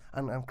beaters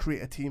and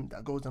create a team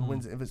that goes and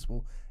wins it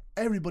Invincible.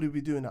 Everybody would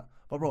be doing that.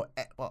 But bro,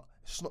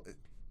 it's not,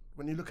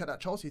 when you look at that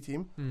Chelsea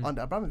team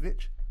under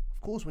Abramovich,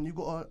 of course, when you've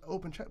got an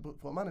open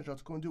checkbook for a manager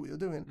to go and do what you're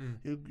doing,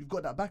 you've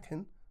got that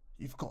backing,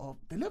 you've got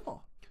to deliver.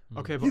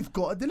 Okay, but you've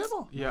got to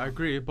deliver. Yeah, I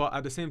agree. But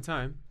at the same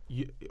time,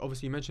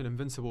 obviously you mentioned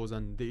Invincibles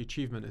and the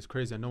achievement is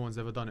crazy and no one's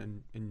ever done it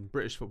in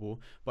British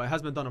football. But it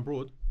has been done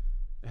abroad.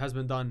 It has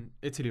been done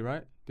Italy,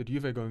 right? Did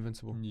Juve go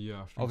Invincible?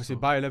 Yeah, obviously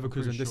Bayer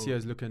Leverkusen this year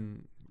is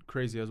looking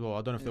crazy as well.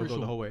 I don't know if they'll go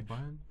the whole way.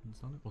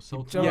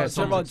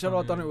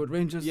 Gerrard done it with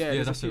Rangers.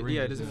 There's a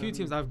few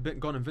teams that have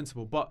gone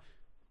Invincible. But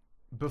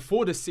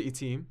before the City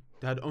team,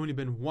 there had only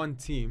been one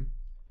team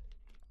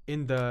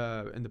in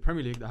the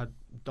Premier League that had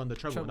done the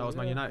treble, and that was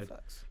Man United.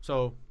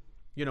 So,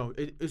 you know,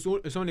 it's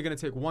only going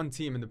to take one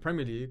team in the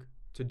Premier League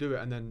to do it,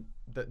 and then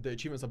the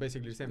achievements are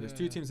basically the same. There's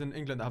 2 teams in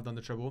England that have done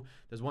the treble.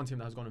 There's 1 team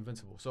that has gone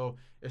Invincible. So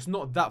it's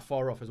not that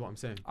far off, is what I'm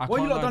saying.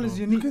 What you lot done is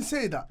unique. You can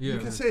say that. You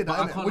can say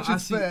that, which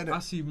is fair. I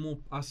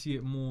see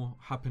it more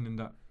happening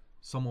that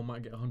someone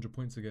might get 100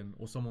 points again,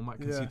 or someone might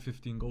concede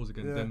 15 goals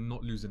again, than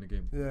not losing a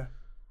game. Yeah.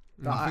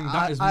 I think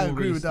that is more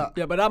agree with that.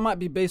 Yeah, but that might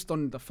be based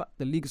on the fact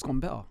the league's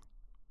gone better.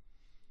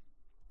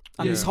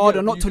 And it's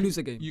harder not to lose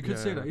a game. You could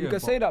say that, You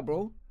could say that,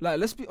 bro. Like,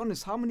 let's be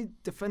honest. How many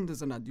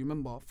defenders and that do you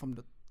remember from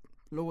the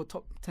lower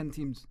top 10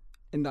 teams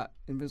in that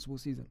Invincible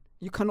season?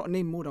 You cannot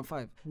name more than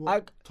 5.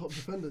 Top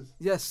defenders?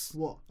 Yes.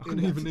 What? I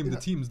couldn't even name the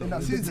teams in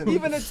that season.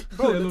 Even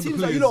the teams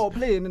that you lot are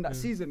playing in that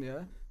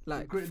season,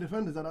 like great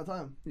defenders at that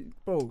time.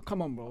 Bro,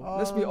 come on, bro.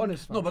 Let's be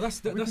honest. No, but that's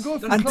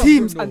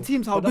teams.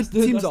 How good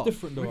the teams are.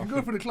 Different, though. We can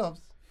go for the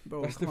clubs.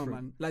 Bro, come on,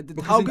 man.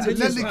 Like, how good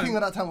Leslie King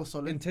at that time was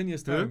solid. In 10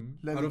 years' time,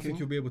 I don't think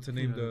you'll be able to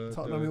name the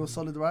Tottenham. He was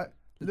solid, right?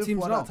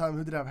 Liverpool at that time,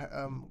 who did have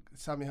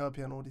Sammy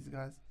Herpy and all these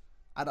guys?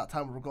 At that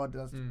time, were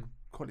regarded as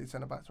quality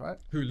centre backs, right?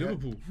 Who,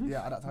 Liverpool?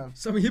 Yeah, at that time.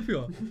 Sammy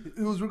Hippier?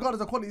 He was regarded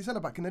as a quality centre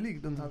back in the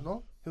league. Them times,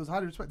 no? He was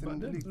highly respected in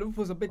the league.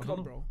 Liverpool's a big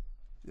club, bro.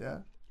 Yeah.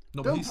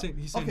 No, but he's saying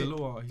the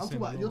lower. You're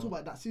talking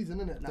about that season,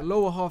 innit? Like the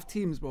lower half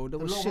teams, bro. They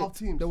were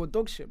shit. They were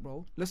dog shit,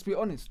 bro. Let's be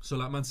honest. So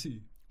like Man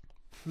City.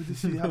 Who did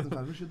City have them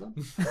times? Richard done?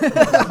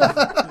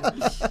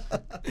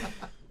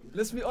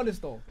 Let's be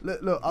honest though.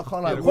 Look, I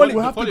can't lie. We'll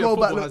have to go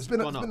back. Look, it's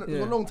been a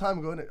long time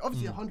ago, innit?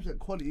 Obviously, 100%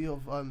 quality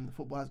of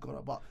football has gone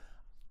up, but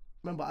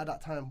remember at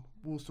that time,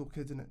 we were still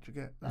kids, innit? Do you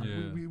get? Like,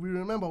 we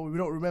remember, we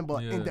don't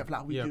remember in depth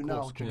like we do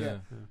now. Do you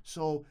get?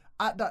 So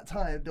at that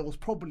time, there was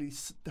probably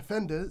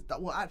defenders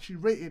that were actually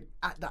rated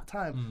at that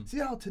time. See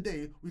how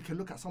today we can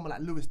look at someone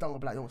like Lewis Dunk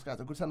and be like, yo, this guy's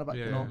a good centre back,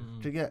 you know?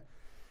 Do you get?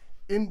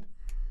 In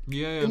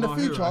the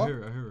future, I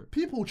hear it.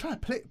 People try to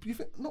play. You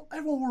think not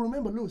everyone will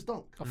remember Lewis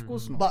Dunk? Of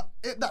course not. But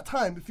at that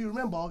time, if you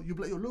remember, you'll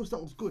be like, yo, Lewis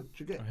Dunk was good.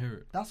 Do you get? I hear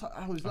it. That's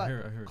how it's like. I hear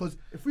it. Because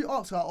if we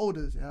ask our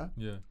elders,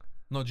 yeah.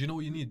 No, do you know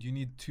what you need? You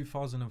need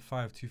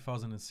 2005,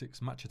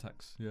 2006 match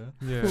attacks. Yeah.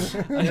 Just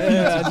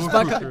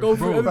go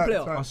through every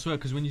player. I swear,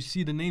 because when you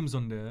see the names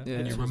on there,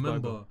 and you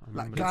remember,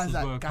 like guys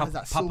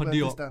that Silva and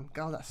this time,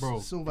 guys that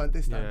Silva and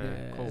this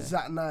time,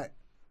 Zach Knight.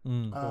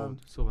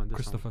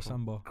 Christopher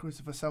Samba,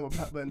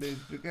 Blackburn days.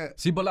 You get?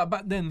 See, but like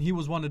back then, he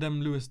was one of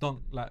them Lewis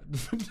Dunk, like.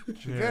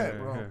 You get,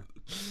 bro.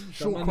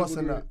 Short cross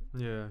and that.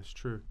 Yeah, it's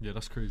true. Yeah,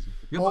 that's crazy.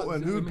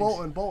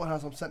 Bolton, Bolton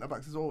has some centre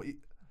backs as well.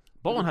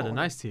 Bolton had a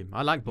nice team.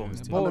 I like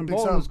Bolton's team. Bolton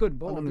was good.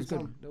 Bolton was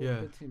good.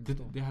 Yeah.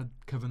 They had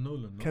Kevin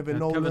Nolan. Kevin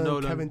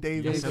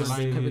Davis.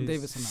 Kevin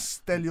Davis and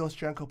that. Stelios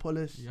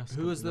Giancopoulos.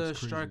 Who was the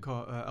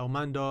striker?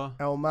 Elmander.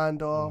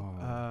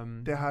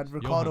 They had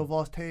Ricardo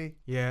Vaz-Tay.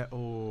 Yeah.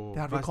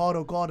 They had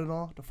Ricardo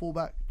Gardiner, the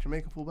fullback,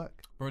 Jamaican fullback.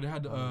 Bro, they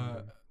had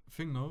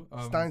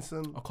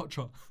Steinson.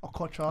 Okocha.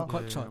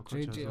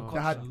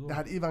 They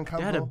had Ivan Campbell.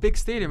 They had a big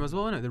stadium as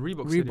well, innit? The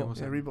Reebok Stadium.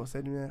 Yeah, Reebok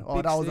Stadium, yeah.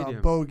 Oh, that was a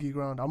bogey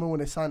ground. I remember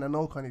when they signed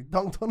Anoka and he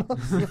dunked on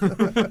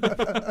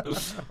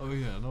us. Oh,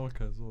 yeah,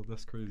 Anoka as well.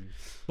 That's crazy.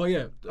 But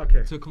yeah,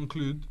 to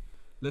conclude,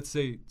 let's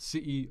say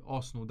City,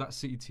 Arsenal, that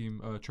City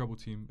team, treble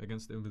team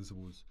against the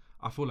Invincibles,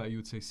 I feel like you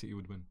would say City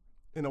would win.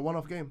 In a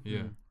one-off game.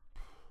 Yeah.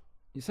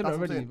 You said it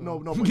already. No,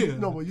 but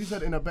you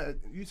said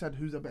you said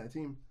who's a better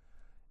team.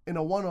 In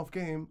a one-off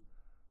game,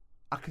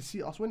 I could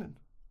see us winning.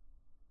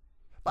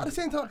 But at the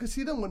same time, I could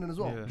see them winning as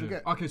well. Do you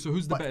get? Okay, so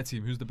who's the better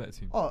team? Who's the better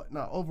team? Oh,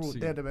 no, overall,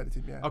 they're the better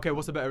team, yeah. Okay,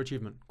 what's the better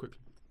achievement? Quickly.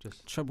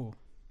 Just treble.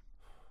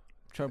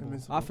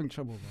 Invincible. I think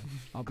treble, man.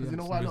 I'll be Because you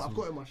know why? I've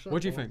got it in my shirt.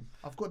 What do you think?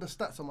 I've got the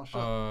stats on my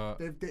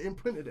shirt. They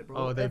imprinted it, bro.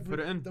 Oh, they put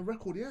it in? The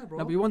record, yeah, bro.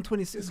 No, but you won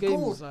 26 it's games.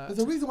 Gold. There's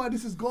a reason why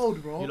this is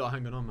gold, bro. You're not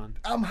hanging on, man.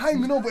 I'm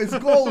hanging on, but it's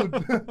gold.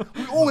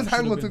 We always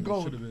hang on to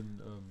gold. Should have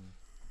been.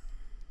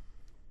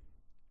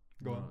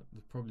 Go on.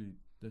 Probably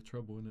their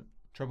treble, innit?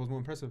 Treble's more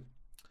impressive.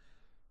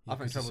 Yeah, I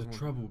think Treble's more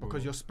treble, bro.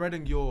 because you're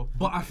spreading your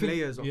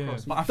players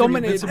across. But I think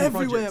dominated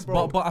everywhere,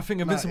 bro. But I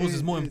think Invincibles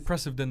is more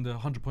impressive than the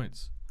 100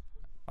 points.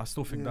 I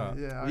still think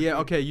that. Yeah,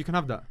 okay, you can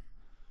have that.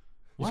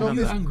 Why are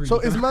you angry? So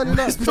is Man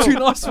United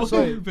between us? So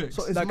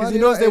is like, Man he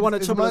knows they United- won a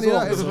is treble Man as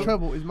well. United's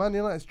treble? Is Man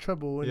United's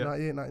treble in Yeah.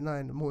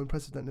 98-99 more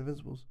impressive than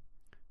Invincibles?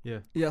 Yeah.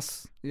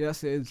 Yes,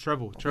 it is.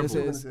 Treble. Yes,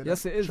 it is.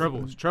 Yes, it is.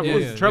 Trebles.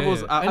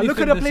 And look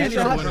at the players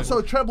they had.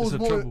 So treble's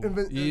more treble.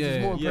 impressive.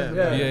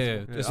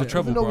 Yeah. It's a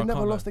treble, Even though bro. we I never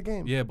can't lost lie. a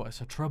game. Yeah, but it's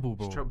a treble,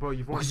 bro. Bro,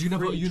 you've won Because you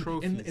never,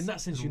 trophies in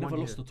that sense, you never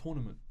lost a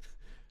tournament.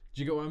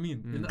 Do you get what I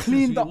mean? In that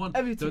Cleaned sense, you up won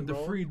everything, the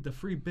bro.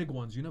 three big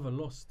ones. You never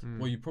lost.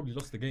 Well, you probably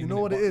lost the game. You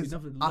know what it is?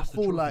 never I lost the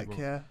feel trophy, like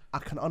bro. I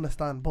can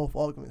understand both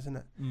arguments,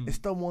 innit? It's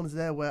the ones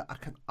there where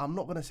I'm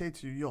not gonna say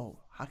to you, yo,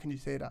 how can you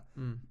say that?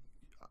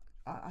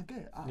 I get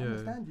it. I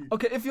understand you.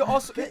 Okay, if you're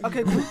Arsenal,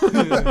 okay, cool.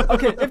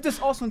 Okay, if this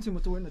Arsenal team were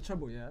to win the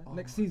treble,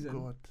 next season,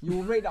 God. you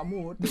will rate that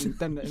more than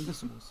the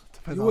Invincibles.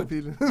 Depends You how I'm would.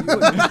 feeling.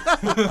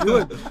 You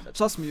would.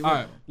 Trust me. You All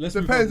right, let's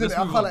Depends, move innit?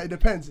 on. I can't like it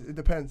depends. It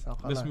depends.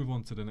 Let's move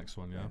on to the next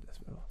one. Yeah. Let's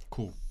move on.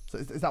 Cool. So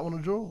is that one a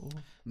draw? Or?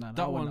 Nah,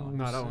 That one.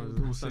 No, that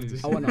one. We'll say.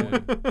 I want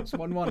that one. It's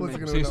 1-1, What's it mate.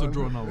 gonna Say it's a that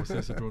draw one? now. We'll say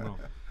it's a draw now.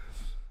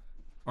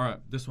 All right,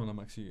 this one I'm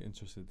actually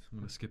interested. I'm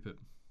gonna skip it.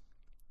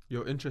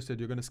 You're interested,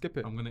 you're going to skip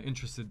it. I'm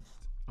interested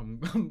in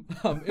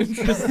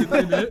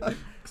it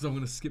because I'm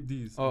gonna skip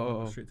these.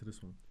 Oh. Straight to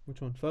this one.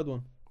 Which one? Third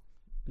one?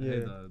 Yeah.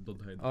 Yeah.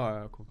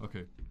 Oh, cool.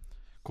 okay.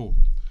 Cool.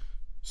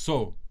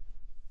 So.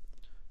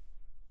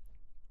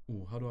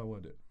 Ooh, how do I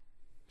word it?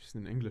 Just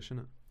in English,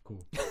 innit?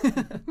 Cool.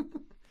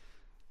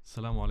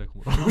 Assalamu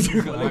alaikum.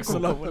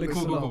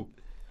 Cool.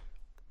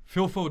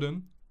 Phil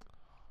Foden.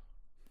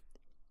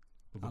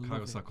 Or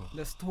Bukayo Saka.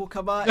 Let's talk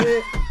about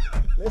it.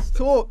 Let's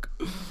talk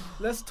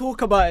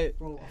about it.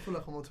 Bro, I feel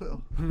like I'm on Twitter.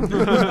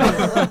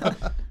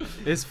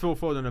 Is Phil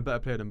Foden a better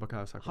player than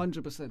Bukayo Saka?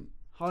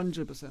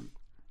 100%.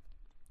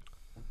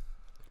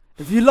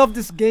 If you love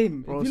this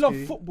game, if you love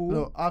football,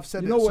 look, I've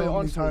said you it know what so your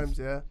many answer is. times.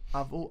 Yeah,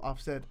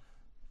 I've said,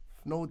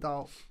 no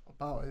doubt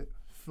about it.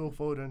 Phil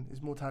Foden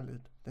is more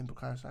talented than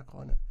Bukayo Saka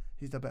on it.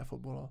 He's the better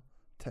footballer,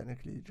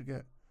 technically. Do you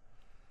get?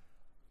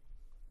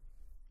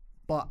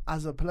 But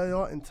as a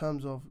player, in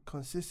terms of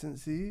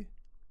consistency,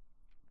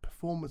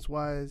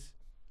 performance-wise,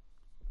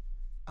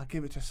 I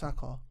give it to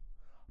Saka.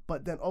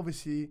 But then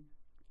obviously,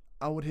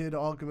 I would hear the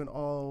argument,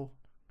 oh,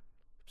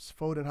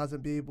 Foden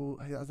hasn't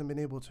been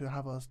able to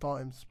have a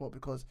starting spot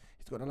because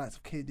he's got the likes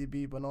of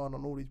KDB, Banana,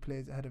 and all these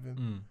players ahead of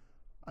him.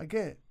 I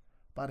get it.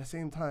 But at the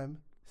same time,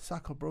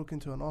 Saka broke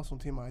into an Arsenal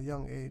team at a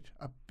young age,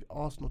 an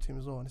Arsenal team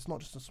as well. And it's not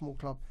just a small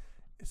club,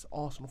 it's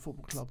Arsenal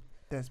Football Club.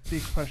 There's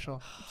big pressure.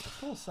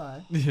 Don't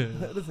sigh.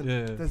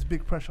 Listen, there's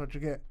big pressure, do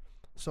you get?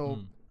 So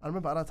I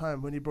remember at that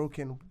time when he broke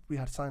in, we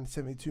had signed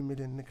 72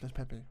 million Nicolas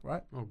Pepe,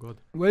 right? Oh, God.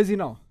 where is he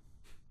now?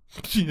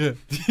 Yeah.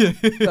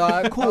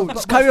 Cool.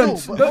 Just carry on.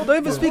 Don't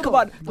even speak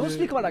about. Don't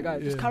speak about that guy.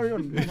 Just carry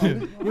on. You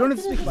don't need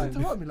to speak about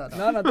Interrupt me like it.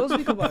 that. No, don't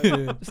speak about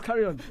it. Just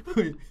carry on.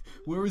 Wait,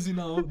 where is he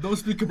now? Don't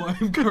speak about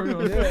him. Carry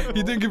on. Yeah,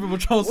 He didn't give him a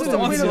chance What's to the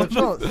point answer. of the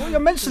chance? Well, you're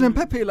mentioning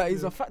Pepe like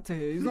he's a factor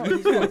here. He's not.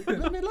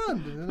 Let me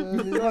land.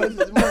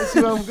 You might see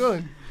where I'm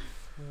going.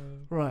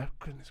 Right,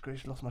 goodness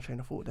gracious, lost my train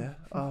of thought there.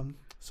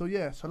 So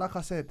like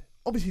I said,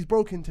 obviously he's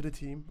broke into the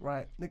team,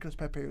 right? Nicolas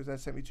Pepe was there,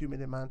 72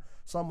 million man,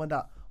 someone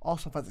that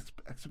Arsenal fans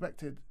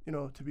expected,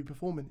 to be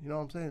performing. You know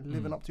what I'm saying?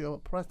 Living up to your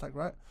price tag,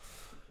 right?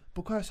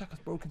 Bukayo Saka's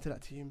broke into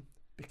that team,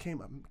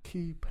 became a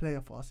key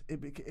player for us.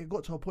 It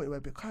got to a point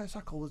where Bukayo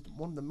Saka was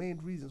one of the main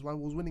reasons why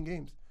we was winning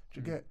games. Do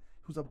you get?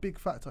 He was a big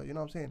factor. You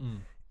know what I'm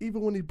saying?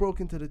 Even when he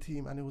broke into the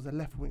team and it was a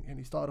left wing and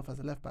he started off as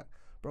a left back.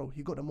 Bro,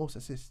 he got the most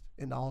assists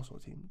in the Arsenal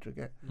team. Do you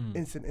get?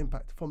 Instant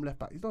impact from left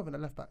back. He's not even a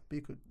left back, but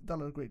he could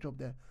done a great job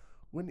there.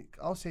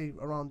 I'll say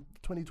around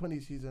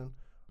 2020 season,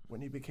 when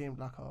he became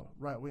like a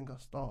right winger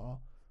starter,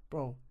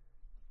 bro,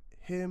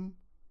 him,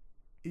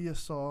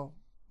 ESR,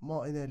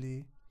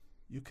 Martinelli,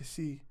 you could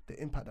see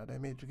the impact that they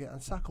made. Do you get?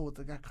 And Saka was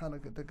the guy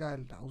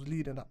that was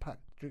leading that pack.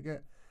 Do you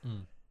get?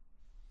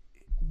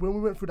 When we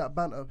went through that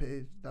banter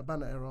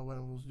era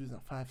when we was losing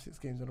like 5-6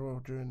 games in a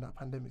row during that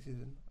pandemic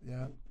season,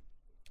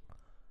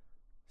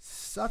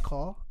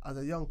 Saka, as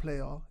a young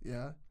player,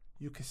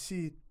 you could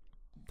see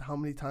how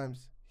many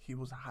times he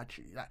was a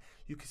hat-trick. Like,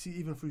 you could see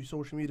even through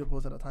social media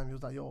posts at the time, he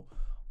was like, yo,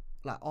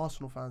 like,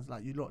 Arsenal fans,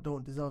 like, you lot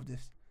don't deserve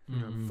this.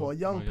 For a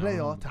young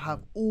player to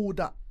have all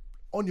that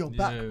on your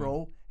back,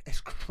 bro,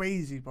 it's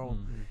crazy, bro.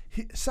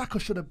 Saka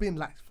should have been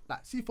like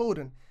see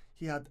Foden.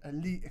 He had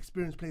elite,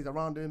 experienced players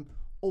around him.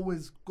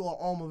 Always got an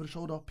arm over the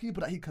shoulder.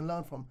 People that he can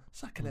learn from.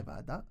 Saka never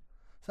had that.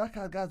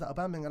 Saka had guys that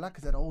Aubameyang and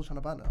Lacazette are always trying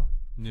to banter.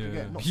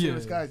 Not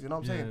serious guys. You know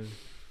what I'm saying?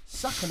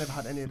 Saka never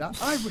had any of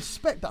that. I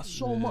respect that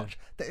so much.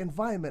 The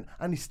environment,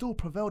 and he still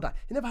prevailed at.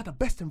 He never had the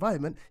best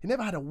environment. He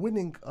never had a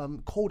winning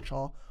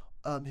culture.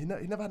 He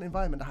never had an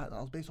environment that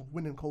was based on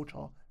winning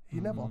culture. He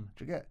never.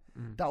 Do you get?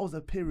 That was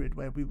a period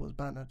where we was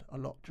bantered a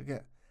lot. Do you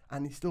get?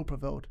 And he still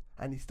prevailed,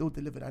 and he still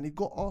delivered, and he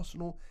got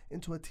Arsenal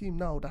into a team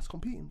now that's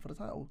competing for the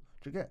title.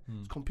 Do you get?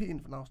 It's competing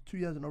for now 2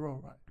 years in a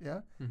row, right?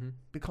 Yeah,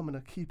 becoming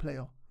a key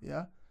player.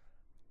 Yeah,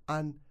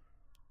 and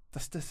the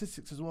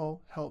statistics as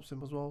well helps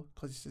him as well,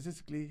 because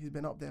statistically he's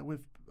been up there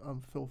with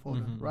Phil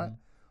Foden, right?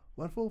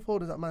 When Phil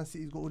Foden's at Man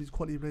City, he's got all these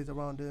quality players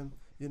around him.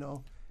 You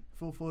know,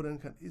 Phil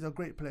Foden he's a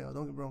great player.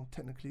 Don't get me wrong,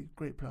 technically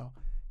great player.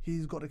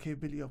 He's got the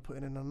capability of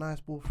putting in a nice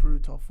ball through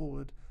to a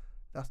forward.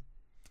 That's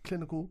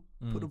clinical.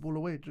 Put the ball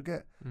away. Do you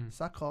get?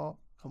 Saka,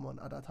 come on,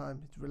 at that time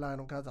he's relying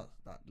on guys that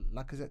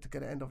Lacazette to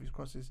get the end of his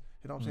crosses.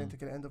 You know what I'm saying? To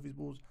get the end of his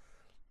balls.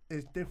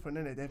 It's different,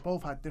 innit? They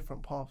both had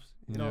different paths.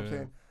 You know what I'm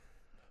saying?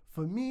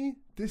 For me,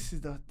 this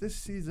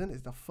season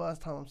is the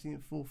first time I'm seeing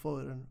Phil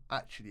Foden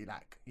actually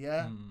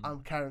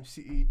I'm carrying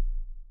City.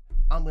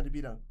 I'm gonna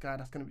be the guy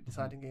that's gonna be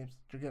deciding games.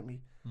 Do you get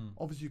me?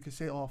 Obviously, you could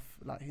say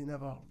like he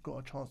never got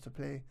a chance to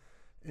play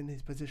in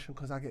his position,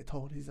 because I get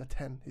told he's a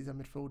 10, he's a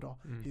midfielder,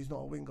 he's not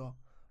a winger.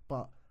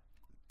 But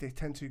they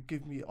tend to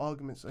give me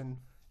arguments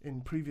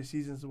in previous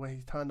seasons where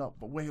he's turned up,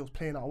 but where he was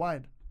playing out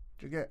wide.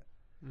 Do you get?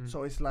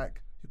 So it's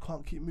like you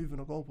can't keep moving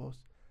the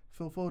goalpost.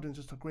 Phil Foden's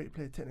just a great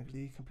player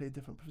technically. He can play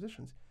different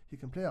positions. He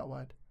can play out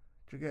wide.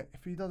 Do you get?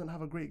 If he doesn't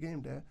have a great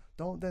game there,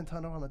 don't then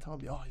turn around and tell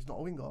me, oh, he's not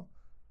a winger.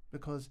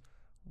 Because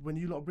when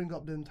you lot bring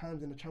up them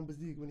times in the Champions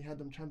League, when he had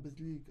them Champions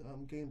League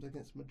games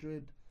against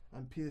Madrid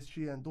and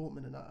PSG and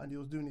Dortmund and he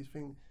was doing his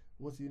thing,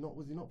 was he not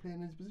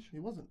playing in his position? He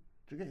wasn't.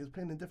 Do you get? He was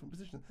playing in different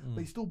positions.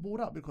 But he still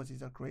balled out because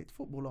he's a great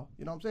footballer.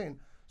 You know what I'm saying?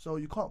 So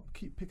you can't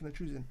keep picking and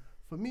choosing.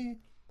 For me,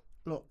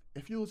 look,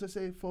 if you also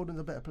say Foden's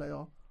a better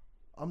player,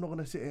 I'm not going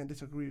to sit here and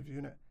disagree with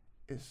you, innit?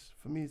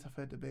 For me, it's a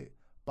fair debate.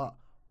 But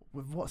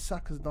with what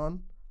Saka's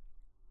done,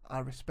 I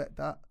respect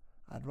that.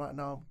 And right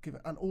now,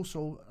 and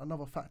also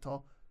another factor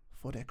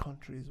for their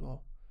country as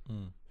well.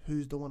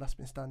 Who's the one that's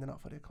been standing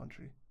up for their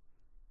country?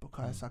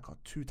 Bukayo Saka,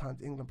 2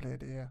 times England Player of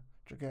the Year.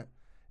 Do you get?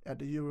 At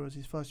the Euros,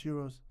 his first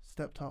Euros,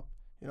 stepped up.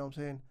 You know what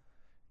I'm saying?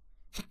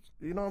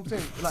 You know what I'm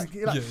saying?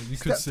 He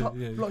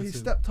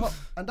stepped up,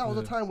 and that was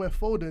a time where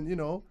Foden, you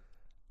know,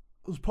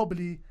 was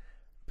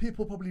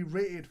people probably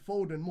rated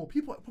Foden more.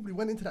 People probably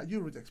went into that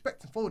Euros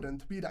expecting Foden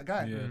to be that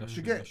guy. Yeah, that's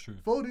true. That's true.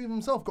 Foden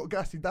himself got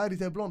gassed. He dyed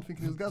his hair blonde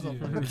thinking he was Gazza. You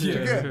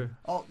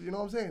know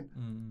what I'm saying?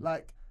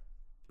 Like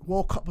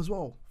World Cup as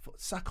well. For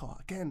Saka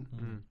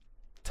again,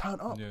 turn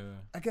up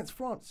against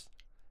France.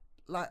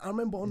 Like I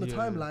remember on the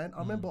timeline, I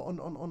remember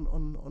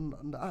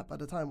on the app at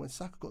the time when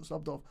Saka got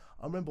subbed off,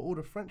 I remember all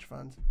the French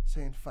fans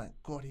saying, "Thank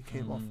God he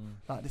came off.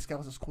 Like this guy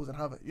was just causing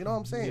havoc." You know what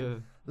I'm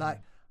saying?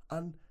 Like,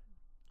 and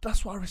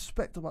that's what I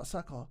respect about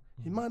Saka.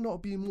 He might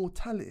not be more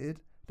talented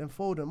than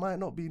Foden, might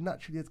not be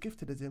naturally as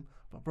gifted as him,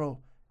 but bro,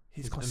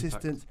 he's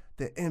consistent.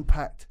 The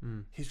impact,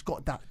 he's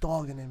got that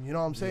dog in him. You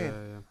know what I'm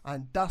saying?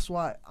 And that's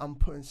why I'm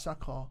putting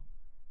Saka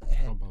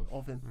ahead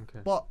of him.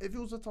 But if you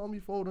also tell me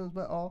Foden's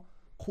better,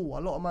 cool.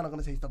 A lot of men are going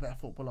to say he's the better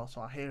footballer,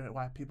 so I hear it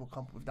why people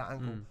come up with that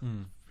angle.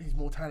 He's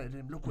more talented than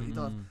him. Look what he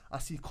does. I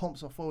see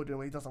comps of Foden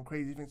where he does some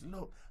crazy things.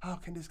 Look, how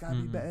can this guy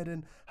be better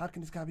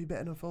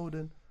than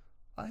Foden?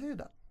 I hear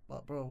that.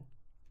 But bro,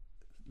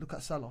 look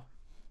at Salah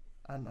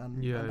and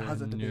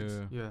Hazard debates.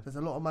 There's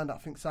a lot of men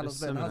that think Salah's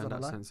better than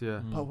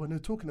Hazard. But when they're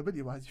talking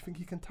ability-wise, you think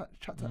he can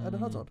chat to Eden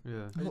Hazard?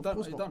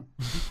 He's done.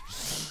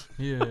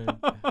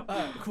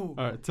 Cool.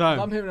 Alright, time.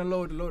 I'm hearing a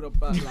load of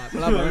blah.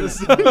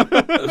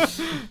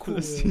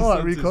 Cool.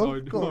 Alright, Rico.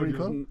 Go on,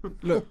 Rico.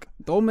 Look,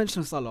 don't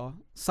mention Salah.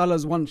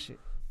 Salah's one shit.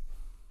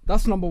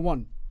 That's number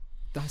one.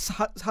 The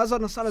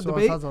Hazard and Salah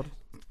debate.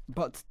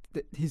 But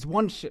he's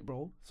one shit,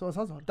 bro. So is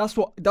Hazard.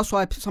 That's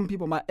why some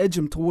people might edge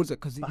him towards it,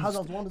 because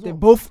Hazard's won as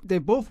well. They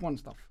both won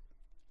stuff.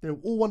 They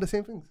all won the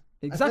same things.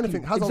 Exactly.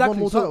 Won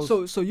more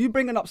titles. So you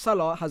bringing up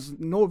Salah has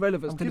no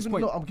relevance to this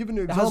point. I'm giving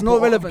you an example. It has no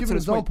relevance. I'm giving an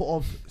example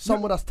of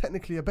someone that's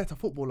technically a better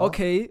footballer.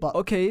 Okay,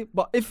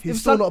 but if he's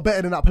still not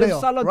better than that player,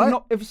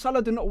 if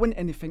Salah did not win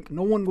anything,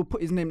 no one will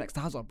put his name next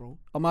to Hazard, bro.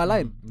 Am I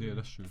lying? Yeah,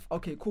 that's true.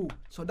 Okay, cool.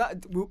 So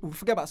that we'll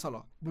forget about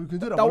Salah. But we can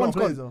do that. That one's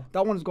gone.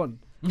 That one's gone.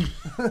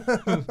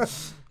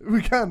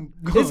 We can.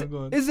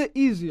 Is it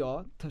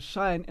easier to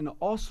shine in an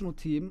Arsenal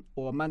team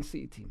or a Man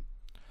City team?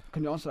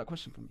 Can you answer that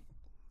question for me?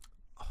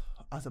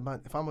 As a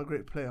man, if I'm a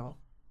great player,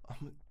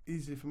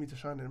 easy for me to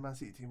shine in a Man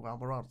City team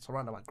where I'm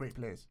surrounded by great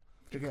players.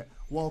 You get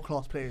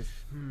world-class players.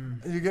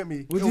 You get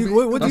me?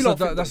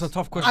 That's a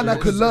tough question. And I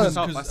could learn.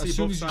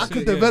 I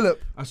could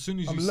develop. As soon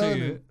as you say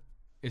it,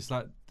 it's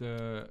like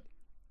the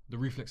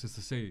reflex is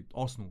to say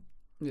Arsenal.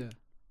 Yeah.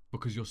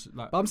 because you're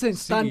But I'm saying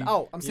stand City-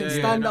 out. I'm saying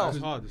stand out.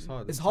 It's hard. It's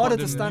hard. It's harder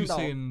But to then stand you out.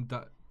 saying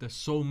that there's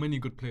so many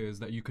good players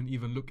that you can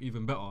even look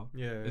even better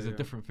is a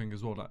different thing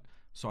as well. Like,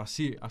 so I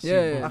see it.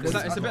 Yeah. both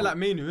ways. It's a bit like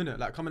Manu, innit?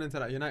 Like coming into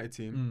that United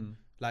team,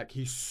 like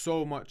he's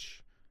so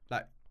much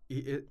like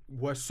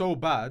we're so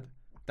bad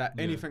that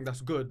anything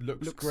that's good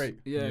looks great.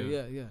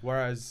 Yeah.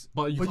 Whereas,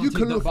 But you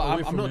can look.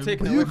 I'm not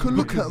taking. But you can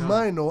look at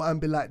Mino and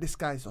be like, this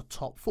guy's a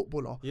top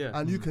footballer. Yeah.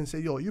 And you can say,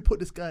 yo, you put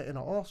this guy in an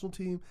Arsenal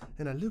team,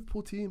 in a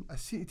Liverpool team, a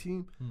City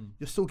team,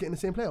 you're still getting the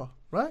same player,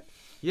 right?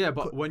 Yeah,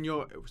 but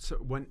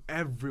when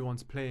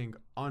everyone's playing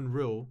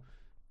unreal,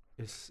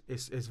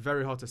 it's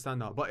very hard to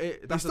stand out. But You're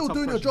that's still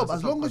doing your job.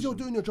 As long as you're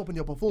doing your job and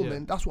you're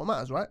performing, that's what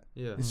matters, right?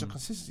 Yeah. It's your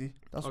consistency.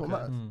 That's what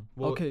matters.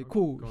 Well, Okay,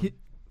 cool.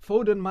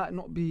 Foden might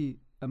not be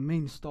a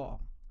main star.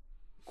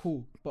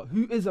 Cool. But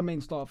who is a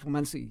main star for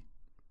Man City?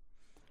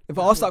 If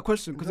I ask that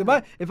question, because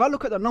if I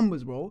look at the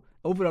numbers, bro,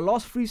 over the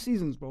last 3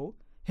 seasons, bro,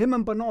 him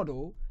and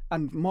Bernardo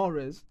and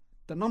Mahrez,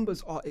 the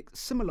numbers are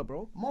similar,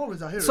 bro.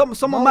 Mahrez, I hear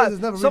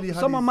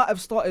Someone might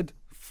have started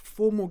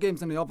 4 more games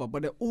than the other,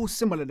 but they're all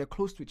similar. They're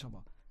close to each other.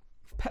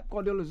 Pep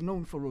Guardiola is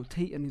known for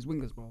rotating his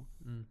wingers, bro.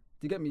 Do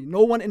you get me?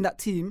 No one in that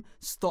team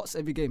starts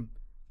every game.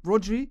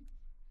 Rodri,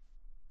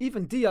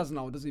 even Diaz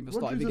now doesn't even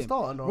start every game.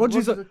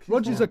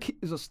 Rodri's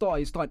is a starter.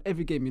 He's starting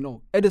every game, you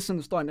know. Ederson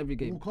is starting every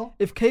game. Walker?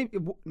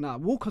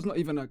 Walker's not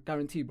even a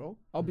guarantee, bro.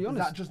 I'll be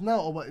honest. Is that just now,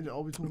 or what?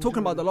 Are we I'm talking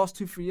about the last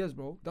 2-3 years,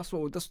 bro. That's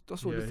what this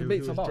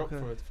debate's about.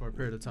 Dropped for a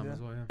period of time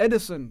as well. Yeah.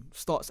 Ederson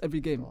starts every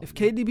game. If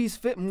KDB's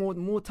fit,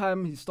 more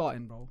time he's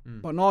starting, bro.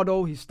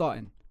 Bernardo, he's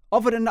starting.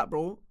 Other than that,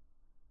 bro,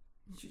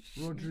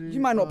 Rodri, you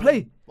might not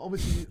play.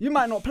 Obviously, you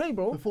might not play,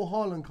 bro. Before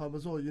Haaland come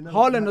as well, you know.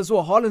 Haaland as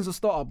well. Haaland's a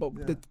starter,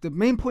 but the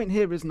main point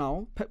here is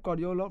now Pep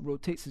Guardiola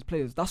rotates his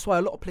players. That's why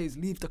a lot of players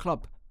leave the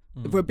club.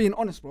 If we're being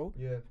honest, bro.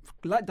 Yeah.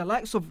 Like the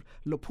likes of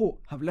Laporte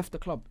have left the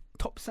club.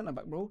 Top centre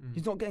back, bro.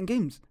 He's not getting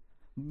games.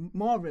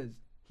 Mahrez,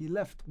 he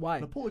left. Why?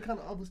 Laporte kind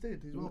of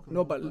overstayed. He's welcome.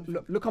 No, but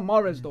look at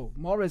Mahrez though.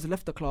 Mahrez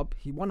left the club.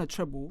 He won a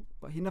treble,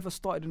 but he never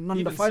started in none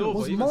of the finals.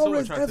 Was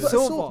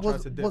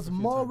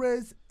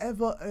Mahrez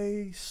ever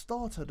a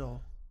starter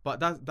though? But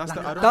that's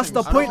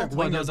the point.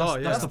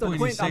 That's the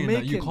point he's saying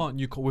that you can't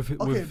with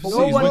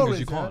wingers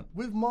you can't.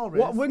 With Mahrez,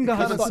 what winger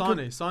has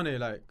started? Sane,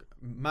 like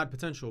mad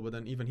potential, but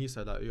then even he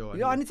said that,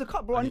 I need to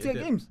cut, bro. I need to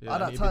get games. At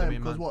that time,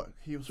 because what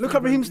he was. Look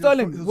at Raheem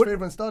Sterling. He was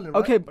favouring Sterling, right?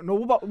 Okay, but no.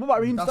 What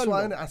about Raheem Sterling?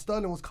 That's why, and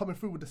Sterling was coming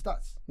through with the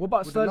stats. What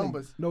about with Sterling? The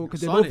numbers. No,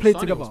 because they both played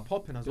together. Was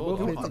popping as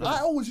well.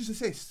 I always used to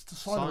say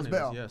Sane was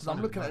better because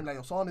I'm looking at him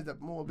like Sane is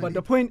more. But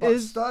the point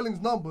is,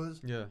 Sterling's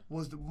numbers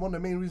was one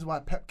of the main reasons why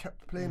Pep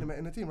kept playing him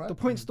in the team, right? The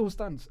point still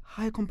stands.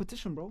 High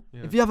competition, bro.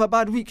 If you have a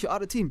bad week, you're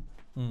out of the team.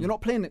 You're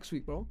not playing next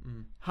week, bro.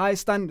 High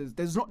standards.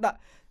 There's not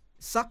that.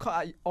 Saka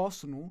at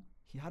Arsenal.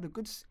 He had a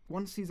good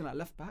 1 season at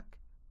left back.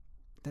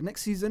 The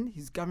next season,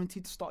 he's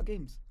guaranteed to start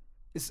games.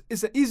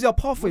 It's an easier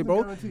pathway,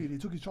 bro. Guaranteed. He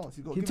took his chance.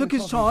 He took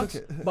his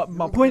chance. But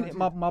my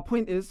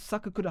point is,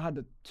 Saka could have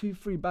had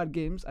 2-3 bad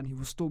games and he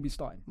will still be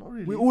starting. Not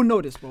really. We all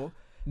know this, bro.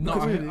 No,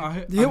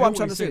 I hear what I'm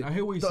trying to say. I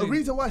hear what you're saying. The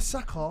reason why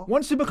Saka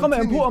once you become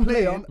an important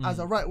player as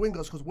a right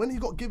winger is because when he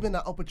got given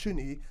that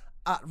opportunity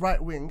at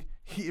right wing,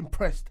 he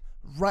impressed.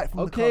 Right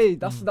from the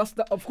that's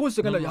of course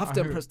you have to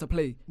impress to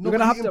play. You're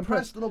gonna have to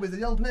impress. No, he's a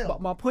young player. But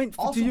my point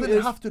Arsenal to you didn't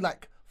is have to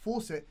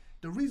force it.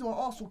 The reason why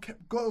Arsenal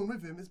kept going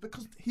with him is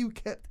because he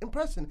kept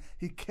impressing.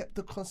 He kept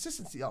the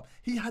consistency up.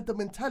 He had the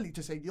mentality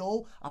to say,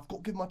 "Yo, I've got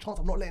to give my chance.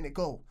 I'm not letting it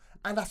go."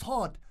 And that's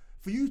hard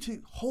for you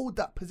to hold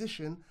that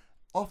position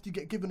after you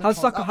get given a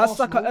chance. Has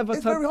Saka ever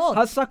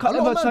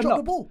turned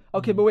up?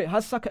 Okay, but wait,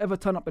 has Saka ever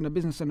turned up in a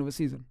business end of a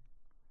season?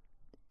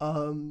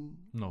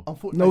 No.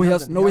 No, he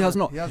has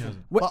not.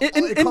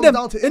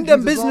 In the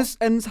business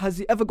ends, has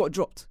he ever got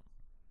dropped?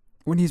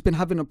 When he's been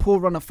having a poor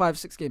run of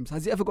 5-6 games,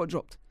 has he ever got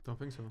dropped? Don't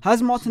think so.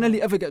 Has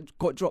Martinelli ever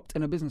got dropped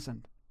in a business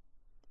end?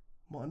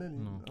 Martinelli?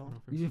 No.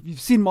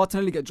 You've seen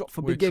Martinelli get dropped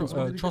for big games.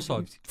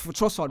 Trossard. For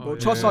Trossard, bro.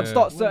 Trossard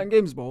starts certain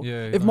games, bro.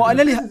 If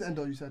Martinelli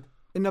you said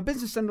in the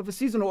business end of a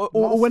season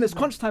or when it's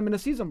crunch time in a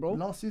season, bro.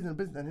 Last season in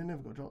business end, he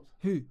never got dropped.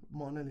 Who?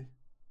 Martinelli.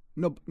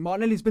 No,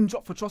 Martinelli's been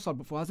dropped for Trossard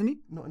before, hasn't he?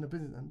 Not in the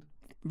business end.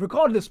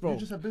 Regardless, bro. You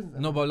just have business.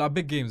 No, but like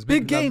big games.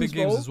 Big games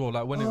as well.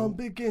 Like when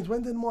big games.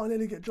 When did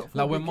Martinelli get dropped?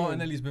 Like when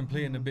Martinelli's been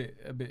playing a bit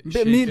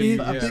meaty.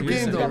 Big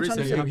game though.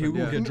 He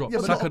will get dropped.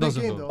 Saka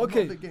doesn't though.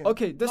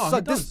 Okay.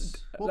 This.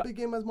 What big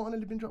game has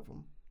Martinelli been dropped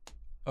from?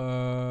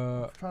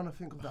 I'm trying to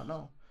think of that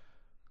now.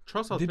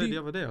 Trossard played the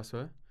other day, I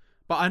swear.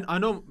 But I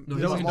know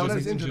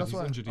Martinelli's injured. That's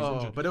why. He's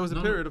injured. But there was a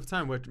period of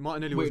time where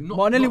Martinelli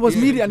was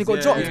meaty and he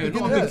got dropped.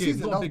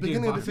 Not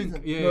beginning of the season.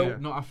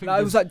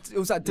 It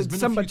was at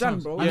December, Jan,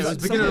 bro. Yeah, it was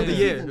beginning of the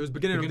year. It was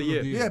beginning of the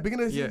year. Yeah,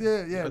 beginning of this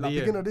year. Yeah,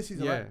 beginning of this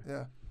season. Yeah.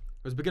 It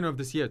was beginning of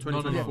this year,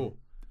 2024.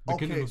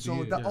 Okay,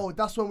 so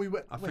that's when we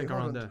went. I think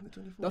around there.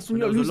 That's when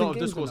you're losing games. There's a lot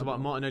of discourse about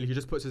Martinelli. He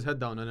just puts his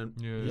head down and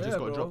then he just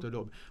got dropped a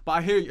little bit. But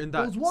I hear you in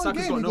that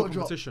Saka's got no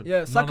competition.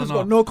 Yeah, Saka's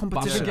got no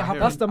competition.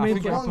 That's the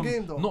main thing. One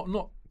game though.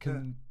 Not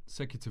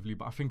consecutively,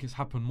 but I think it's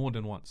happened more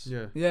than once.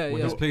 Yeah.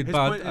 When he's played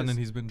bad and then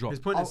he's been dropped. His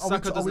point is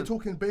Saka doesn't. Are we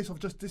talking based off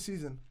just this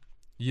season?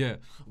 Yeah,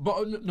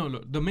 but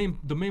look. The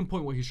main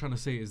point what he's trying to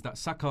say is that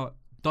Saka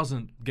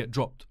doesn't get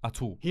dropped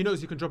at all. He knows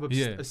he can drop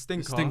a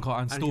stinker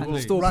and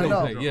still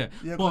play.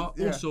 Yeah, but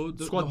also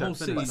the whole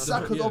city. But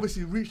Saka's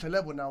obviously reached a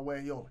level now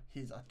where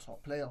he's a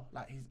top player.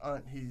 Like he's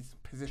earned his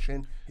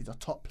position. He's a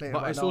top player.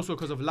 But right it's now. also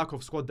because of lack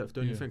of squad depth,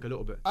 don't you think, a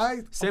little bit?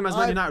 Same as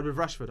Man United with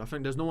Rashford. I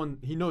think there's no one.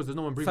 He knows there's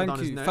no one breathing down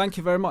his neck. Thank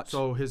you very much.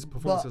 So his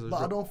performances.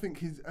 But I don't think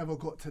he's ever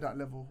got to that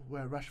level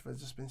where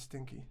Rashford's just been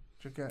stinky.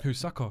 Who,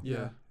 Saka?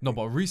 Yeah. No,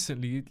 but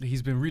recently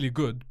he's been really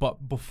good.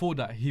 But before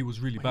that, he was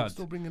really bad. He's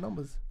still bringing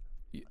numbers.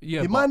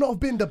 Yeah, he might not have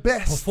been the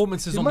best.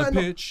 Performances on the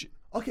pitch.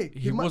 Okay,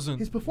 he wasn't.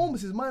 His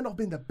performances might not have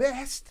been the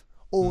best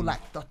or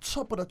like the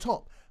top of the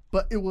top,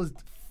 but it was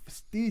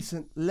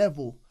decent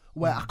level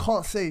where I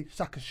can't say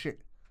Saka's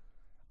shit.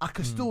 I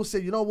can still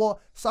say, you know what,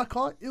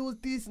 Saka, it was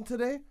decent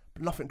today,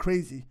 but nothing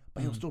crazy.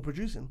 But he was still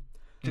producing.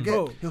 Do you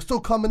get? He was still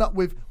coming up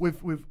with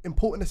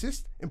important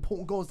assists,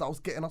 important goals that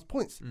was getting us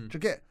points. Do you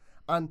get?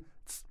 And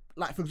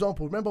like, for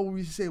example, remember what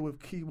we used to say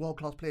with key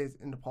world-class players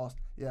in the past,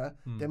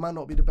 they might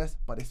not be the best,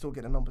 but they still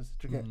get the numbers.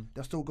 Do you get?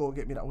 They'll still go and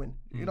get me that win.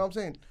 You know what I'm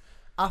saying?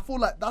 I feel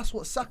like that's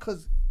what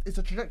Saka's, it's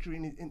a trajectory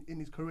in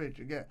his career.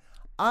 Do you get?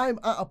 I'm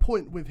at a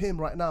point with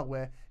him right now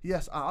where,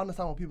 yes, I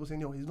understand what people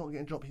saying, he's not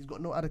getting dropped, he's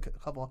got no adequate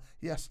cover,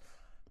 yes.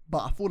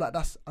 But I feel like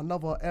that's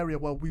another area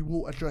where we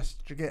will address.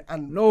 Do you get?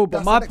 And no,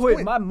 but my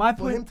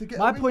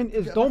point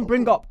is, don't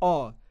bring up,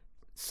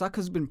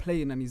 Saka's been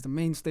playing and he's the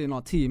mainstay in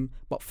our team,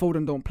 but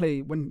Foden don't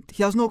play when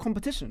he has no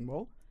competition,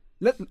 bro.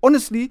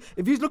 Honestly,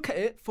 if you look at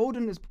it,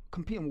 Foden is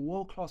competing with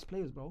world-class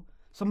players, bro.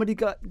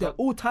 They're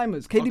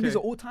all-timers. KDB's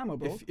an all-timer,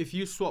 bro. If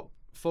you swap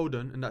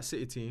Foden in that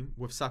City team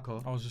with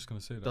Saka, I was just going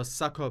to say that. Does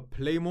Saka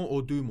play more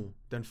or do more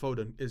than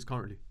Foden is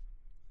currently?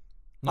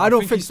 No, I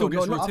don't think so.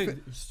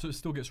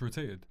 Still gets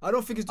rotated. I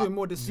don't think he's doing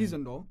more this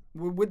season though.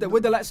 With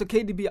the likes of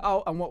KDB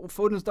out and what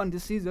Foden's done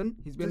this season,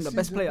 he's been the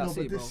best player.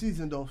 But this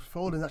season though,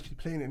 Foden's actually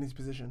playing in his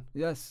position.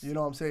 Yes. You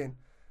know what I'm saying?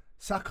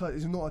 Saka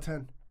is not a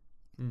 10.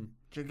 Do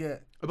you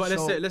get? But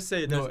let's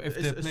say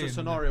it's a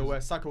scenario where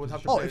Saka would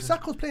have to play. If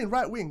Saka's playing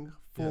right wing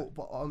for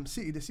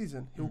City this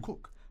season, he'll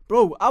cook.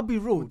 Bro, I'll be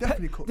real.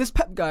 Definitely cook. This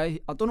Pep guy,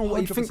 I don't know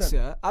what 100%. He thinks.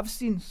 I've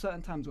seen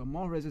certain times where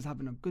Mahrez is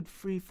having a good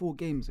 3-4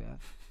 games,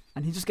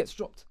 and he just gets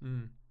dropped.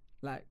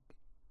 Like.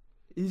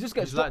 He just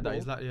gets dropped.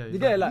 He's like that. You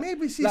get like,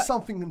 maybe see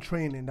something in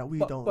training that we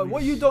don't. But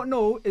what you don't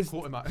know is,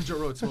 caught him at Edge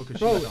Road smoking.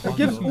 Bro, it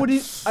gives all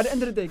these. At the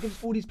end of the day, it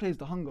gives all these players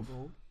the hunger,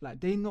 bro. Like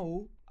they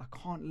know I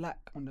can't lack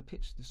on the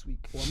pitch this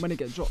week, or I'm gonna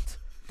get dropped.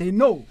 They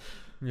know.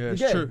 Yeah,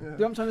 it's true. You know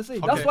what I'm trying to say?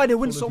 That's why they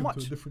win so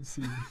much.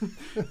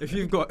 If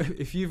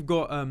you've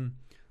got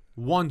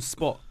one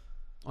spot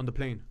on the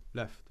plane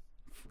left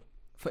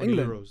for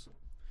England, Euros,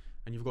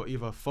 and you've got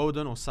either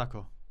Foden or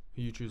Saka.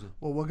 Who are you choosing?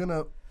 Well, we're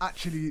gonna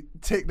actually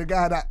take the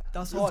guy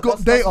that's hard.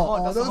 got data.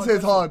 Don't say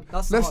it's hard.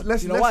 Let's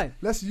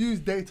let's use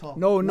data.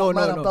 No.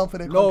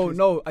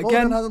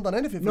 Foden hasn't done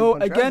anything. No,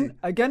 again,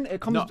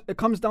 it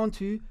comes down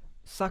to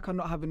Saka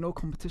not having no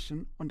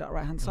competition on that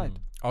right hand side.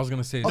 I was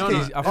gonna say,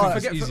 forget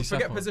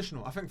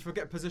positional. I think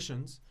forget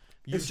positions.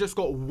 You've just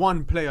got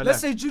one player left.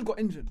 Let's say Jude got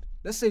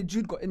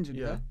injured.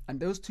 Yeah. And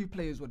those two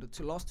players were the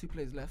last two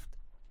players left.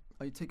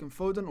 Are you taking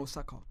Foden or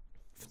Saka?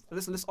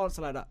 Let's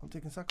answer like that. I'm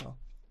taking Saka.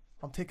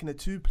 I'm taking a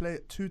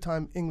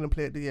two-time England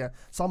player of the year.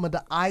 Someone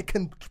that I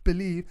can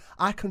believe,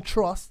 I can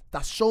trust,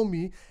 that's shown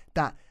me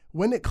that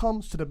when it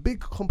comes to the big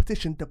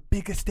competition, the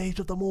biggest stage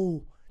of them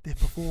all, they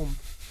performed.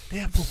 They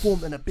have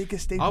performed in the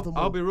biggest stage of them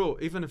all. I'll be real.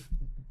 Even if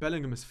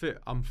Bellingham is fit,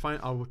 I'm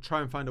fine. I will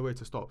try and find a way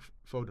to stop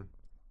Foden.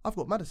 I've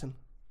got Maddison.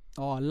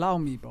 Oh, allow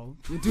me, bro.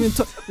 You're doing.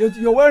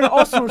 You're wearing an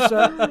Arsenal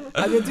shirt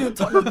and you're doing.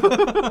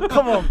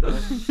 Come on, bro.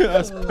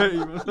 That's petty,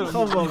 man. Come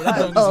on,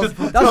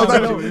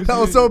 that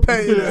was so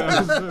petty.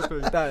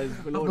 That is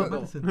below the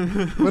belt.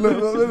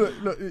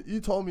 Look, you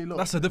told me. Look,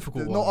 that's a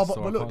difficult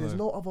one. There's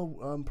no other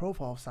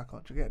profile of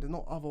Saka. There's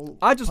no other.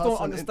 I just don't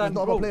understand.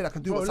 There's no other player that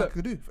can do what Saka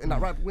could do in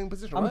that right wing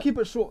position. I'm gonna keep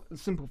it short and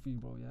simple for you,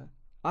 bro. Yeah.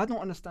 I don't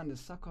understand this.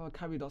 Saka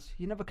carried us.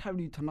 He never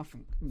carried you to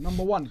nothing.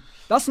 Number one.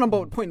 That's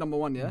point number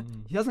one, yeah?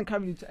 He hasn't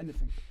carried you to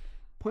anything.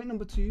 Point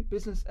number two,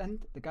 business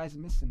end, the guy's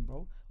missing,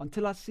 bro.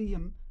 Until I see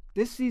him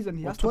this season,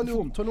 he has to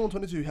perform.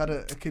 21-22, he had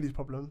an Achilles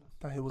problem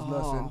that he was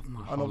nursing.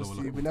 And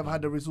obviously, we never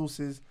had the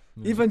resources.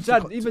 Even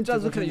Jad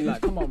looking at you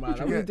like, come on, man.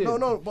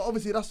 No, but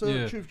obviously, that's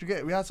the truth you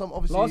get. We had some,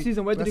 obviously. Last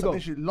season, where did he go?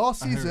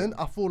 Last season,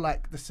 I feel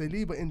like the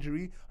Saliba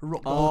injury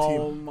rocked the whole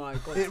team. Oh, my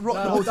God. It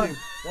rocked the whole team.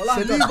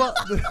 Saliba.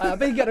 I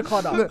bet you get a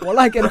card out. Well,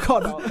 I get a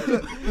card out.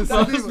 Is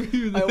that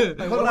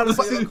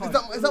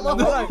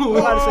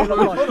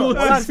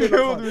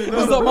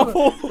my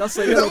fault? That's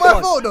a yellow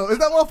card. Is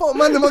that my fault?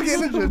 Man, am I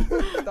getting injured?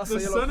 That's a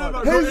yellow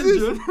card.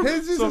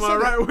 So my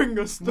right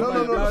winger.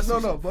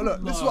 No. But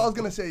look, this is what I was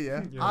gonna say.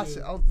 Yeah, this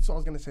is what I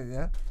was gonna say.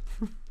 Yeah.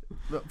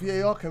 Look,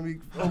 VAR, can we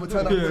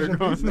overturn that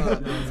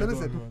position? So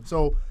listen.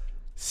 So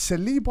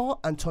Saliba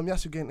and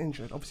Tomiyasu getting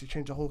injured obviously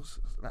changed the whole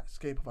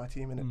landscape of our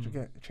team, and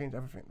it changed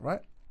everything,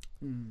 right?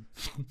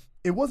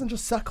 It wasn't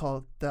just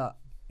Saka that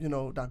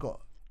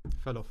got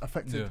fell off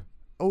affected.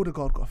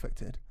 Odegaard got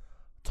affected.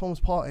 Thomas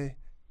Partey,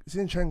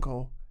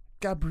 Zinchenko,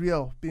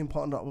 Gabriel being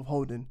partnered up with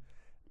Holding.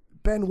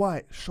 Ben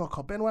White,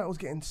 shocker. Ben White was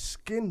getting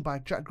skinned by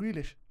Jack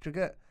Grealish. Do you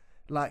get?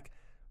 Like,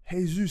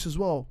 Jesus as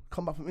well,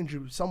 come back from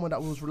injury. Someone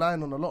that was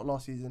relying on a lot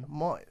last season.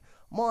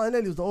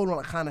 Martinelli was the only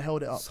one that kind of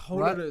held it up,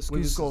 right?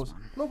 With his goals.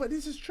 No, but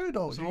this is true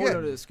though.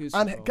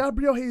 And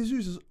Gabriel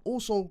Jesus has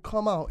also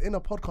come out in a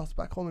podcast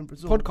back home in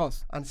Brazil.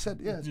 And said,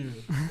 you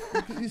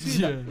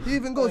see that? He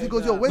even goes,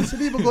 yo, when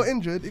Saliba got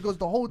injured, he goes,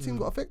 the whole team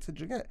got affected,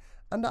 you get?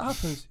 And that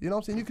happens, you know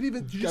what I'm saying? You could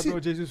even, Gabriel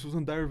Jesus was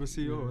on Diary of a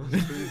CEO.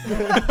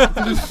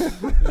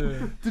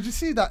 Did you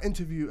see that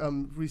interview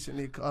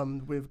recently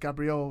with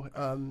Gabriel,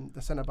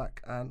 the centre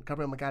back, and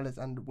Gabriel Magalhaes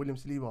and William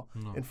Saliba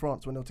in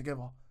France when they were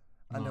together?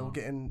 And they were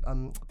getting,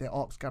 they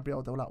asked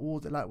Gabriel, they were like,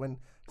 what was it like when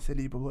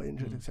Saliba got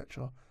injured,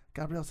 etc.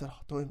 Gabriel said,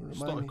 don't even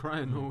remind me. Started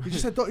crying. No. He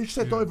just said, don't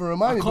even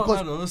remind me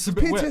because it's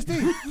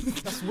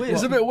PTSD. That's weird.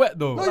 It's a bit wet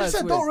though. No, he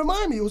said, don't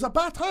remind me. It was a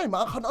bad time.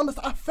 I can't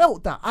understand. I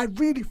felt that. I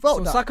really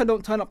felt that. So Saka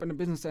don't turn up in the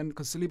business end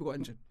because Saliba got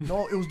injured.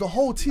 No, it was the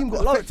whole team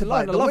got affected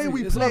by it. The way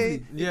we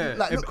play. Yeah.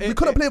 Like, look, we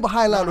couldn't play with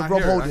high line with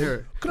Rob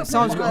Holding.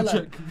 Sounds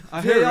good.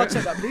 I hear it.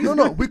 Check that, please.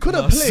 No, we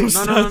couldn't play.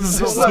 No.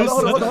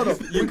 Hold on.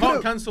 You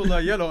can't cancel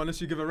the yellow unless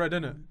you give a red,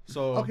 innit?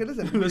 So okay,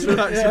 listen. Let's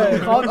relax.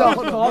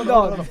 Calm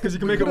down. Because you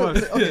can make it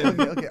worse.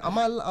 Okay. Am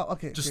I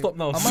okay? Just stop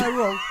now. Am I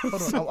wrong?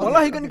 Hold on.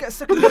 Wallah, you're gonna get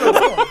second. Calm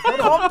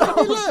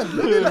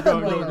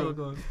down.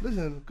 Go on.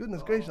 Listen,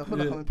 goodness gracious, I feel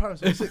like I'm in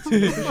Paris on 6.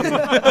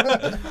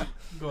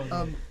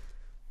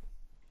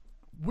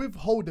 With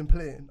Holding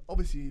playing,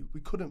 obviously we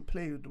couldn't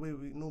play the way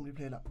we normally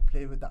play, like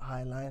play with that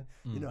high line.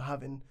 You know,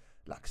 having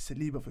like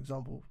Saliba, for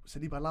example.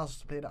 Saliba allows us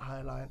to play that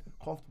high line,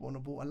 comfortable on the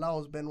ball,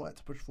 allows Ben White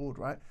to push forward,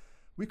 right?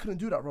 We couldn't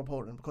do that, Rob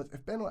Holding, because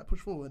if Ben White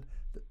pushed forward,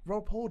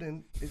 Rob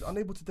Holding is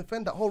unable to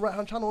defend that whole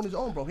right-hand channel on his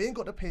own, bro. He ain't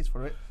got the pace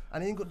for it,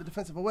 and he ain't got the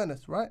defensive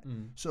awareness, right?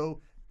 So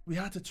we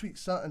had to tweak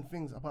certain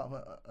things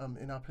about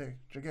in our play.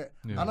 Do you get?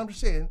 Yeah. And I'm just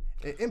saying,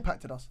 it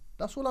impacted us.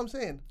 That's all I'm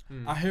saying.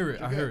 I hear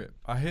it.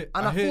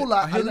 I feel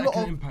like a lot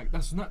of impact.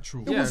 That's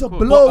natural. It was a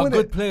blow. A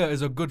good player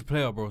is a good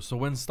player, bro. So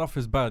when stuff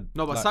is bad,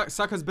 no, but like,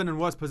 Saka's been in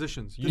worse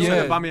positions. You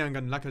said Aubameyang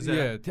and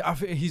Lacazette. Yeah, I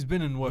think he's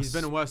been in worse.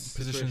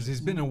 Positions.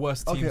 He's been in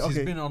worse teams. He's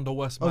been under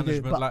worse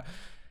management. Like,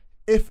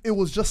 if it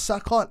was just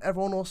Saka and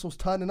everyone else was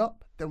turning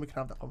up, then we can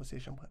have that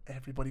conversation. But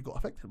everybody got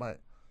affected by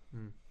it.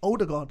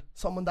 Odegaard,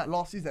 someone that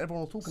last season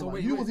everyone was talking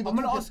about. You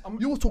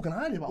was talking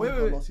highly about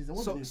Odegaard last season,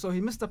 wasn't you? So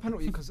he missed a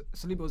penalty because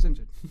Saliba was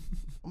injured.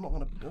 I'm not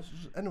gonna.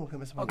 Anyone can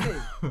miss a penalty.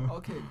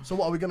 Okay. So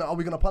what are we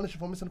gonna punish him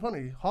for missing a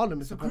penalty? Haaland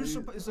missed a penalty.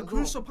 It's a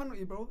crucial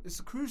penalty, bro. It's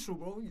crucial,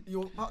 bro.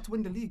 You're about to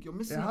win the league. You're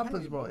missing. It a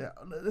happens, penalty, bro. Yeah.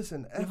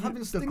 Listen, the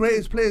greatest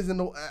greatest players in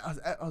the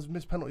has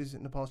missed penalties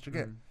in the past. You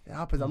get? It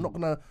happens. I'm not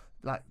gonna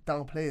like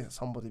downplay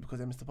somebody because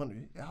they missed a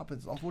penalty. It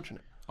happens. It's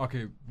unfortunate.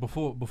 Okay,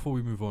 before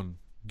we move on,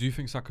 do you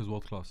think Saka's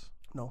world class?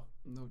 No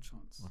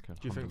chance. Okay.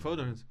 Do you think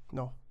Foden is?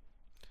 No.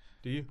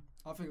 Do you?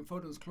 I think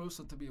Foden's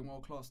closer to being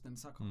world class than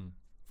Saka.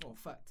 For a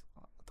fact.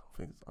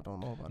 I don't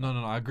know about that.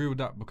 No, I agree with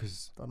that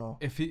because don't know.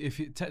 If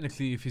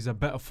he's a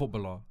better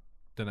footballer,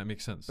 then that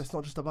makes sense. But it's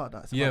not just about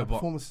that. It's about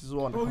performances as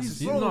well. Bro,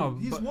 he's won.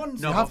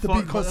 You have to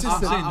be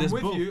consistent. I'm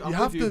with you. You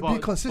have to be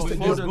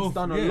consistent. Foden's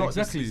done a lot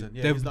exactly. this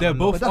season. They're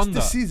both but that's on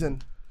this that.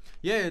 season.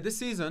 Yeah, this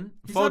season,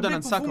 He's Foden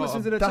and Saka.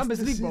 In the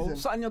Champions League, bro.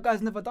 Something your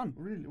guys never done.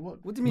 Really? What?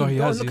 What do you mean?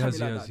 No, Don't look at me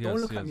like that.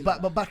 Don't look at me.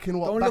 But back in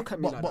what? Don't look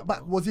at me like that.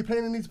 Back was he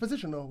playing in his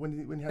position though when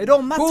he had? It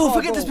don't matter. Bro,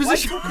 forget this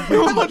position.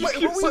 What are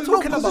you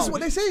talking about? This is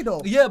what they say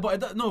though. Yeah,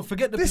 but no,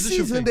 forget the this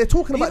position. This season they're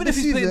talking about even this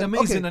if he's season. playing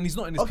amazing and he's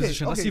not in his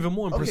position, that's even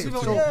more impressive.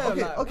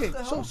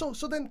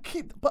 So then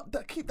keep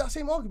that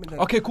same argument then.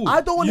 Okay, cool. I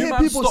don't want to hear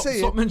people say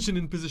stop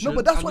mentioning position. No,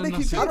 but that's what they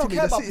keep saying to me,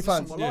 the City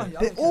fans.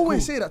 They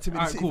always say that to me,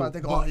 the City fans. They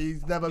go, oh,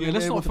 he's never been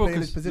able to play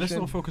in his position. Let's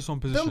not focus on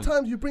position.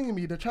 Sometimes you bring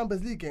me the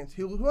Champions League games,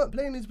 he weren't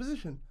playing his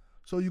position.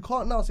 So you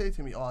can't now say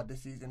to me, oh,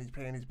 this season he's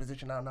playing his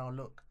position now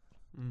look.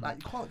 Like,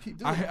 you can't keep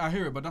doing it. I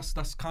hear it, but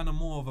that's kind of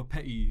more of a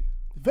petty...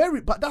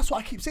 But that's what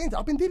I keep saying.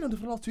 I've been dealing with it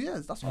for the last 2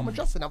 years. That's what I'm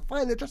addressing. I'm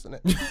finally addressing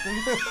it.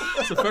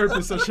 It's a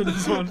therapy session,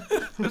 this one.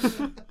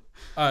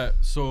 Alright,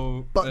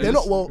 so... But they're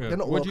not world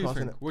class,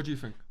 innit? What do you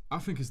think? I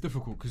think it's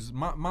difficult, because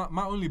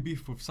my only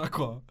beef with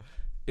Saka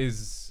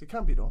is... It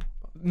can be, though.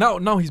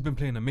 Now he's been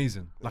playing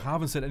amazing. Like, I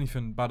haven't said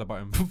anything bad about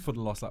him for the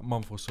last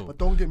month or so. But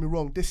don't get me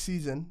wrong, this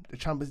season, the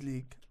Champions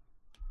League,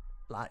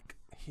 like,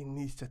 he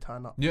needs to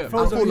turn up. Yeah,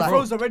 froze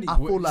already. I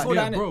feel like,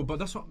 yeah, bro. But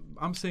that's what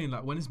I'm saying.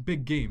 Like, when it's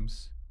big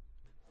games,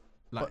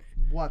 like, but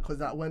why? Because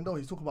that Wendell,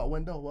 he's talking about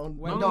Wendell.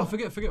 No,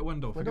 forget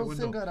Wendell. Wendell's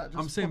the same guy that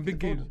just I'm saying big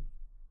games.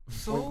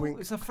 So wink.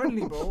 It's a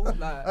friendly, bro.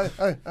 Like,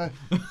 hey.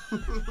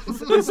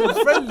 It's a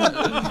friendly.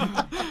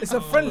 It's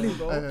a friendly,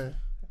 bro. Hey.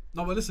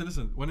 No, but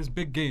listen. When it's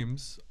big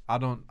games, I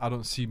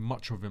don't see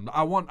much of him.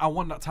 I want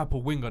that type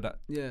of winger that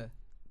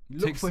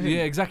look for him.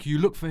 Yeah, exactly. You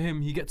look for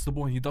him. He gets the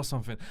ball and he does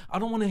something. I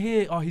don't want to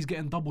hear, oh, he's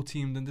getting double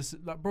teamed and this.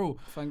 Like, bro,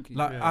 thank you.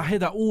 Like, I hear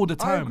that all the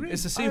time.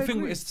 It's the same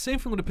thing. It's the same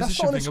thing with the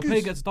position thing. A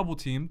player gets double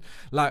teamed.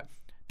 Like,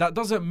 that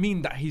doesn't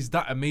mean that he's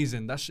that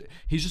amazing.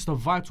 He's just a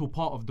vital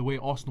part of the way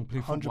Arsenal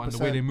play football and the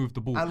way they move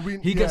the ball.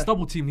 He gets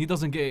double teamed. He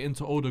doesn't get it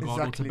into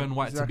Odegaard or to Ben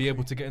White to be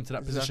able to get into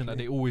that position that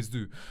they always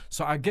do.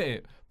 So I get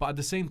it, but at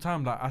the same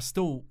time, like I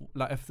still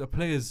like if the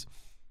player's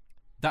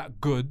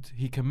that good,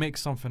 he can make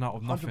something out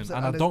of nothing,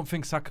 and I don't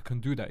think Saka can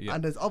do that yet.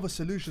 And there's other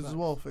solutions as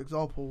well. For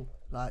example,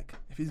 like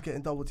if he's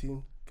getting double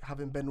teamed,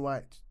 having Ben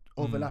White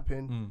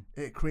overlapping,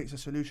 it creates a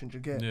solution. Do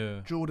you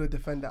get? Jordan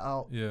defend it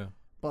out. Yeah,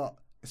 but.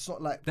 It's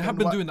not like they have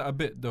been doing that a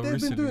bit though. They've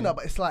been doing that,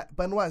 but it's like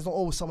Ben White is not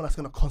always someone that's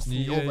gonna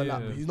constantly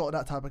overlap. He's not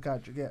that type of guy.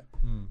 Do you get?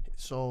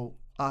 So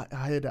I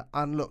hear that.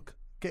 And look,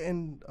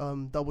 getting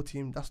double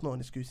teamed, that's not an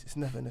excuse. It's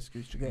never an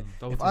excuse. Do you get?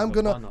 If I'm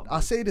gonna, I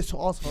say this to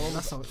Arsenal.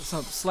 That's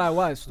a sly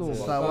wise story.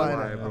 Sly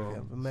wise,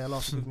 bro. May Allah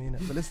forgive me,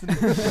 innit? But listen,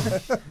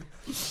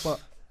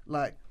 but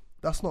like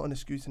that's not an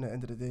excuse in the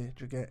end of the day.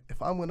 Do you get?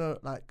 If I'm gonna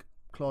like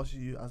class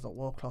you as a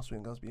world-class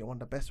winger, as being one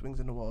of the best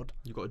wings in the world,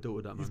 you got to deal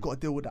with that, man. You've got to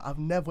deal with that. I've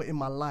never in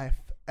my life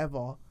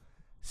ever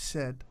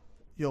said,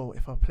 yo,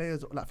 if a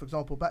player's like, for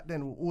example, back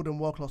then with all them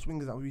world-class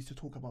wingers that we used to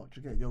talk about,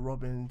 you get your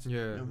Robbins.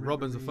 Yeah,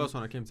 Robbins, the first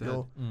one that came to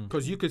head,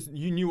 because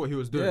you knew what he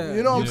was doing. Yeah.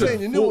 You know what I'm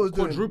saying? You knew what he was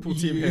doing. Quadruple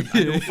team him,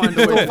 and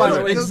you'll find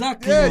a way.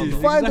 Exactly. Yeah,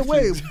 you find a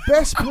way.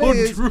 Best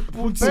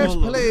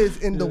players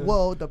in the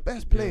world, the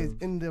best players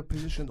in their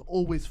positions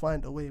always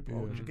find a way,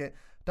 bro. You get.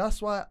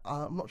 That's why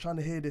I'm not trying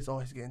to hear this. Oh,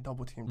 he's getting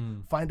double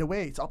teamed. Find a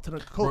way. It's up to the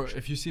coach. Bro,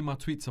 if you see my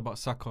tweets about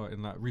Saka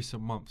in like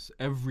recent months,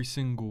 every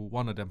single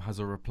one of them has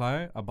a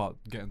reply about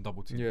getting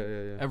double teamed.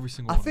 Yeah. Every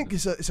single. I think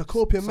it's a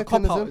coping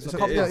mechanism.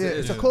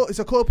 It's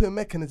a coping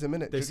mechanism,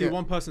 innit? They see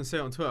one person say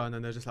it on Twitter, and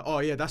then they're just like, oh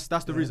yeah, that's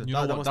the reason. You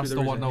know what? That's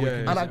the one. Now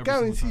and I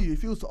guarantee you,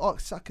 if he was to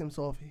ask Saka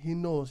himself, he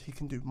knows he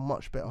can do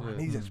much better,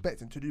 and he's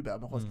expecting to do better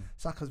because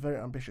Saka's very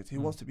ambitious. He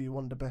wants to be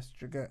one of the best.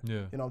 You get? Yeah.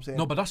 You know what I'm saying?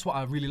 No, but that's what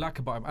I really like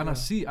about him, and I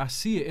see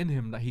it in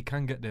him that he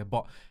can get there.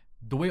 But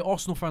the way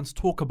Arsenal fans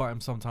talk about him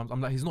sometimes, I'm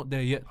like, he's not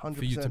there yet 100%.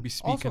 For you to be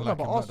speaking like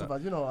him like that.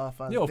 Fans, you know our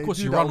fans. Yeah, of course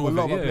you run with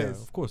it. Yeah,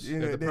 of course.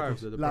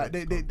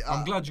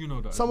 I'm glad you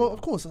know that.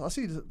 Of course, I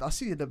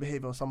see the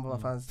behaviour of some of our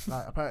fans.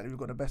 Like apparently we've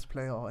got the best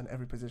player in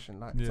every position.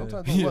 Like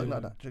sometimes it don't work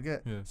like that. Do you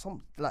get?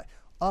 Some like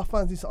our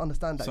fans need to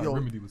understand that.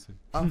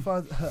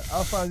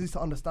 Our fans need to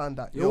understand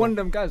that. You're one of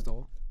them guys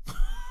though.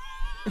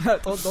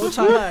 don't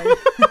try lie.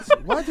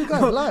 Why do you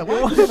guys lie?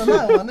 Why do you want to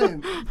lie on my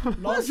name?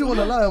 Why do you want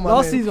to lie on my name?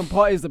 Last season,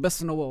 Partey is the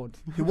best in the world.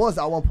 He was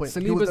at one point.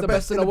 Saliba was the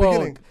best in the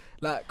world.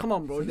 Like, come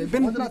on, bro. When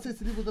did I say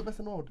Saliba was the best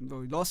in the world?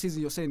 No, last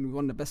season you're saying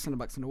one of the best centre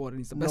backs in the world, and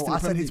he's the best. No, I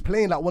said he's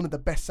playing like one of the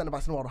best centre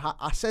backs in the world.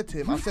 I said to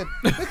him, look,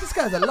 this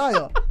guy's a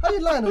liar. How are you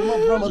lying in the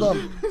month of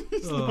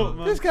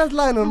Ramadan? This guy's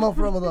lying in the month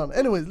of Ramadan.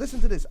 Anyways,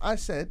 listen to this. I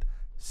said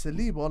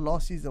Saliba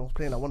last season was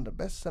playing like one of the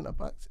best centre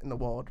backs in the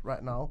world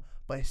right now.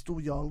 But he's still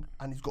young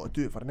and he's got to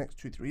do it for the next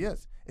 2-3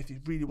 years if he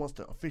really wants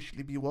to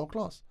officially be world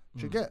class.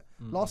 Do you get?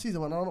 Last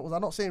season, was I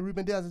not saying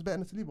Ruben Diaz is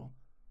better than Saliba?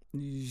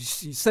 You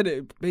said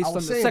it based on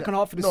the second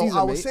half of the season. No,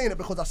 I was saying it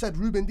because I said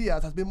Ruben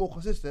Diaz has been more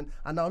consistent,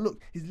 and now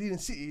look, he's leading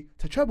City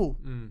to treble.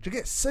 Do you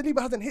get?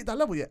 Saliba hasn't hit that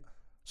level yet.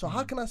 So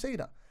how can I say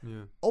that?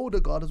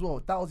 Odegaard as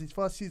well. That was his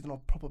first season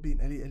of proper being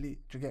elite.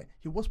 Do you get?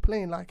 He was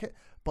playing like it,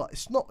 but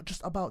it's not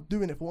just about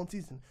doing it for one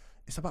season.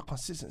 It's about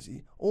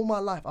consistency. All my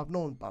life I've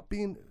known about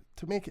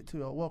to make it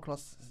to a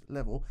world-class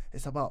level,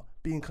 it's about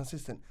being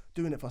consistent,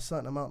 doing it for a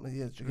certain amount of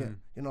years, you get,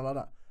 you know, like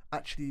that.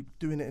 Actually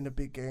doing it in the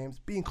big games,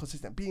 being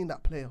consistent, being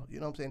that player, you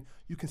know what I'm saying?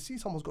 You can see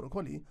someone's got the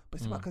quality, but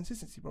it's about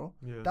consistency, bro.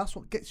 That's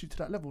what gets you to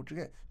that level, do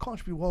you get? Can't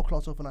just be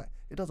world-class overnight.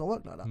 It doesn't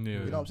work like that, you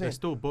know what I'm saying? They're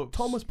still booked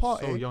Thomas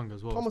Partey, so young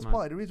as well. Thomas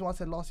Partey, the reason why I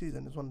said last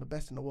season is one of the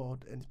best in the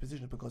world in his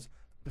position because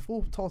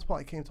before Thomas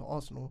Partey came to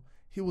Arsenal,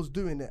 he was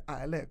doing it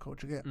at Atletico,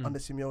 do you get, under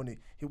Simeone.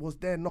 He was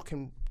there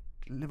knocking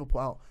Liverpool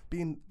out,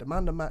 being the man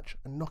of the match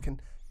and knocking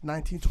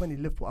 1920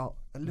 Liverpool out,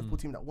 a Liverpool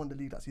team that won the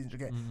league that season, do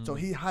you get? So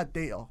he had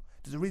data.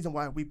 There's a reason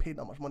why we paid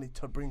that much money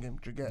to bring him,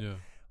 do you get?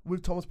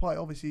 With Thomas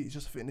Partey, obviously, it's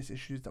just fitness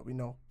issues that we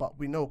know. But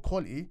we know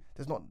quality,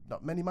 there's not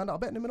many men that are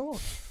better than him in the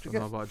world. Do you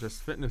get? Not about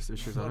just fitness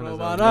issues. I don't know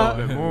about that.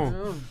 A bit more.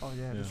 Oh,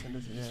 yeah, listen,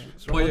 yeah.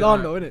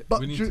 Isn't it?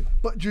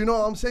 But do you know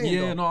what I'm saying?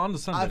 Yeah, no, I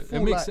understand it.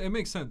 It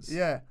makes sense.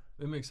 Yeah.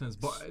 It makes sense.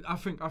 But I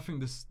think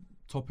this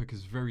topic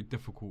is very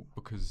difficult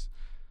because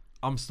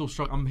I'm still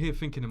struggling. I'm here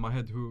thinking in my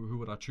head, who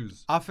would I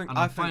choose? I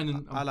like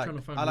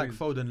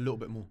Foden a little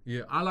bit more.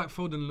 Yeah, I like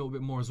Foden a little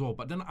bit more as well.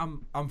 But then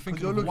I'm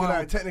thinking you're looking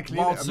at it technically.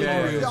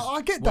 Yeah,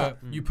 I get that.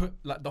 You put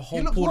like the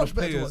whole pool of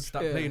players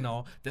that play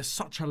now. There's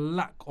such a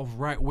lack of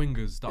right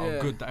wingers that are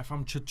good that if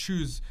I'm to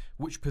choose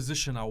which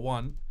position I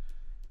want,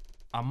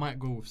 I might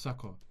go with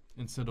Saka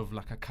instead of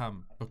like a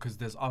Cam because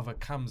there's other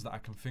Cams that I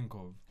can think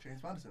of.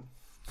 James Madison.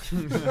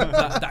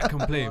 that can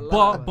play,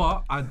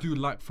 but I do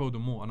like Foden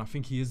more, and I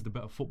think he is the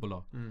better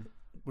footballer.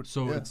 It's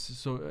my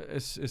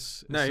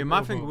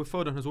thing with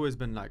Foden has always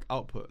been like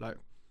output, like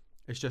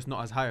it's just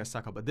not as high as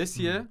Saka. But this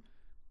year,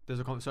 there's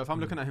so if I'm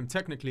looking at him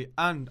technically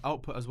and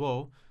output as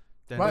well,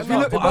 then right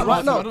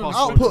now,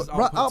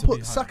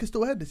 output, Saka's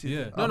still ahead this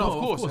year. Yeah.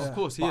 No, of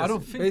course, he is. I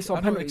don't think I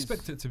don't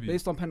expect it to be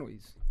based on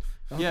penalties.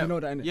 Yeah,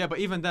 but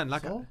even then,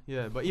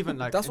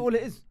 that's all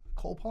it is.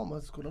 Cole Palmer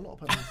scored a lot of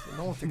penalties.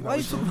 No one's taking Why are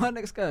you talking about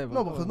next guy?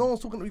 No, because no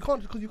one's talking. You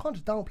can't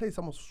just downplay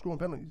someone scoring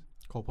penalties.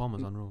 Cole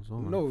Palmer's unreal. So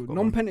No,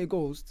 non-penalty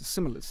goals,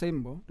 similar,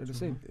 same, bro. They're the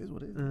same. It is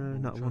what it is.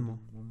 No, one more.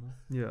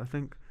 Yeah, I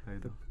think.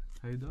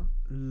 Haida?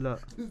 La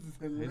This is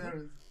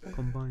hilarious.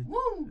 combined.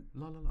 Woo!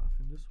 No, I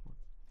think this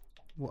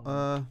one.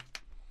 What?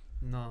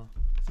 No.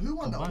 So who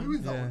won that one? Who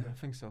is that Yeah, one? I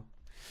think so.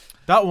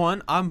 That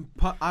one, I'm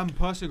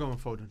personally going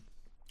with Foden.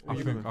 I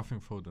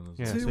think Foden as well.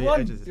 Yeah, so he 2-1.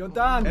 edges it. You're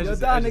down. You're Edges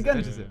it, down edges it, again.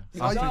 edges it.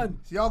 You're down.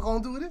 So y'all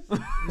gonna do this?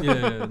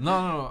 Yeah.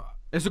 No.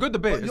 It's a good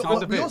debate. But It's a good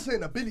debate. you're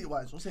saying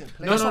ability-wise. We're saying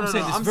play. That's what I'm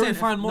saying. no, It's I'm very saying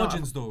fine if- no,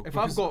 margins though. If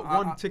I've because got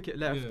one I- ticket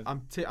left, yeah.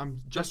 I'm just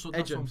That's what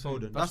edging I'm saying.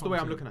 Foden. That's That's the what way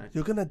I'm I'm looking at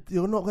it.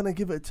 You're not gonna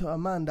give it to a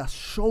man that's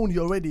shown you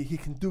already he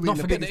can do it. No, in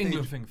forget the big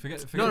England stage. thing.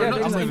 Forget. No, I'm not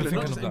not just even England. thinking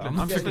Not of just that. England.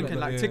 I'm thinking thinking of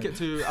like that, ticket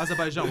to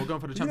Azerbaijan. We're going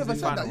for the You Champions never League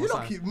said that. final. You or don't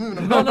something. keep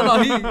moving.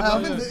 No.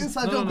 I think the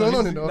inside job going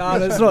on in there. Nah,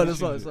 that's not.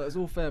 It's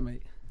all fair,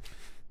 mate.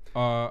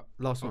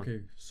 Last one.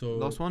 Okay, so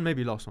Last one,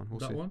 maybe last one. We'll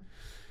that see. one,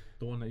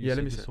 the one that you Yeah, let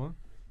said me this see. one.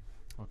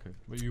 Okay,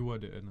 but you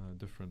word it in a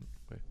different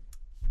way.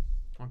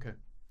 Okay.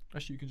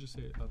 Actually, you can just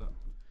say it like that.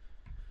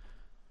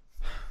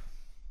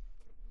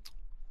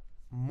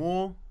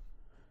 More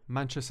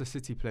Manchester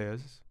City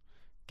players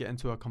get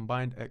into a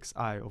combined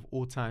XI of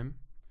all time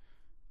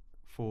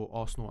for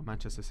Arsenal and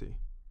Manchester City.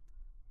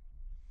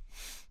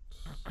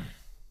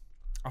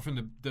 I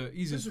think the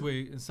easiest This is-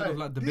 way, instead Hey, of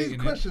like these debating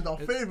questions it. are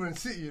favouring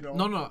City, you know.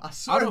 No, I I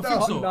swear don't down.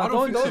 think so. I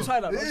don't think Don't so. try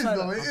that. It Don't is try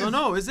though. that. It I is. don't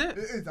know, is it? It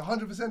is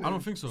 100%. I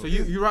don't think so. So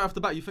you right off the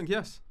bat, you think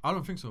yes? I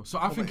don't think so. So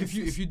I think if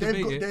you they've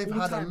debate it, they've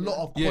had a lot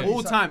of Yeah. quality.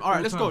 All time. All right,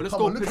 All let's time. go. Let's Come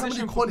go. on, look how many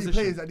Position for quality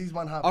position. players that these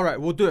man have. All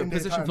right, we'll do in it. their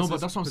Position time. for no, but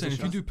that's what I'm saying.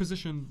 If you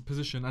position. do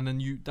position, and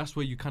then that's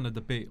where you kind of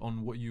debate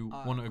on what you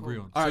want to agree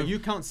on. All right, So- you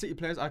count City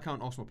players. I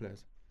count Arsenal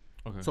players.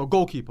 Okay. So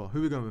goalkeeper. Who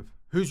are we going with?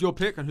 Who's your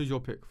pick and who's your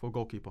pick for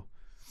goalkeeper?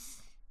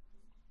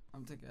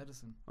 I'm taking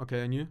Edison.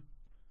 Okay, and you?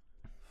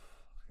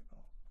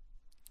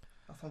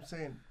 That's what I'm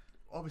saying.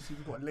 Obviously,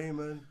 we've got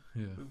Lehman,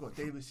 Yeah. we've got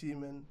David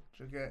Seaman.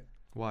 Do you get?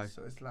 Why?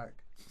 So it's like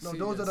no, Seaman.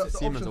 those are the Seaman's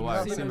options a we why.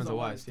 have. Seaman's Seaman's a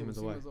why. Seaman's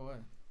a why. Seaman's a why.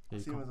 Yeah,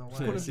 Seaman's a yeah, why.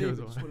 Seaman's David.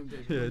 a Just why. call him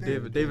David.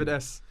 Yeah, David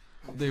S.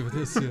 David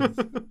is yeah.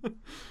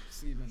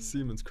 Seaman.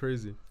 Seaman's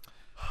crazy.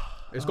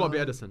 It's got to be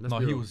Edison. Let's No,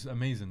 be he real. was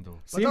amazing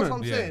though. But that's what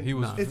I'm Yeah, saying. he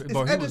was. Nah. Is but he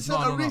was Edison a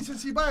no.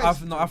 recency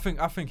bias?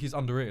 I think he's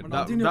underrated.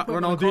 That Ronaldinho put him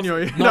in the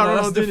Ronaldinho. No, That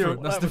that's Ronaldinho.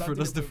 different. That's Right, different.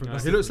 That's Ronaldinho. different.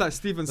 That's He looks different. like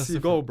Steven That's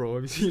Seagal,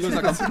 bro. He looks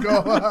like Let's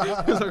go.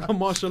 he looks like a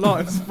martial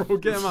artist, bro.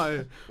 Get him out of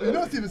here. You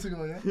know Steven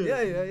Seagal,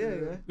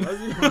 yeah?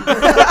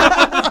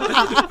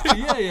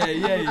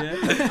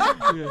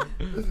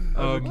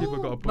 Yeah. Keeper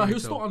got a No, he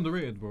was ponytail. still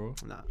underrated, bro.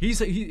 Nah.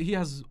 He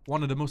has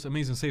one of the most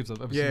amazing saves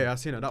I've ever seen. Yeah, I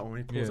seen it. That one.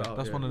 He pulls Yeah, it out.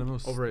 that's yeah. one of the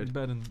most overrated.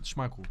 better than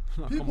Schmeichel.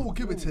 People will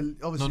give it to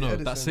obviously No,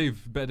 Edison. that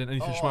save better than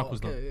anything Schmeichel's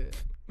done. Okay,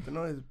 yeah. You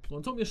know,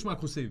 Well, tell me a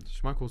Schmeichel saved.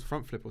 Schmeichel's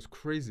front flip was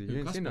crazy. You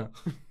ain't seen that?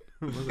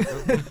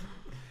 Casper.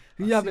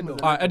 Who you having though?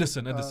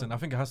 Edison. I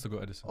think it has to go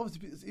Edison.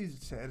 obviously it's easy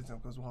to say Edison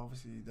because well,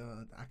 obviously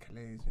the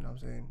accolades. You know what I'm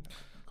saying?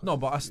 No,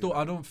 but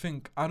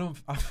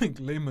I think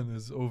Lehman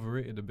is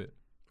overrated a bit.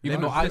 Even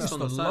Lehman though I flipped used on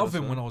to the side love or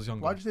him when so. I was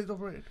younger. Why'd you say it's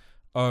overrated?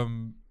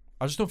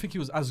 I just don't think he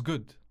was as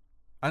good.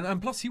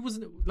 And plus he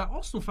wasn't like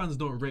Arsenal fans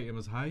don't rate him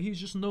as high. He's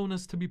just known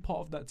as to be part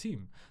of that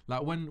team.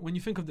 Like when you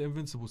think of the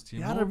Invincibles team,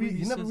 He no had one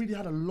he never says- really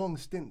had a long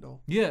stint though.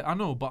 Yeah, I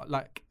know, but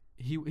like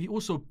he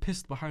also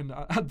pissed behind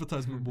the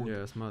advertisement board.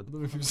 Yeah, it's mad. I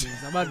don't know if you've seen.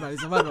 He's a madman.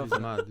 He's a madman. He's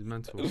mad. He's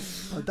mental.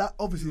 But that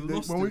obviously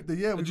Lost when we it. the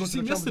year we Did got you to see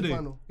the him Champions League yesterday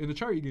final. in the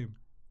charity game?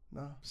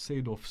 Nah.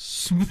 Seedorf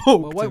smoked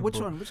Well, him, which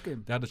bro. one? Which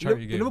game? They had a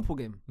charity The game. Liverpool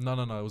game. No,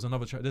 it was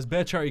another charity. There's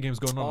bare charity games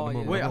going on Oh, at the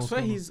yeah. moment. Wait, don't I know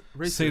swear what's he's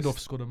going on. racist. Seedorf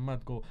scored a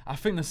mad goal. I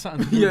think there's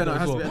something to do Yeah, with no, it that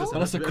has as to be well. Edison, But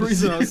that's a has to be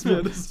crazy Edison, ass one.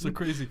 Edison. That's so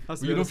crazy. Has to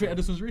But be you don't think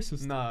Edison.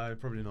 Edison's racist? Nah,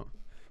 probably not.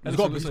 He's Edison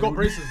got looks he's like got he-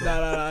 braces though.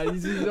 Nah,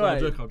 he's I'm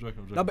alright.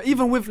 joking. Nah, but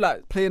even with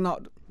like playing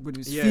out with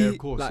his Yeah, feet, of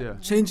course, like yeah.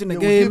 changing the Yeah,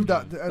 we'll game, give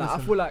that to like, I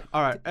Edison. feel like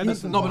All right,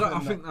 Edison. No, but Better I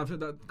than think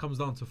that comes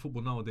down to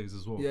football nowadays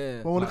as well.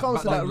 yeah. But when it Like, comes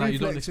back to like then, like, you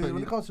don't reflexes, expect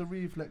when you- it comes to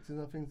reflexes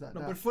and things like No,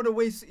 that, but for the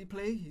way City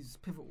play, he's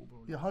pivotal, bro.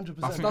 yeah, I 100%. think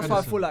That's why I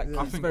Edison- feel like Yeah.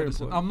 I it's think very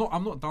Edison. important.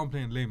 I'm not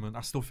downplaying Lehman.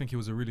 I still think he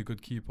was a really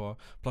good keeper.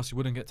 Plus, he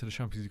wouldn't get to the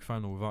Champions League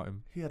final without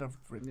him. He had a Yeah,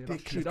 ridiculous.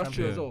 that's true. That's campaign.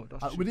 true Yeah. as well.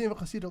 That's We true. didn't even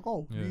concede a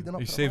goal. Yeah. leading up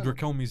He to the saved final.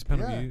 Raquelme's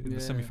penalty Yeah. in Yeah.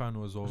 the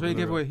semi-final as well. So he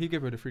gave away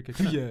the free kick.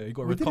 innit? Yeah, he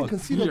got a We red didn't card.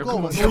 concede a Yeah, goal.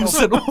 come on. He He was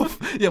sent off.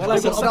 Yeah, but I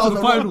That said was up to the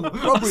a final. I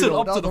robbery said though.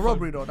 up That to was the a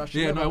robbery though. That should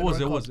Yeah, never no, have it been was.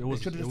 a It red was. card. It was.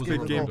 They should've It just was given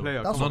a a Good game goal.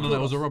 player. That's No, what it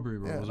killed was a us. robbery,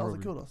 bro. Yeah, It was that a was what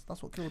robbery. killed us.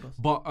 That's what killed us.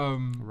 But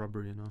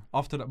Robbery, you know.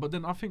 after that, but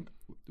then I think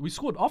we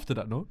scored after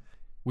that. No,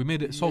 we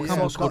made it. Sol Yeah,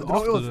 Campbell but scored you know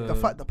what it after was? The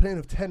fact that playing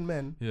with 10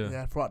 men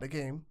Yeah. throughout the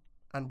game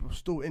and we're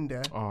still in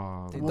there. It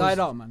was- died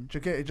out, man.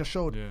 It just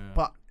showed. Yeah.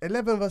 But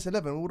 11 versus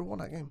 11, we would have won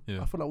that game.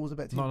 Yeah. I feel like it was a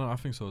better team. No, I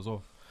think so as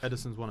well.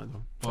 Edison's won it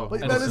though. But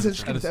But Edison, listen,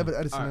 just give it to Edison.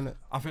 Edison, Alright. innit?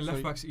 I think So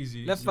left back's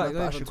easy. Left back, Left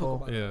don't back even should talk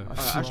go. about it.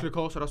 Yeah. Ashley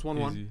Cole, so that's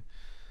 1-1. Easy.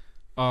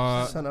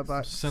 Centre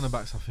backs. Centre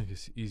backs, I think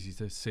it's easy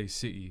to say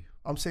City.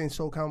 I'm saying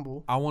Sol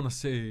Campbell. I want to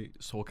say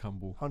Sol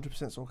Campbell,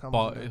 100% Sol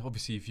Campbell. but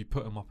obviously if you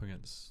put him up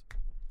against,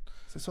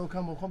 So Sol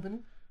Campbell company?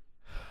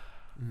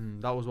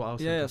 That was what I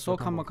was Yeah, thinking. Sol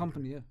Campbell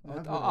company. Yeah, Yeah, happy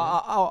with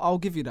I'll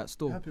give you that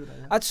still. Happy with that,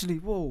 yeah? Actually,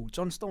 whoa,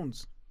 John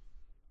Stones.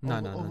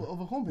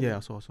 Over Company? Yeah, I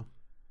saw.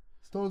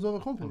 Stones over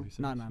Company?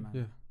 Nah.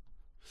 Yeah.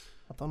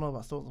 I don't know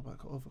about Stones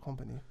over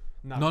Company.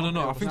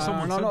 No. I think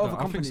someone said that.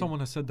 I think someone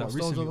has said that Stones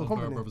recently over on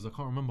Company? Barra Brothers. I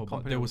can't remember, but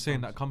Company they were over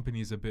saying that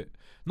Company's a bit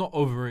not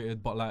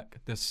overrated, but like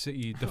the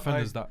City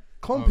defenders that.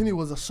 Company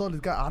was a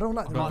solid guy. I don't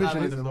like the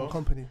revisionism on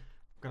Company.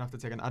 Gonna have to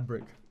take an ad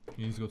break.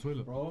 You need to go to the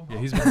toilet, bro. Yeah,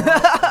 he's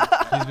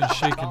been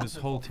shaking this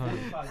whole time.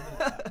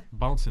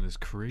 Bouncing is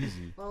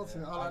crazy.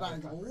 Bouncing, I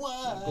like that.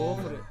 Wow. Go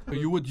for it. But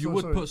you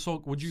would put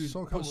Sol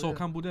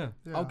Campbell there?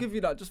 Yeah. I'll give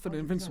you that just for the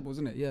Invincibles,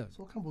 innit? Yeah.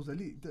 Sol Campbell's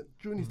elite.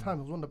 During his time,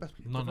 he was one of the best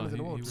defenders in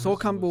the world. Sol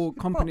Campbell,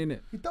 Company,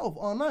 innit? He dealt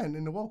with R9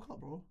 in the World Cup,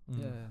 bro.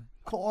 Yeah.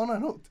 Got R9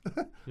 hooked.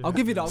 I'll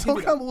give you that.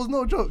 Sol Campbell was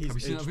no joke. Have you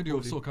seen that video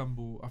of Sol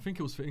Campbell? I think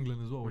it was for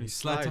England as well. When he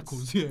slide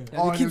tackles. Yeah,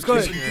 he keeps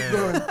going.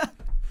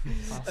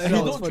 He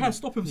don't try to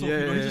stop himself.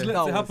 He just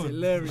lets it happen.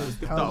 Hilarious.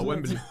 That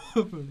Wembley.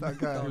 That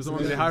guy. He was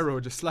on the high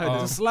road, just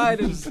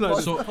sliding.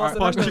 So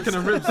past chicken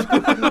and ribs.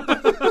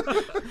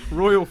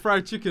 Royal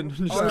fried chicken.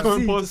 Just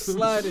going past.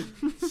 Sliding.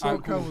 Sol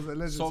Campbell's a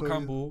legend. Sol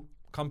Campbell,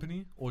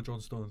 Company or John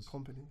Stones?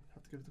 Company.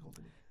 Have to give it to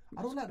Company.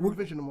 I don't like the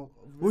revision.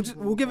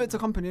 We'll give it to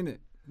Company, innit?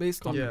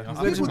 Based on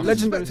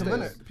legendary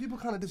status. People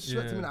kind of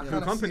disrespect him. I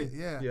Company.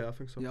 Yeah, I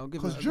think so. Yeah, I'll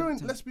give it.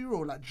 Because let's be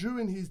real, like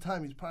during his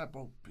time, his prime,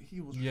 bro, he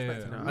was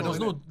respected. And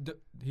there was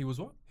he was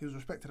what? He was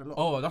respected a lot.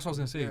 Oh, that's what I was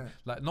gonna say.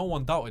 Like no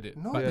one doubted it.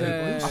 No,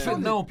 I think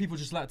now people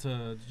just like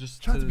to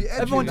try to be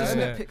edgy. Everyone just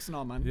nitpicks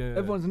now, man. Yeah.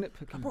 Everyone's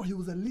nitpicking. Bro, he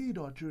was a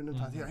leader during the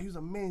time. Yeah, he was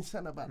a main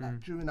centre back,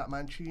 like during that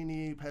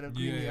Mancini,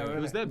 Pellegrini era.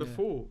 He was there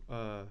before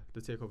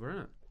the takeover,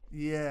 innit?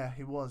 Yeah,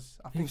 he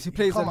was. I think he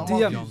plays as a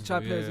DM.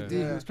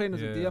 He was playing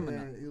as a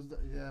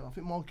DM. I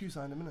think Marcus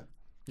signed him, innit?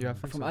 Yeah,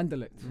 from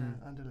Anderlecht.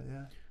 Anderlecht,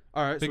 yeah.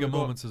 All right, bigger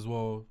moments as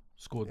well.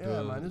 Scored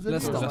Leicester.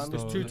 It's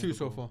 2-2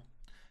 so far.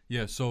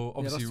 Yeah, so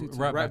obviously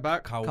right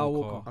back, Kyle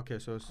Walker. Okay,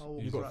 so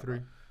you got 3.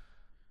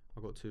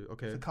 I got 2.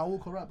 Okay. So Kyle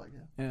Walker right back,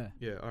 yeah.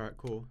 Yeah. All right,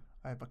 cool.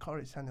 Alright,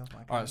 Bakary Sanyo's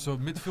my guy. Alright, so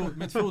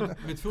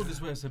midfield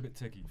is where it's a bit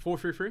techie.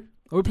 4-3-3.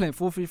 Are we playing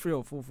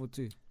 4-3-3 or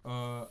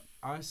 4-4-2?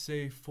 I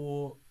say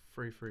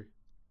 4-3-3.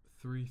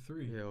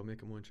 3-3. Yeah, it'll make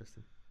it more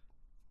interesting.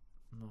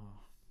 No.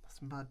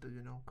 That's mad,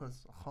 you know,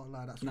 because I can't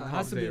lie. That's it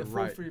has to be a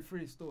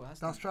 4-3-3 still.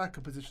 That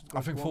striker position.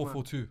 I think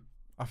 4-4-2.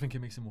 I think it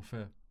makes it more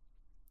fair.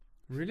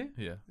 Really?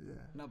 Yeah.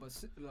 No, but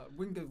like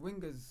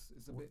wingers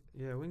is a bit.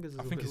 Yeah, wingers is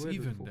I think it's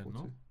even then,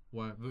 no?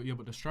 Why? Yeah,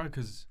 but the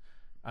strikers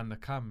and the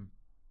cam,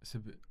 it's a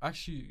bit.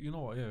 Actually, you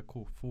know what? Yeah,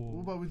 cool.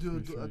 What about we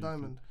do a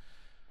diamond?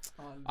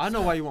 I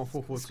know why you want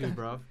 4-4-2,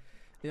 bruv.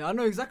 Yeah, I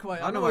know exactly why.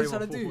 I know what you're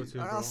trying to do.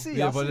 I see.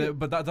 Yeah,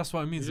 but that's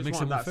what it means. You it makes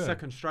just it more want fair. that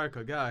second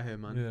striker. Get out of here,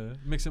 man. Yeah,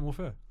 makes it more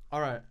fair.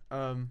 All right,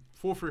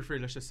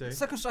 4-3-3. Let's just say.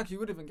 Second striker, you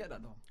wouldn't even get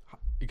that though.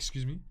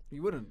 Excuse me.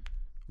 You wouldn't.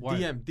 Why?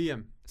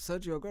 DM.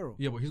 Sergio Aguero.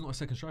 Yeah, but he's not a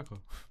second striker.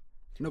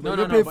 No, but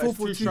it's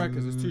 2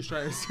 strikers. It's 2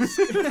 strikers.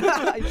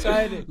 I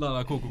tried it.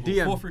 No, cool.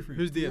 DM. 4-3-3.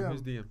 Who's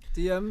DM?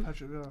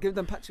 DM. Give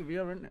them Patrick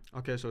Vieira, innit?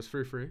 Okay, so it's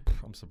 3-3.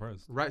 I'm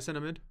surprised. Right centre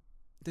mid.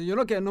 Then you're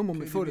not getting normal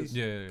midfielders.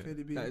 Yeah.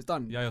 KDB. That is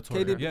done. Yaya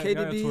Toure.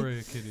 KDB.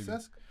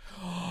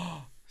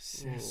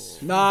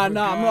 Cesc. Nah, I'm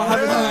not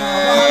having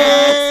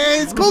that.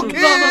 It's cooking.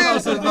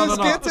 It's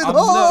getting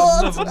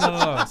hot.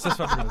 No. Cesc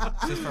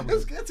Fabregas.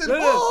 It's getting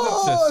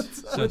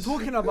hot. We're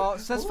talking about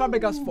Cesc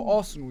Fabregas for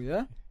Arsenal,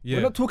 yeah? Yeah.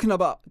 We're not talking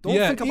about. Don't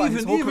think about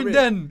his whole career.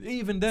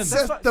 Even then.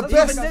 The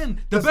best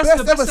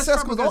ever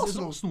Cesc was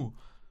Arsenal.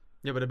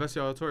 Yeah, but the best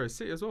Yaya Toure is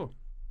City as well.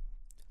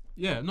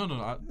 Yeah, no.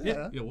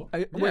 Yeah, what?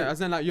 Yeah, as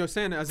in like you're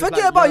saying it as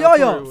Forget about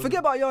Yaya. Forget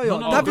about Yaya.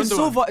 David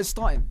Silva is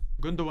starting.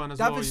 Gundogan as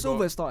well. David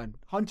Silva is starting.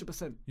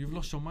 100%. You've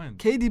lost your mind.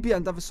 KDB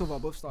and David Silva are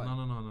both starting.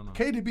 No.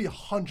 KDB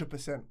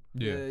 100%.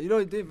 Yeah. You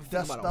don't even think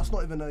about that. That's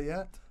not even a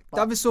yeah.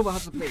 David Silva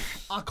has to play.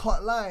 I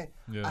can't lie.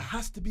 Yeah. It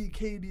has to be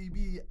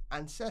KDB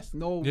and Cesc.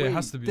 No way. Yeah, it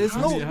has to be. There's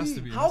no. It has to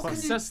be. How But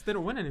can you? Cesc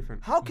didn't win anything.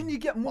 How can you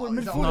get more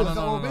Is that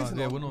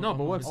midfielders? No,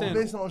 but what I'm saying,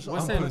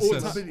 we're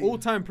saying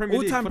all-time Premier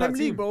League. All-time for that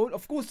Premier League, team. bro.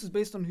 Of course, it's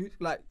based on who,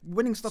 like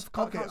winning stuff.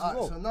 Okay, counts as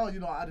well. so now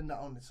you're not adding that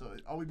on. So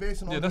are we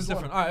basing on? Yeah, that's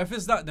different. Alright, if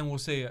it's that, then we'll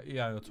say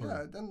Yaya Toure.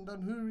 Yeah,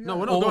 then who? No,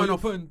 we're not going off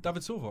off. putting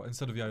David Silva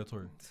instead of Yaya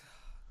Toure.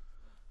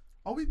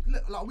 Are we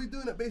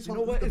doing it based You on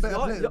know what? the better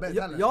player, the better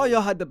talent? Yaya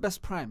had the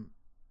best prime,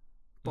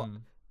 but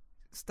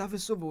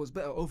David Silva was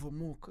better over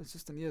more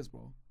consistent years,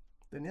 bro.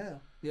 Then Yeah,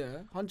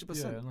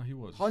 100%. Yeah, no, he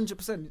was.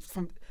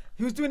 100%.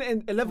 He was doing it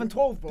in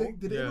 11-12, bro.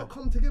 Did they not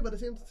come together the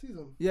same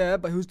season? Yeah,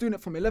 but he was doing it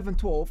from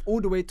 11-12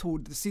 all the way till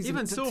the season.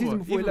 Even season Silva,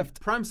 before he even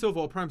left. Prime Silva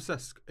or Prime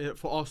Cesc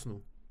for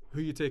Arsenal.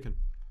 Who you taking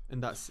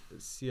in that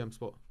CM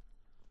spot?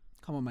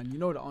 Come on, man. You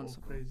know the answer.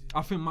 Crazy.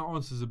 I think my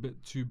answer is a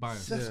bit too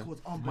biased. Cesc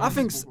was unbelievable. I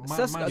think bro.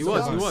 Cesc. He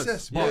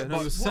was. But what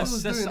he was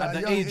Cesc doing at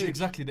the young age,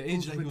 exactly the age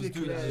was that he was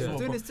doing it ridiculous. as well.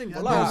 Doing bro. his thing. Yeah,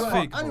 but no, That was right.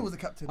 fake, And he bro. was a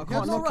captain. I He can't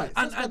had no knock right. it. Cesc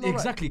had And no right.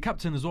 exactly,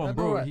 captain as well, Had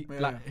no bro. right. He, Yeah.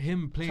 like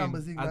him playing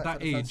Champions League at nights that at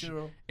the San age,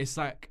 Siro. it's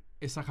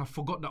like I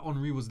forgot that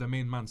Henri was the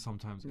main man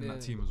sometimes in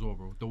that team as well,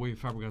 bro. The way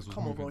Fabregas was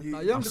Come on, bro. moving.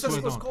 Young I swear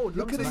Cesc was down. cold.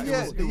 Look at Young the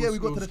Cesc year. was- We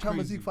got to it the was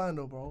Champions crazy. League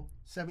final, bro.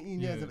 17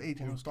 years of age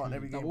and he was starting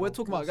every game. But we're bro.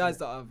 talking about guys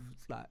that have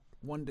like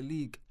won the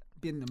league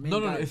being the main No,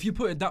 guy. if you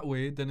put it that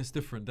way, then it's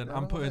different. Then Yeah,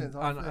 I'm no, putting, it's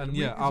and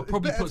fair. I'll It's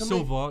probably better put to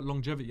Silva,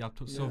 longevity, I'll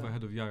put Silva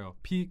ahead of Yaya.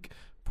 Peak,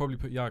 probably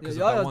put Yaya because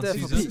of Yaya's that one there for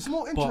season. peak. It's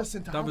more but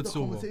interesting to have David the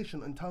Silva.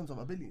 conversation in terms of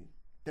ability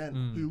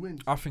than who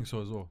wins. I think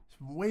so as well. It's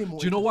way more.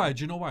 Do you know why?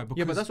 interesting. Do you know why? Because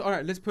Yeah, but that's all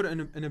right. Let's put it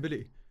in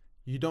ability.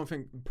 You don't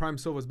think Prime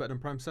Silva's better than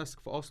Prime Cesc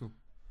for Arsenal?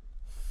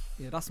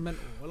 Yeah, that's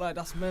mental. Well,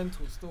 that's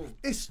mental still.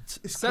 It's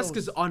Cesc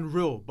is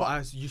unreal, but I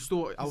would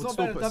still not put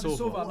better than David Silva.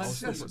 Silva, I would man.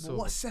 still put Silva.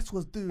 What Cesc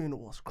was doing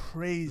was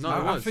crazy. No,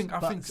 I was. think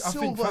But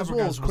Silva as Fabregas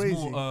well was was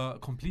crazy. more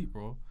complete,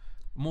 bro.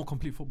 More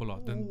complete footballer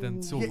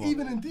than Silva. Yeah,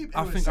 even in deep.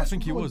 I areas, think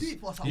Cesc he going was.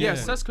 deep. Yeah, Yeah.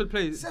 Cesc could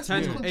play Cesc was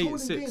 10, controlling 8,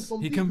 games 6.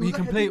 from He deep. can was he like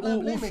can a play deep line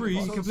all playmaker. three.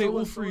 He can play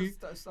all three.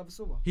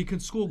 He can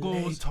score Yeah,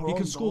 goals. He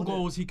can score Toronto,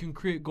 goals. He can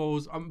create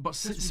goals. But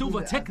Cesc was Silva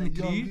doing it as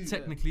a young dude.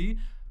 technically,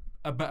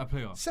 a better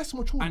player. Cesc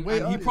matured And way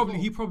he early as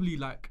probably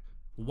well. like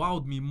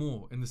wowed me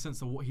more in the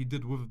sense of what he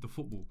did with the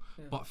football.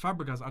 But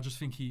Fabregas, I just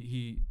think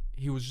he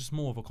was just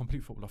more of a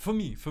complete footballer for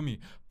me.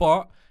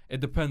 But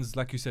it depends,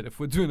 like you said, if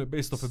we're doing it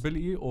based off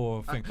ability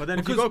or thing. But then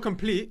if you go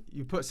complete,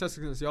 you put Cesc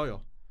against Yaya.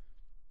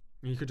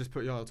 You could just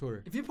put Yaya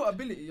Toure. If you put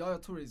ability, Yaya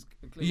Toure is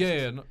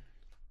no,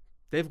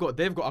 They've got.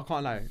 I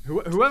can't lie.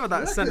 Whoever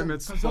that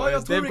sentiment spot Yaya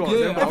is, they've Toure got. can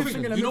do They've got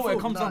everything in the you know what it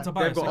midfield. comes down to They've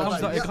bias. got It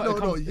comes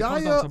down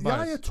Yaya to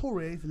bias. Yaya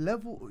Toure's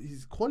level,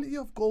 his quality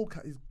of his goal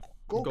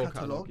Goal catalogue,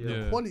 catalogue,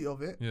 yeah. the quality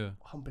of it, Yeah.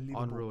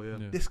 unbelievable. Unreal,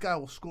 yeah. This guy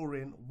was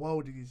scoring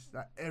worldies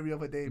like every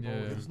other day, bro. Yeah.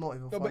 It's not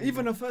even. No, but funny,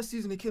 even bro. the first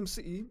season he came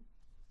City,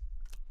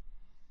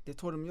 they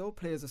told him, "Yo,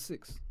 play as a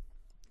 6.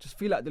 Just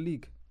feel like the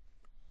league,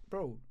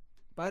 bro."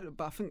 But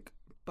I think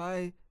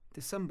by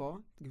December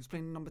he was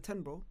playing number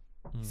 10, bro.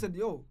 He said,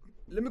 "Yo,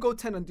 let me go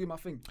 10 and do my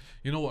thing."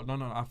 You know what? No.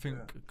 I think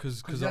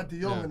because you had De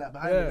Jong yeah. and that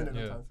behind him.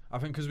 Yeah, I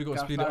think because we got to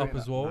Gareth speed it Barry up and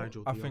as that. well.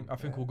 Nigel I De think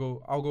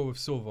Jong. I'll go with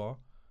Silva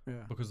Yeah,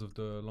 because of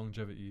the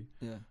longevity.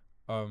 yeah.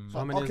 So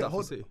how many is that for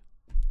hold- City?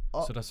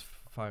 So that's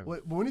 5.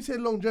 Wait, but when you say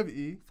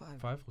longevity,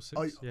 5 or 6?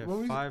 are you- Yeah,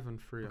 when we- 5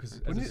 and 3. I Because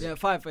think. when you- Yeah,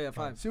 5. Yeah,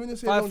 5. see when you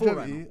say 5-4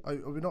 longevity,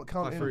 are we not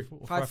counting? 5-3.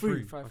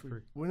 5-3.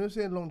 5-3. When you're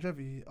saying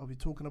longevity, are we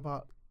talking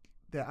about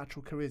their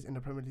actual careers in the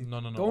Premier League? No.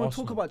 Don't Arsenal.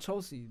 talk about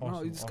Chelsea. No,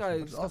 Arsenal, this guy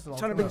is Arsenal.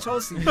 trying to bring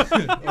Chelsea. Yo,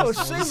 Arsenal.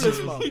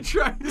 shameless, man.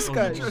 This Oh,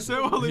 guy. no.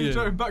 So well, you Yeah.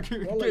 trying back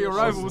get Wallah, your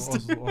rivals.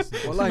 Arsenal.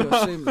 Wallahi,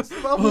 you're shameless.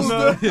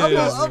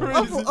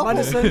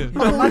 Madison, you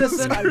got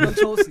Madison and you got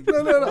Chelsea.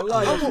 No.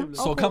 Wallahi, you're shameless.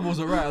 So Campbell was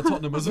alright at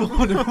Tottenham as well.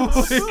 He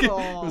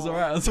was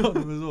alright at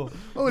Tottenham as well.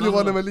 I only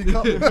won them a League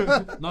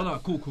Cup. No,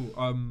 cool.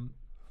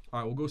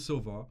 Alright, we'll go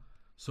Silva.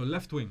 So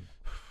left wing.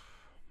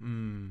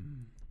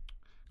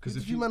 Because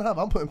if you man have,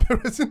 I'm putting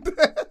Perez in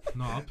there.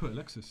 No, I'll put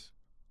Alexis.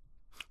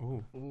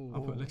 Oh.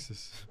 I'll put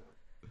Alexis.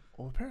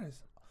 Or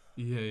Perez.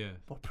 Yeah.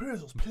 But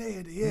Perez was player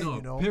of the year, No,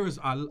 you know. Perez.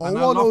 I On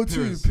love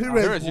 102,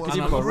 Perez. Perez you was could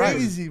even go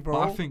crazy, bro.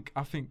 But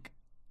I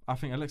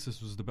think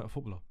Alexis was the better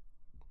footballer.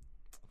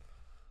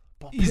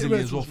 But easily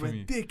Perez as well was for me.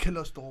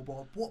 ridiculous though,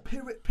 bro. What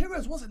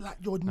Perez wasn't like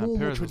your normal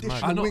Perez was mad.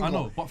 traditional winger. I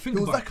know, but think He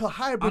was about like a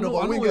hybrid I of know a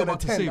what winger you're and a about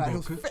to 10. say, Like, bro. he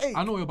was 'cause fake.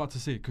 I know what you're about to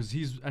say because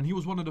he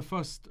was one of the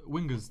first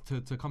wingers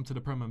to come to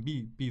the Prem and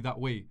be that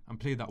way and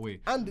play that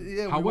way. And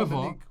yeah, we won the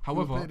league. We played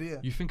However, the year.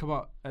 you think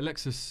about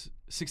Alexis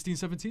 16,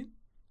 17?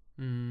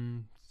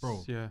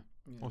 Bro. Yeah.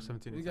 Or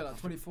 17. You get like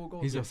 24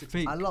 goals. He's a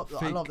fake, I loved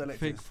Alexis.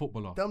 fake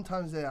footballer. Them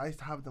times there, I used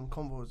to have them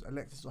combos,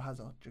 Alexis or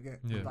Hazard. Do you get?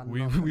 Yeah, I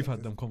we've loved had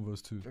Alexis. them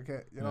convos too. Do you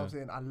get? You know what I'm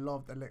saying? I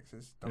loved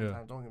Alexis. Yeah.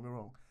 Sometimes, don't get me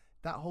wrong.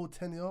 That whole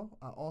tenure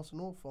at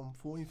Arsenal from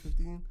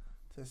 14-15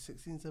 to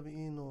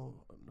 16-17 or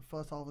the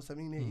first half of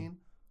 17-18,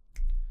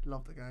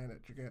 loved the guy in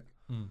it. Do you get?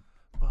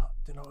 But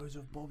you know, it was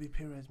with Bobby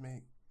Perez,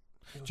 mate.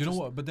 Do you know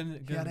what? But then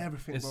he had again,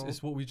 everything, it's, bro.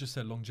 it's what we just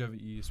said,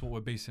 longevity. It's what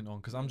we're basing on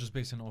because I'm just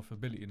basing it off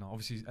ability now.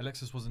 Obviously,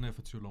 Alexis wasn't there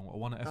for too long. I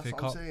won an That's FA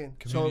what I'm Cup, saying.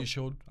 Community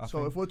Shield. I So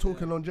think. if we're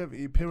talking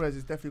longevity, Perez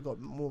has definitely got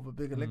more of a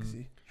bigger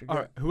legacy. Do you All get?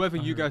 right, whoever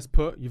you guys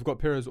put, you've got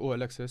Perez or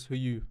Alexis. Who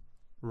you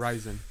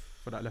rising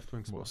for that left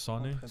wing What,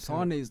 spot? Sane?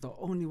 Sane is the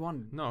only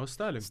one. No,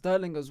 Sterling.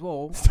 Sterling as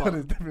well.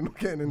 Sterling's definitely not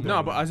getting in there.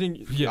 No, but as in,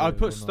 Yeah, I'd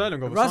put no.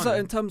 Sterling over Raza, Sane.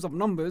 in terms of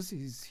numbers,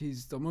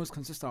 he's the most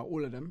consistent out of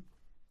all of them.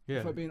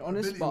 Yeah. If we're being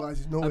honest, Ability-wise,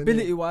 he's but nowhere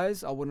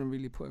ability-wise, I wouldn't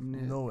really put him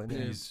near. Nowhere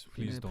near.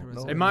 Please don't. Perez.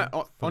 No. In my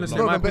For the honestly, long-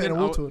 in my Not better opinion,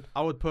 than Woodward.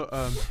 I would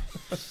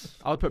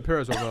put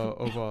Perez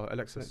over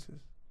Alexis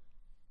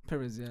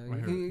Perez, yeah. Right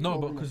here. You No,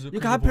 over but because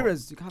can have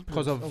Perez. You can have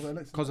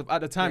Perez. because of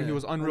at the time he Yeah.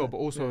 was unreal, Yeah. but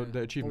also Yeah.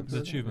 the achievements.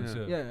 the achievements.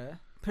 Yeah. Yeah,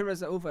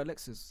 Perez over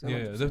Alexis. Yeah,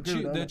 I the, agree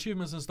with the that.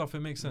 achievements and stuff,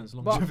 it makes sense.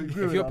 But- Longevity.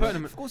 Agree If with you're that, putting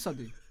him, Of course I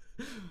do.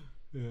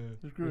 Yeah.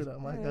 Agree with that,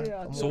 my Yeah, guy.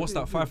 yeah, I'm So on- what's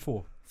that?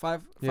 5-4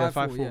 5-4. yeah,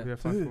 5-4, Yeah. yeah,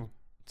 5-4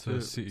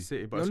 to City.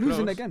 City, but You're it's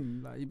losing close.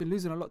 again. Like, you've been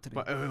losing a lot today.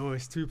 But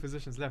it's 2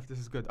 positions left. This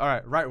is good. All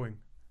right, right wing.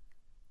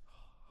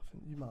 I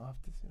think you might have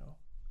this, you know.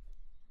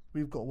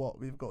 We've got what?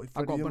 We've got.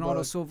 I got Freddie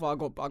Bernardo Ljungberg. Silva. I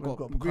got got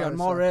Riyad Bukayo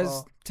Mahrez.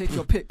 Saka. Take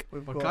your pick.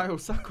 We've But got. Kyle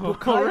Saka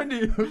Bukayo-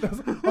 already.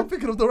 I'm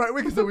thinking of the right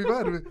wingers that we've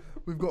had.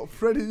 We've got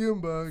Freddie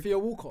Ljungberg. Theo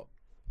Walcott.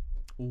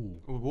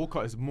 Ooh,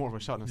 Walcott is more of a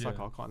shot than Yeah.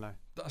 Saka. I can't lie.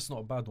 that's not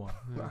a bad one.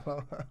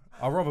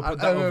 I'd rather I- put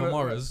that I- over I-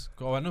 Mahrez.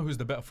 I know who's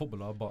the better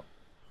footballer, but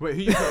Wait,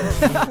 who you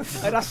put?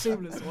 Hey, that's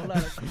shameless.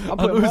 Wallahi. I'm I know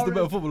putting who's the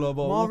better footballer,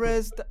 but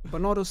Mahrez,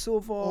 Bernardo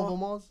Silva. Over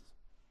Mars.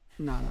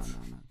 Nah.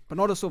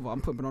 Bernardo Silva.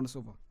 I'm putting Bernardo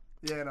Silva.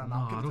 Yeah, no.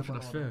 Nah, I don't think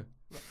that's fair.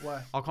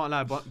 Why? I can't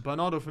lie, but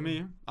Bernardo for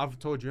me, I've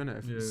told you,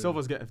 innit?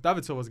 If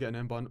David Silva's getting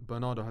in,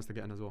 Bernardo has to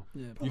get in as well.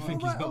 Yeah. You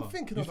think he's better? I'm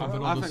thinking you of think that.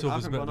 Bernardo I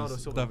Silva's think better Bernardo than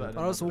Silva's David?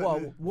 better. Also,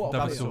 what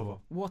David a Silva. player.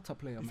 What a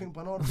player, You man. think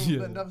Bernardo Silva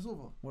better than David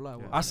Silva?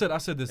 I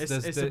said this.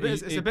 It's a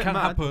It bit can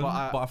mad, happen,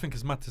 but but I think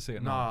it's mad to say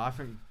it now. Nah, I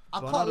think I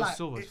can't Bernardo lie,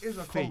 Silva's it is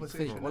a fake.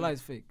 conversation. Fake. Wallah,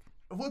 it's fake.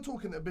 If we're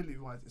talking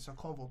ability-wise, it's a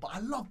convo. But I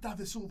love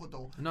David Silva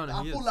though. No,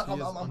 I he feel is. like He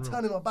is I'm unreal.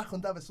 turning my back on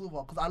David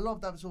Silva because I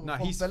love David Silva. Nah,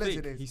 from he's Valencia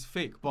fake. days. He's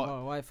fake,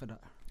 but Why for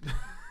that?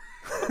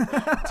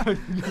 I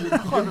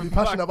can't be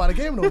passionate about the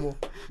game no more.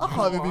 I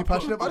can't even be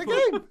passionate about the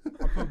game.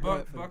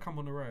 Bergkamp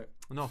on the right.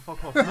 no,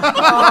 fuck off.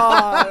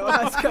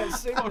 That's kind of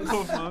sick. Fuck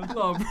off, man.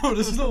 No, bro,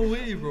 there's no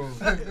way, bro.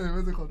 Hey,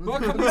 where's the card?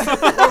 Where's the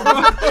Bergkamp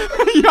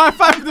card? You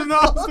high-fived him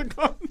now.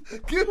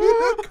 Give me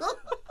the card.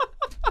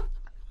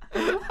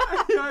 You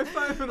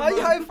high-fived him. How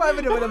you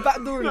high-fiving him with a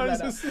back door No, like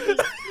it's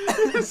that?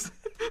 just-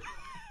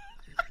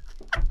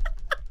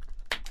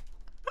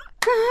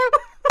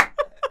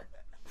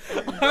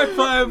 high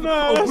five,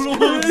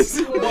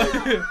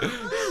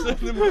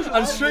 applause,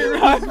 and straight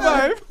high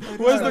five.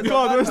 Where's the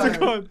card? Where's the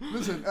card?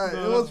 Listen,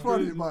 hey, it was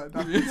funny, but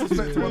that's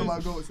disrespect to one of my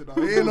goats. You know.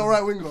 He ain't no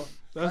right winger.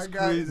 That's that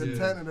guy is crazy. a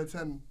 10 and a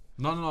 10.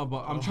 No,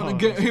 but I'm trying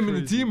to get him in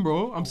the team,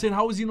 bro. I'm saying,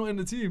 how is he not in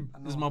the team?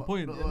 Is my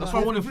point. That's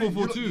why I wanted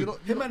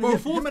 4-4-2. Him and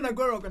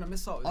Aguero are going to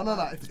miss out. Oh, no.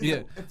 If we're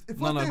saying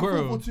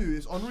Aguero. 4-4-2,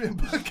 it's Henry and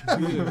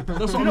Bergkamp.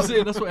 That's what I'm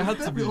saying. That's what it had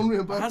to be. Henry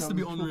and It has Bergkamp, to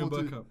be it's Henry and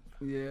 4-4-2. Bergkamp.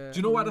 Yeah. Do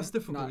you know why that's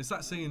difficult? Nah. It's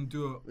like saying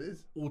do It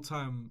is. a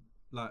all-time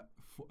like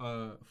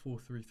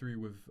 4-3-3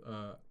 with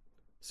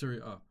Serie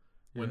A.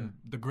 When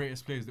the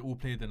greatest players, they all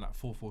played in like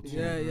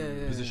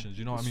 4-4-2 positions.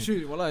 You know what I mean? It's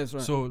true. Wallah, it's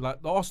right. So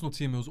like the Arsenal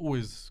team, it was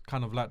always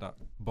kind of like that.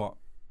 But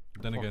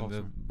then again,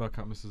 the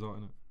Bergkamp misses out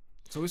in it.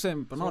 So we're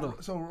saying Bernardo.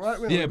 So right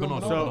wing. Yeah,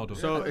 Bernardo.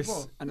 So yeah, it's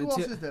bro, and who it's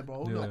else is there,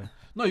 bro? Yeah. Look.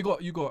 No, you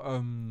got. I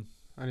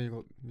know you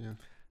got, yeah.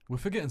 We're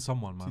forgetting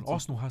someone, man.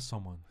 Arsenal has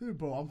someone. Who,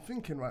 bro? I'm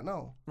thinking right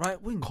now.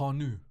 Right wing.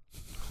 Kanu.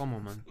 Come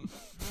on, man.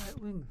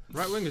 Right wing.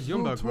 Right wing is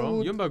Ljungberg,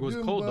 bro. Ljungberg was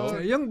cold, though.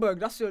 Yeah, Youngberg,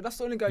 that's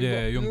the only guy you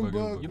Yeah, got.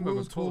 Ljungberg. Ljungberg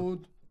was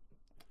cold.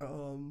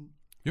 Youngberg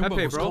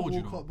Pepe, was bro. cold,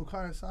 you know.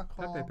 Bukayo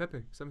Saka.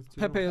 Pepe. 72.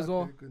 Pepe as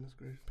well. Goodness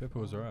gracious. Pepe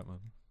was alright, man.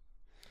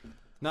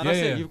 Nah, that's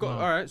Yeah, it. You've got,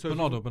 no. alright. So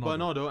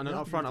Bernardo. and then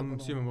Yeah, up front, I'm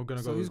Bernardo. assuming we're going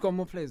to So go who's got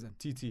more players then?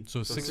 TT. So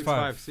 6'5"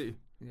 6'5". City.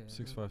 Yeah.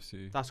 6'5"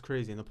 City. That's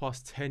crazy. In the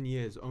past 10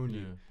 years only.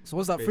 Yeah. So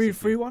what's that?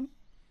 Basically. 3-1?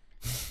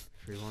 3-1,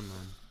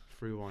 man.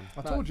 3-1.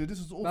 I told you this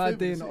is all Bad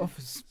day favourites, in the see?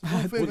 office. All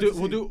favourites,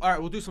 see?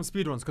 We'll do some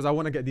speed runs because I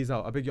want to get these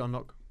out. I beg you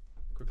unlock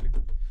quickly.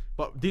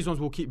 But these ones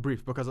we'll keep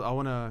brief because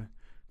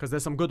because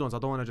there's some good ones. I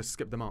don't want to just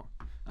skip them out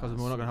because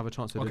we're not gonna have a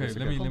chance to do Okay, this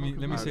let me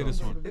again. say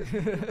Alright, this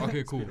go. one.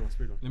 Okay, cool.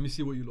 Speed run. Let me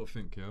see what you lot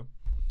think. Yeah.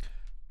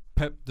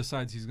 Pep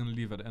decides he's gonna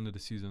leave at the end of the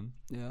season.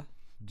 Yeah.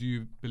 Do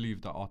you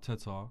believe that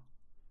Arteta,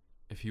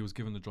 if he was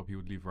given the job, he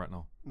would leave right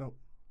now? No.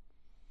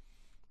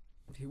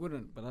 He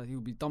wouldn't, but he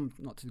would be dumb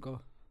not to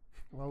go.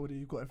 Why would he?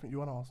 You got everything you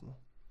want, Arsenal.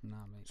 Nah,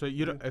 mate. So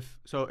you don't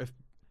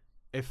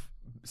if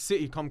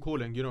City come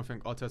calling, you don't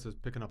think Arteta's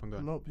picking up and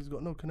going? Nope, he's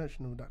got no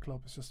connection with that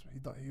club. It's just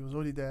he was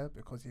already there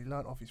because he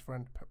learned off his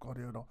friend Pep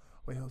Guardiola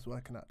where he was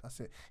working at. That's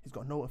it. He's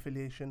got no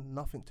affiliation,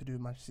 nothing to do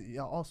with Manchester City.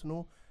 At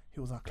Arsenal, he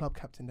was our club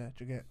captain there.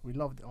 Do you get? We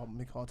loved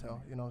Mick Arteta.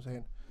 You know what I'm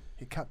saying?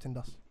 He captained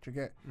us. Do you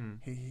get?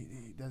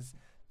 He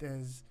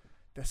there's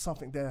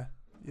something there.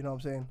 You know what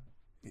I'm saying?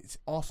 It's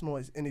Arsenal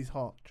is in his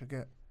heart. Do you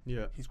get?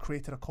 Yeah. He's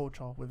created a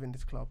culture within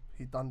this club.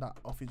 He's done that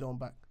off his own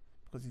back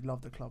because he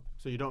loved the club.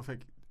 So you don't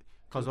think,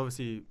 because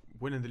obviously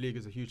winning the league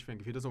is a huge thing.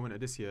 If he doesn't win it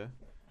this year,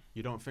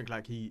 you don't think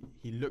like he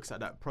looks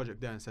at that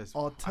project there and says,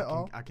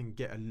 I can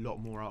get a lot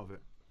more out of it.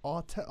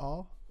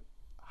 Arteta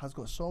has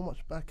got so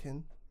much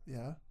backing,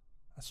 yeah,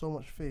 and so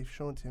much faith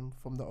shown to him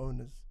from the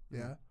owners,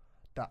 yeah,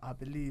 that I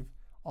believe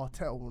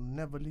Arteta will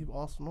never leave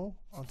Arsenal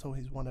until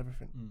he's won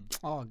everything.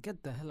 Oh,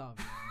 get the hell out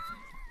of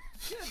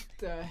here. Get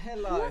the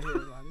hell out of here,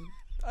 man.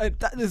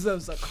 That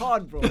deserves a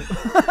card, bro.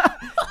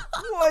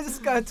 What is this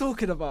guy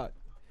talking about?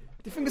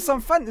 Do you think it's some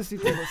fantasy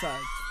thing or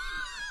something?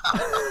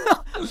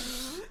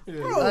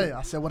 Bro. Hey,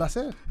 I said what I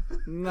said.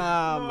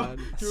 Nah, man.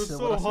 He was said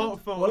so what I said.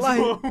 heartfelt.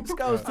 Wallahi, this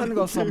guy was telling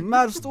us some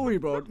mad story,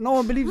 bro. No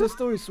one believes the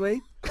story,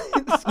 Sway.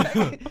 Because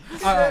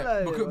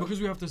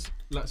we have to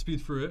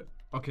speed through it.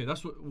 Okay,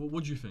 that's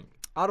what do you think?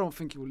 I don't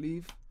think he will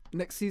leave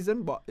next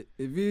season, but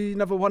if he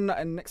never won that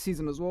in next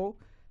season as well,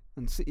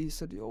 and City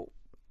said, yo,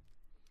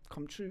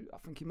 come true, I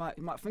think he might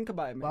think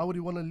about it, man. Why would he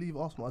want to leave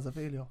Arsenal as a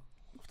failure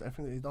after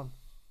everything that he's done?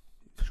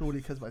 Surely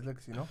he cares about his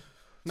legacy, no?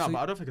 No, So but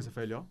I don't think it's a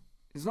failure.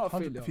 It's not a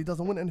failure. If he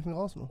doesn't win anything at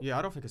Arsenal. Yeah,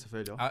 I don't think it's a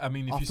failure. I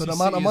mean, if After you see the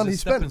amount of City money as he a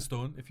spent. stepping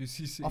stone, if you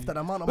see City, After the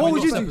amount of What money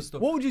would he you spent. do?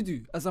 What would you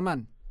do as a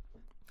man?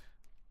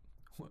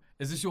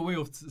 is this your way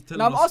of telling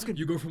No, I'm us asking.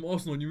 you go from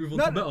Arsenal and you move on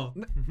No, to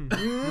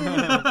better?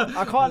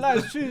 I can't lie,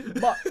 it's true.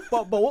 But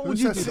what Who would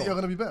you said do? City though? are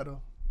going to be better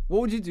though?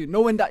 What would you do,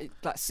 knowing that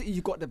like City,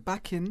 you got the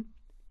backing,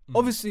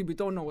 Obviously, we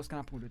don't know what's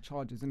gonna happen with the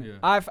charges, innit?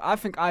 Yeah. I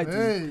think I do.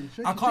 Hey,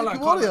 I can't like.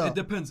 It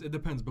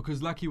depends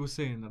because, like he was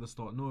saying at the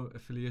start, no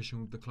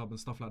affiliation with the club and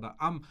stuff like that.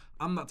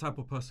 I'm that type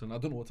of person. I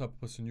don't know what type of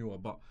person you are,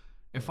 but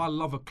if I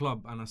love a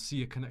club and I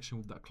see a connection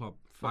with that club,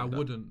 I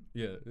wouldn't.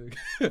 Yeah,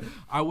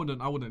 I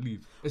wouldn't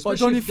leave.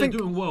 Especially if they're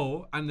doing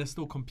well and they're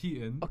still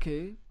competing.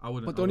 Okay, I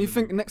wouldn't. But don't you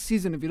think next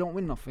season, if you don't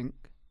win nothing,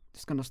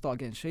 it's gonna start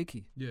getting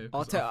shaky? Yeah,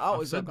 Arteta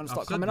out is gonna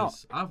start coming out.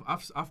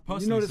 I've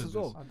personally You know this said as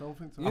well. I don't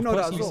think so. You know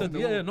that as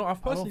well.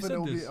 I've personally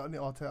said this. Only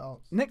Arteta out.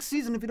 Next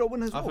season, if you don't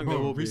win as well, I think there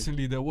will be.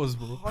 Recently there was,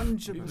 bro. 100%.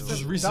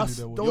 Just recently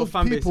there was. Those Your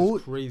fan base people,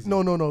 is crazy.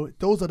 No.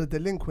 Those are the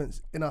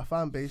delinquents in our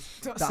fan base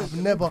that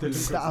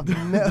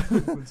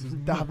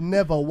have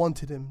never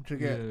wanted him. Do you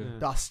get? Yeah.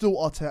 That are still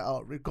Arteta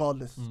out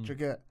regardless. Do you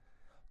get?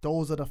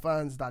 Those are the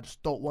fans that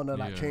just don't want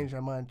to change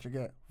their mind. Do you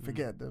get?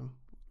 Forget them.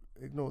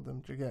 Ignore them,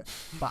 do you get?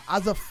 But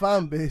as a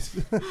fan base,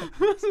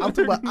 I'm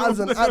talking about as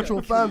an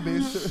actual fan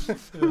base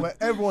where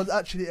everyone's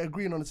actually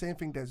agreeing on the same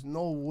thing. There's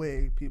no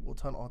way people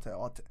turn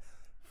Arteta.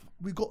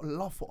 We got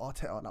love for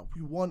Arteta. Like,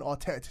 we want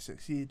Arteta to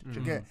succeed.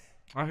 Do you get?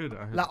 I heard it.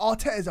 Like,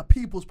 Arteta is a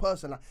people's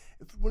person. Like,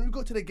 when we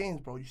go to the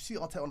games, bro, you see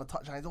Arteta on the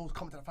touchline. He's always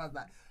coming to the fans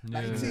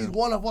like you see, he's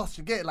one of us.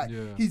 You get? Like,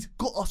 he's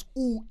got us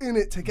all in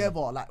it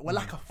together. Like, we're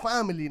like a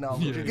family now.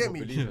 Do you get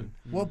me?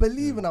 We're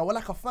believing now. We're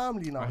like a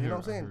family now. You know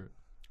what I'm saying?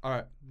 All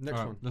right, next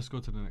one. Let's go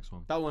to the next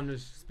one. That one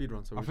is speed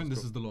run. So I think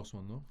this is the last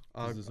one, no?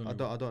 I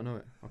don't know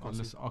it. I can't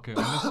see. Okay,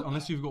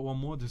 unless you've got one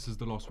more, this is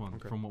the last one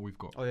from what we've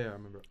got. Oh yeah, I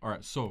remember. All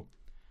right, so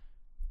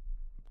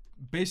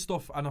based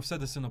off, and I've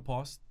said this in the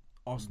past,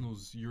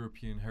 Arsenal's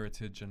European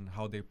heritage and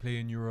how they play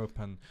in Europe,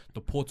 and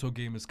the Porto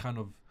game is kind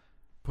of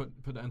put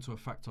that into a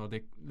factor.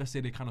 Let's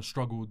say they kind of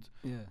struggled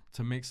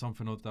to make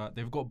something of that.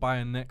 They've got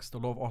Bayern next. A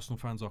lot of Arsenal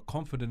fans are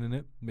confident in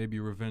it. Maybe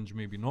revenge,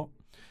 maybe not.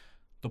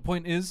 The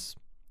point is,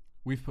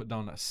 we've put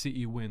down that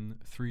City win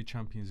 3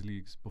 Champions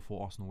Leagues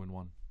before Arsenal win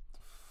 1.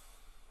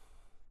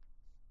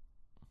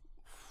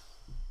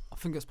 I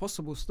think it's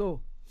possible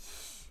still.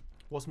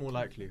 What's more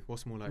likely?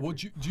 What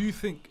do you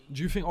think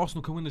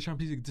Arsenal can win the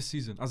Champions League this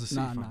season as a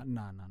City fan?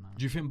 Nah.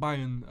 Do you think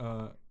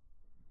Bayern?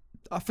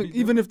 I think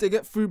even if they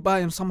get through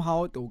Bayern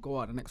somehow, they'll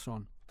go out the next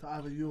round. To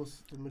either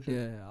yours or Madrid.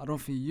 Yeah, I don't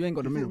think you ain't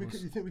got the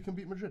minerals. You think we can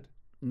beat Madrid?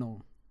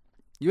 No.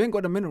 You ain't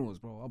got the minerals,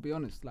 bro. I'll be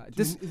honest. Like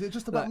this, is it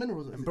just about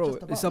minerals? Bro,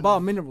 it's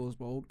about minerals,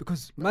 bro.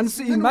 Because Man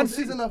City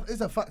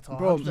is a factor,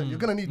 bro. You're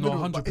gonna need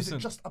minerals, 100%. But is it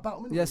just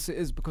about minerals? Yes, it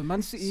is, because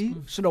Man City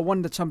should have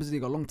won the Champions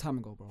League a long time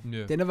ago, bro.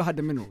 Yeah. They never had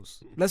the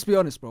minerals. Let's be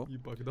honest, bro. You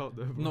bugged out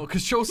there, bro. No,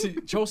 because Chelsea.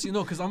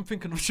 No, because I'm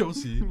thinking of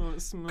Chelsea.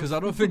 Because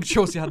I don't think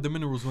Chelsea had the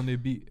minerals when they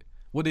beat.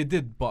 Well, they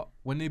did, but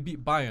when they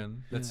beat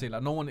Bayern, let's say,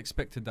 like, no one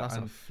expected that. That's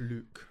a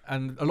fluke.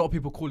 And a lot of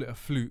people call it a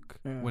fluke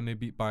when they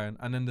beat Bayern.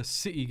 And then the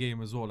City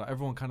game as well, like,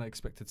 everyone kind of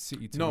expected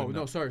City to win.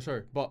 No,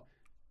 sorry. But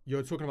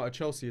you're talking about a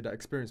Chelsea that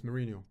experienced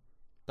Mourinho.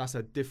 That's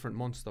a different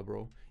monster,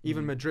 bro.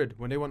 Even Madrid,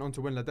 when they went on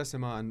to win La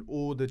Decima and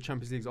all the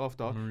Champions Leagues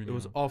after, it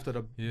was after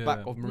the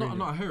back of Mourinho.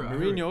 No, I hear it.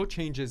 Mourinho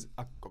changes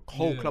a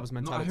whole club's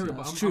mentality. No, I hear it,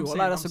 but that's true.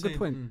 That's a good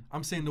point.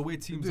 I'm saying the way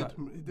teams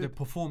they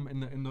perform in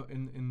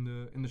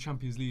the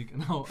Champions League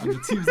and how and the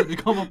teams that they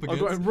come up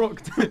against. I got him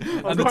rocked.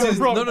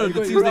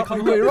 The teams they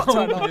come up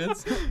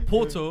against.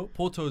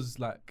 Porto's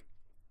like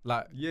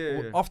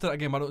after that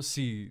game, I don't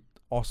see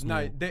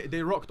Arsenal. No,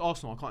 they rocked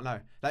Arsenal. I can't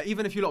lie. Like,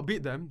 even if you lot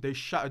beat them, they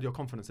shattered your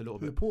confidence a little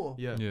bit. Porto?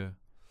 Yeah.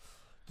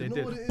 They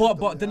did.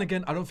 But then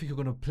again, I don't think you're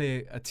gonna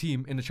play a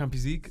team in the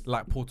Champions League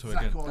like Porto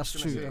again. That's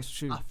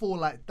true. I feel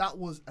like that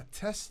was a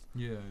test.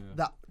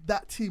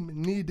 That team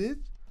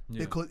needed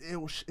because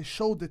it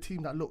showed the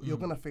team that, look, you're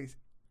gonna face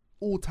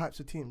all types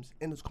of teams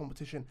in this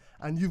competition,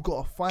 and you've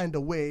got to find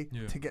a way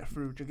to get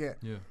through. Do you get?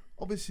 Yeah.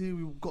 Obviously,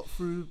 we got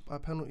through by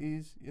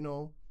penalties. You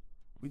know,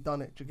 we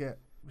done it. Do you get?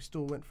 We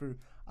still went through.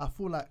 I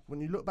feel like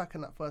when you look back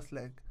in that first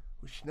leg,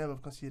 we should never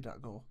have conceded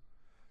that goal.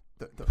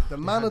 The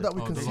manner that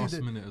we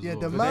conceded,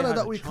 the manner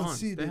that we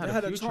conceded, they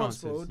had a chance,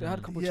 bro. They had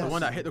a couple chances. chances. The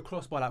one that hit the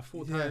crossbar like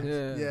 4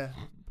 times. Yeah,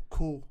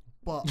 cool.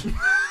 But but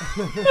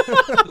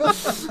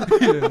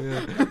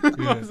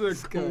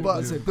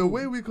the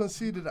way we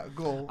conceded that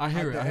goal, I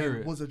hear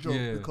it, was a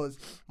joke because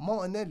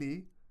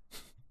Martinelli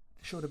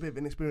showed a bit of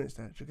inexperience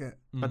there. Do you get?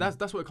 But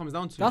that's what it comes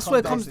down to. That's what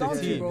it comes down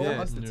to, bro.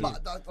 Yeah.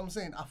 But I'm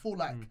saying, I feel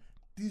like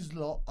these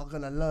lot are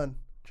gonna learn.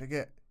 Do you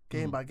get?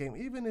 Game by game,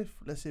 even if,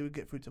 let's say, we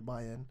get through to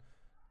Bayern,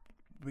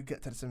 we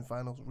get to the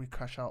semi-finals, we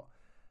crash out,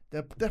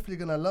 they're definitely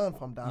gonna learn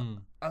from that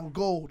and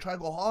try to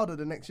go harder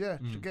the next year.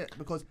 To get,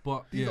 because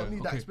you don't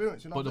need that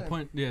experience. You know but the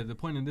point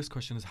in this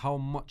question is how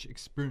much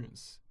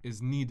experience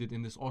is needed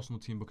in this Arsenal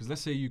team. Because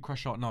let's say you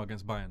crash out now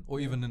against Bayern,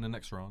 or even in the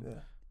next round,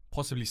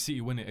 possibly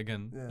City win it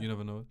again. You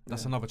never know.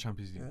 That's another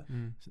Champions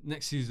League.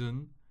 Next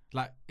season,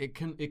 like it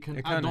can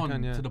add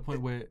on to the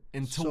point where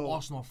until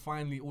Arsenal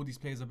finally, all these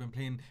players have been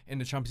playing in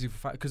the Champions League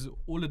for because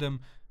all of them,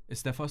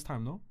 it's their first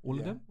time, no? All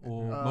of them?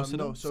 Or most of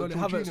them? So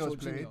Jorginho's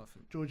played.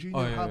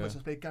 Jorginho, Havertz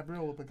has played.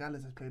 Gabriel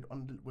Magalhaes has played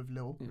with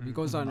Lille. He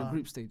goes down in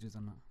group stages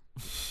and that.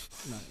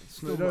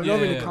 They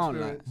don't really count.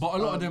 Like. But a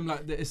lot of them,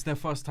 like, it's their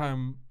first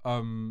time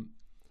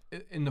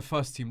in the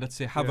first team, let's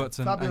say Havertz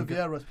and Fabio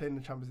Vieira's playing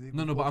in the Champions League.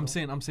 No, but I'm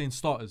saying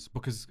starters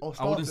because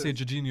I wouldn't say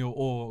Jorginho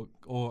or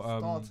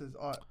starters.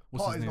 Alright,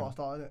 Partey's not a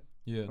starter, is it?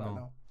 Yeah, right no.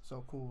 Now.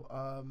 So cool.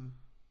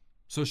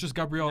 So it's just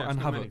Gabriel and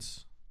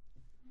Havertz.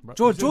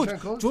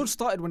 George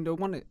started when they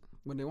won it.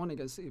 When they won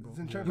against City, bro.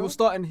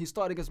 He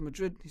started against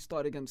Madrid. He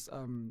started against.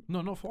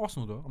 No, not for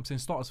Arsenal though. I'm saying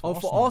starters for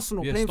Arsenal. For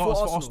Arsenal, yeah, playing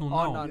for Arsenal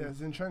now. Yeah,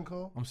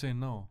 Zinchenko. I'm saying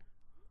no.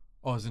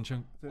 Oh,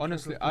 Zinchenko.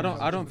 Honestly,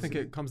 I don't think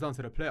it comes down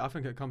to the player. I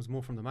think it comes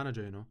more from the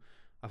manager. You know,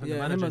 I think the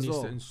manager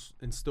needs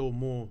to instill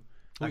more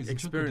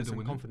experience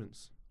and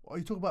confidence. Are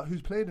you talking about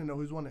who's played in or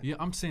who's won it? Yeah,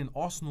 I'm saying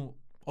Arsenal.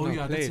 Oh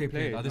yeah, I did say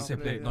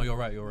played. No, you're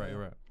right.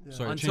 Yeah.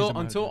 Sorry,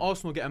 until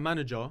Arsenal get a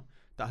manager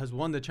that has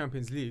won the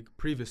Champions League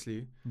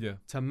previously,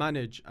 to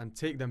manage and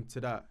take them to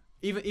that.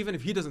 Even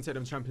if he doesn't take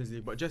them to Champions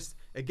League, but just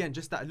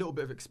that little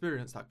bit of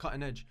experience, that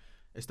cutting edge.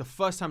 It's the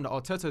first time that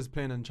Arteta is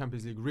playing in the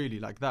Champions League really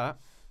like that,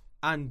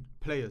 and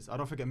players. I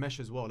don't think it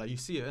meshes well. Like you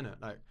see it,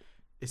 innit? Like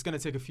it's gonna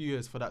take a few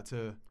years for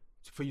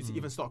you to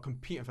even start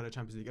competing for the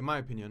Champions League. In my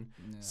opinion,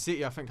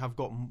 City I think have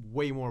got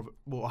way more of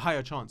a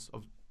higher chance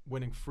of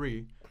winning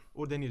 3.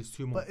 All they need is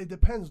 2 more. But it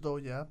depends though,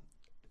 yeah.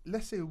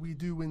 Let's say we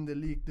do win the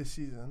league this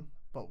season,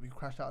 but we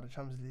crashed out of the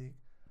Champions League,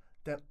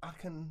 then I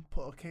can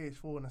put a case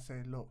forward and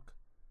say, look,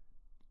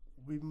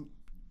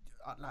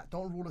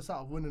 don't rule us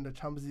out of winning the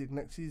Champions League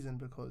next season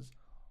because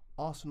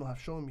Arsenal have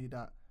shown me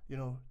that, you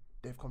know,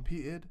 they've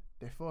competed,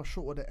 they fell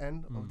short at the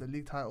end of the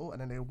league title,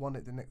 and then they won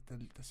it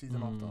the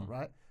season after,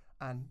 right?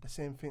 And the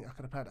same thing, I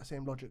could apply that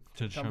same logic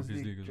to Champions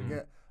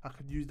League. I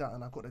could use that,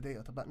 and I've got the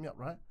data to back me up,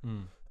 right?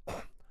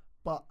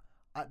 But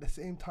at the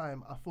same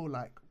time, I feel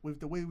like with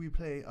the way we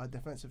play our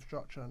defensive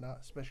structure and that,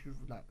 especially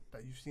like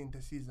that you've seen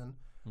this season,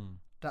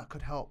 that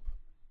could help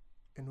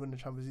in winning the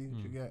Champions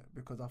League.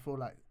 Because I feel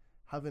like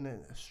having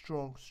a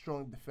strong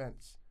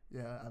defense,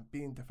 and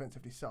being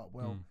defensively set up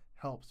well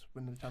helps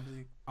win the Champions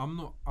League. I'm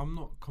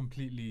not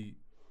completely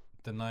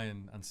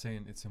denying and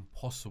saying it's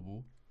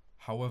impossible.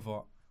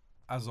 However,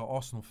 as an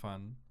Arsenal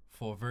fan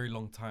for a very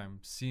long time,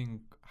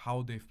 seeing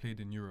how they've played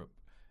in Europe,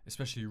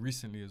 especially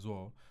recently as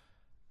well,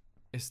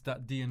 it's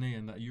that DNA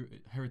and that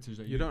heritage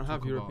that you don't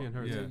have European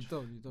heritage.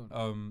 You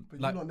don't. But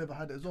like, you never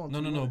had it as well.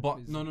 No.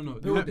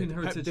 The European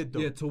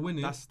heritage. To win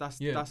it, that's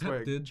Pep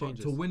where it did,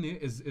 changes. but to win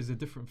it is a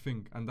different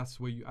thing, and that's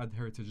where you add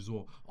heritage as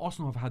well.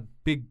 Arsenal have had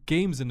big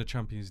games in the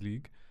Champions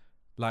League,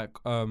 like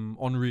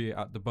Henry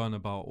at the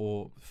Bernabeu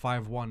or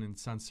 5-1 in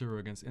San Siro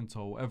against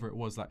Inter, or whatever it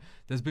was. Like,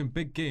 there's been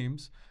big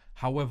games.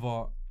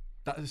 However,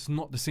 that is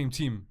not the same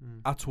team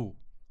at all.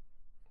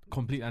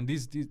 Complete, and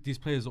these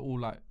players are all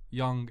like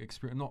young,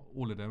 experience. Not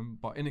all of them,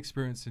 but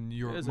inexperienced in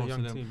Europe. Most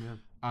of them,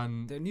 team,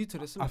 and they're new to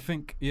this. I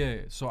think,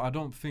 So I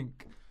don't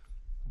think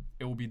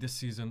it will be this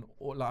season.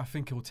 Or like I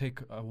think it will take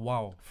a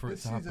while for it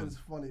to happen. This season is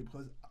funny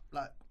because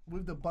like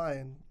with the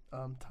Bayern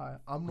tie,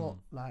 I'm not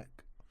like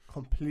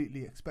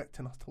completely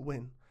expecting us to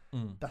win.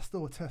 That's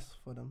still a test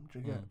for them, do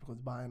you get? Because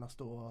Bayern are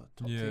still a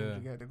top team, do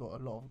you get? They've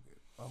got a lot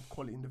of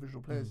quality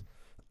individual players.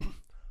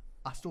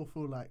 I still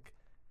feel like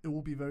it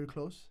will be very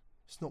close.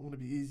 It's not going to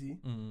be easy.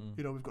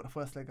 You know, we've got the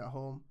first leg at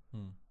home.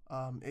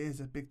 It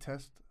is a big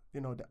test. You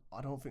know,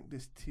 I don't think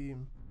this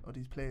team or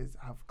these players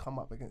have come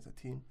up against a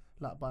team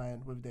like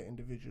Bayern with their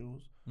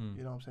individuals.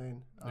 You know what I'm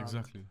saying?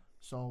 Exactly.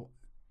 So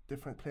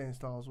different playing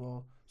style as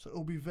well. So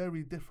it'll be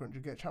very different. You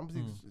get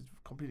Champions League is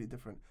completely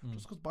different.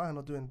 Just because Bayern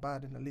are doing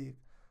bad in the league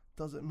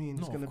doesn't mean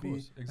it's going to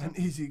be an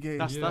easy game.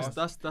 That's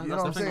the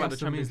thing about the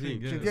Champions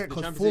League.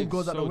 Because form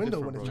goes out the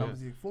window when it's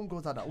Champions League. Form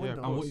goes out that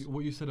window. And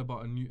what you said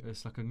about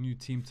it's like a new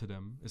team to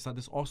them. It's like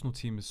this Arsenal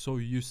team is so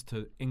used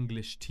to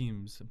English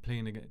teams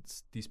playing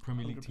against these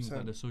Premier League teams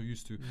that they're so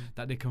used to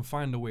that they can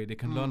find a way. They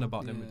can learn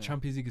about them. The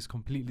Champions League is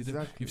completely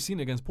different. You've seen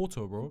it against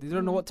Porto, bro. They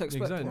don't know what to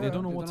expect. Exactly. They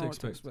don't know what to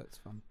expect.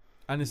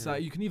 And it's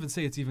like, you can even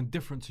say it's even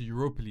different to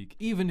Europa League.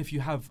 Even if you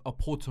have a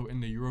Porto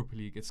in the Europa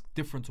League, it's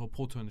different to a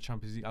Porto in the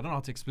Champions League. I don't know how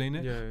to explain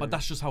it, but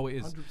that's just how it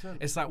is. 100%.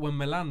 It's like when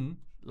Milan,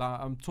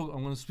 like I'm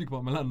going to speak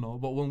about Milan now,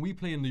 but when we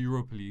play in the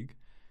Europa League,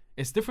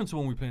 it's different to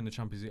when we play in the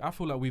Champions League. I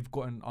feel like we've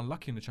gotten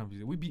unlucky in the Champions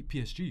League. We beat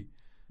PSG.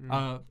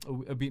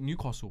 We beat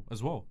Newcastle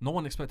as well. No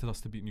one expected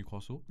us to beat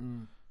Newcastle.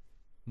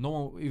 No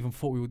one even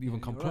thought we would even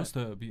come close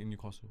to beating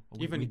Newcastle.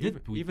 Even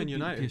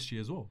United. Beat PSG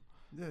as well.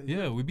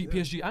 We beat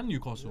PSG and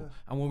Newcastle,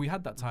 and when we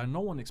had that tie, no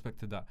one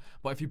expected that.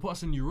 But if you put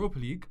us in Europa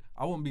League,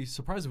 I wouldn't be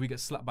surprised if we get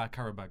slapped by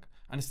Karabag,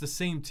 and it's the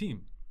same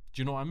team.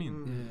 Do you know what I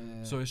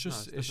mean? So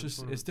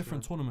it's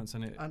different tournaments,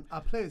 and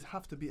our players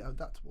have to be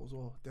adaptable as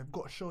well. They've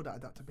got to show that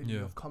adaptability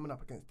of coming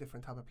up against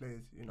different type of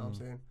players. You know what I'm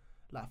saying?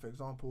 Like for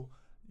example,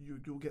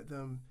 you'll get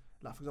them.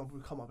 Like for example,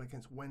 we come up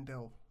against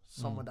Wendell,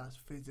 someone that's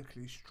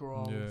physically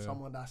strong,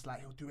 someone that's like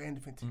he'll do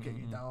anything to get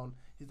you down.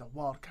 He's a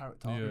wild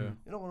character.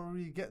 You don't want to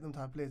really get them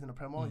type of players in the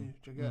Prem, are you?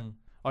 Do you get?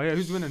 Oh yeah,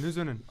 who's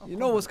winning? You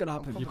know what's gonna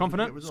happen. You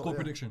confident? Score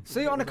prediction.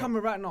 Say it on the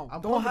camera right now.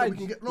 Don't hide.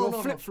 You're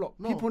flip flop.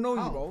 People know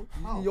you, bro.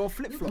 You're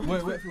flip flop.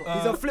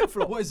 He's a flip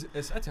flop. What is it?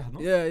 It's Etihad, no?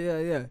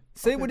 Yeah.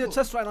 Say it with your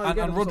chest right now.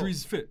 And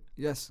Rodri's fit.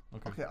 Yes.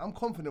 Okay, I'm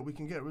confident we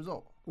can get a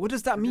result. What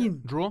does that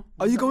mean? Draw?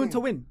 Are you going to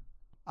win?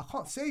 I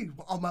can't say,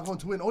 oh, am I going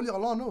to win? Only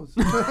Allah knows.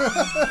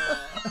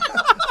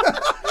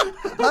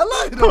 I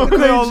like it.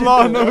 Only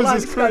Allah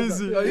knows is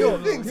crazy. You're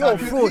a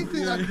fraud.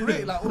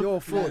 You're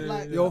a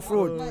fraud. You're a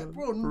fraud.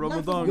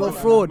 Ramadan. You're a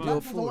fraud.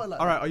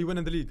 All right, are you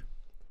winning the league?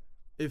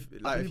 If you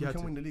we had can to.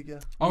 win the league, yeah.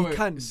 Oh, We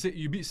can.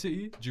 You beat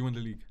City, do you win the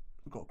league?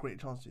 We've got a great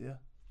chance to, yeah.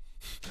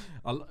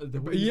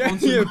 Politically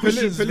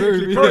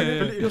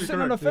correct. You're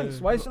sitting on the fence.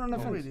 Why are you sitting on the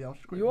Not fence? really, I'm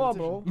just a great You are,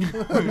 bro.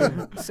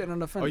 politician. Sitting on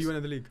the fence. Are you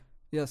winning the league?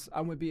 Yes,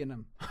 and we're beating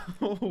them.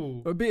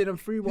 Oh. We're beating them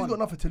 3-1. He's got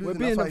nothing to lose. We're and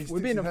beating that's why them. he We're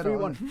sticks beating his them head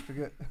out, 3-1.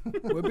 Forget.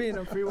 We're beating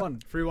them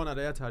 3-1. 3-1 at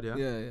the Etihad, yeah?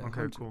 Yeah.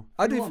 Okay, cool.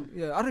 I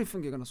don't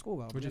think you're gonna score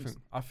well. What do you think?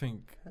 I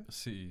think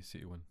City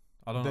win.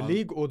 I don't The know.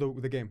 league or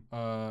the game?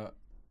 The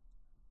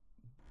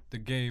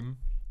game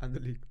And the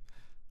league.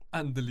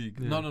 and the league.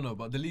 Yeah. No,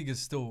 but the league is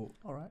still.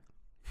 All right.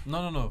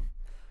 No.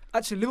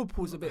 Actually,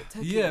 Liverpool's a bit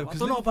techy. Yeah, I because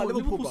don't know about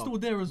Liverpool, Liverpool's still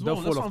bro. there as They'll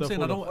well. fall That's off, what I'm they'll saying.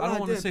 fall I don't off.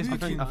 want to say I City.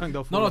 think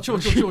they'll fall No, off.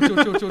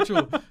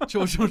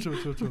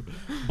 chill.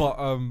 But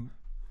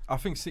I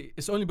think City.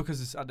 It's only because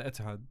it's at the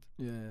Etihad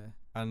Yeah.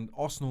 and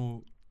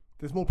Arsenal.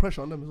 There's more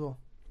pressure on them as well.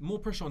 More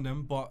pressure on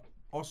them, but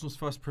Arsenal's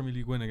first Premier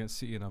League win against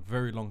City in a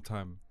very long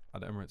time at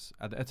the Emirates.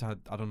 At the Etihad,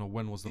 I don't know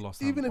when was the last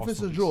time. Even if it's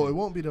a Arsenal beat draw, City.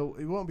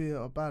 it won't be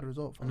a bad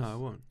result for us. No, it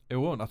won't. It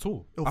won't at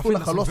all. It'll I feel think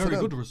like a that's loss to very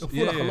them. good result.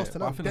 It'll feel like a loss to I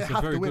them. think They that's a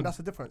have very to win. good, That's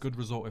the difference. good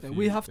result. If Yeah, you,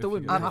 we have to if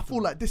win. you And get I it.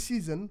 feel like this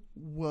season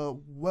we're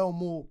well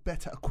more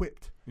better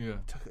equipped. Yeah.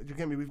 Do you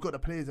get me? We've got the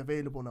players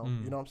available now.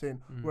 You know what I'm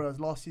saying? Whereas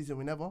last season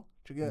we never.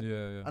 Do you get?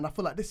 Yeah. And I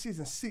feel like this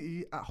season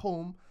City at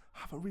home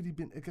haven't really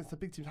been against the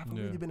big teams. Haven't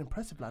really been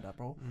impressive like that,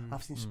 bro.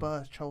 I've seen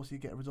Spurs, Chelsea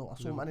get a result.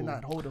 I saw Man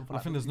United hold them for I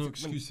like. think there's no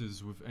 56 minutes.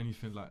 excuses with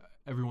anything. Like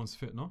everyone's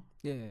fit, no?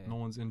 Yeah. No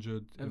one's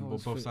injured in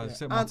Everyone's both fit, sides yeah.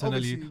 except And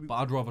Martinelli. obviously But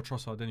I'd rather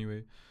Trossard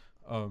anyway.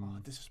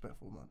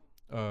 Disrespectful,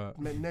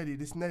 man. Nelly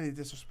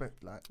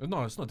disrespect. Like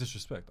No, it's not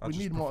disrespect. I we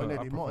just need prefer- I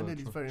Martinelli. prefer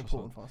Martinelli's very Trossard.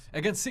 important for us.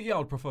 Against City, I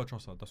would prefer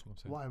Trossard. That's what I'm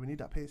saying. Why? We need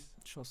that pace.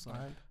 Trust that.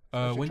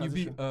 Right? When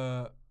Transition.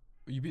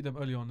 you beat them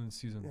early on in the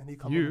season. Yeah, and he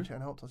come You? on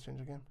and helped us change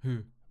the game.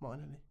 Who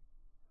Martinelli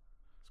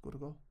scored a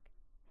goal.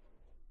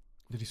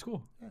 did he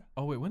score? Yeah.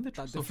 Oh wait, when did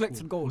That Trossard deflected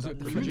score? goal, Was that it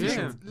deflected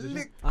deflection?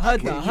 Yeah. I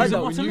heard that. I heard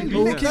Was it that. When you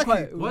Martinelli? the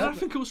keeper. Why did I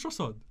think it was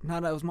Trossard? Nah,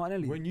 that was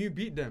Martinelli. When you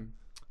beat them.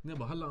 Yeah,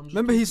 but I'm just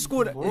Remember he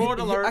scored. Fraud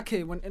alert.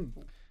 Ake went in.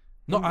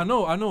 No, I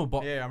know,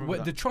 but Yeah, I remember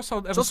that. did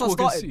Trossard ever Trossard score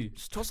against City?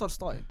 Trossard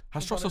started.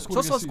 Has Trossard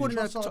scored Trossard against scored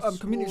City? in Trossard a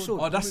community scored-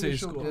 shield. Oh, that's it. Community He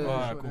Shield, scored. yeah,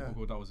 Alright, sure,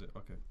 cool. That was it.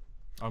 Okay.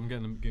 I'm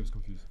getting the games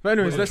confused. But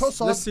anyways, But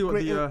let's see what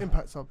great the.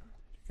 impact sub.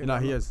 No,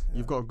 he is.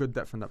 You've got a good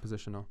depth in that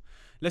position now.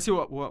 Let's see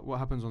what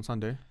happens on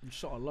Sunday.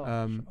 Inshallah.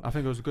 I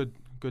think it was a good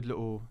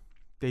little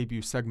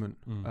debut segment.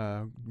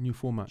 New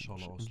format.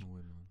 Inshallah, Arsenal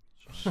win.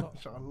 Inshallah.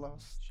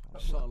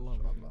 Inshallah.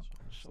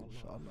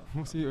 Inshallah.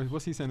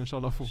 What's he saying?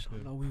 Inshallah for?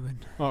 Inshallah, we win.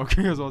 Oh,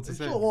 okay, that's what to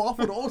say. Sure, well, I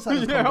thought the outside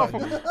was Yeah,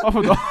 coming back. I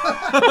forgot.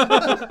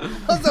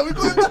 How's that? We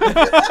got it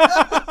back.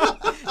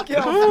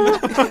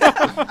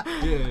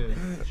 Yeah.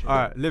 All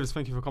right, Livz,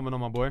 thank you for coming on,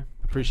 my boy.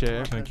 Appreciate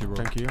it. Thank you, bro.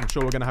 Thank you. I'm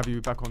sure we're gonna have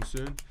you back on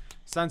soon.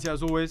 Santi,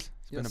 as always,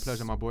 it's been a Yes.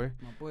 pleasure, my boy.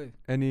 My boy.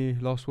 Any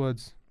last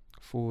words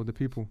for the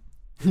people?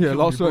 Yeah, Kill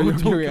last me, word. bro. You're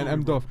Don't getting kill me,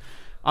 M bro. Doff.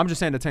 I'm just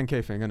saying the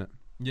 10K thing, innit?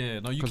 Yeah,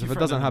 no, you 'Cause keep if it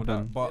doesn't threatening with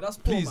happen- that, but Yeah, that's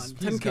poor, please, man.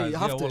 please, 10K, you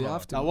guys, have yeah, to, wallah. you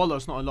have to. Now, wallah,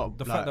 it's not a lot.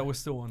 The fact that we're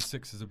still on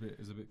 6 is a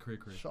bit cray.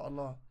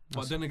 Inshallah.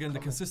 But then again, the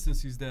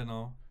consistency's there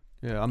now.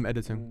 Yeah, I'm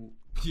editing.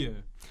 Yeah.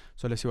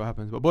 So let's see what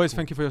happens. But boys,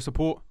 thank you for your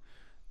support.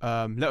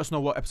 Let us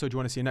know what episode you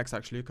want to see next,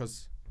 actually,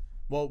 because,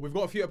 well, we've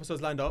got a few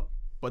episodes lined up,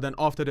 but then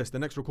after this, the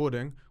next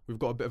recording, we've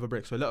got a bit of a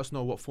break. So let us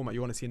know what format you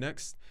want to see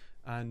next.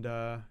 And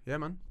yeah,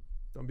 man,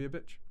 don't be a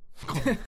bitch.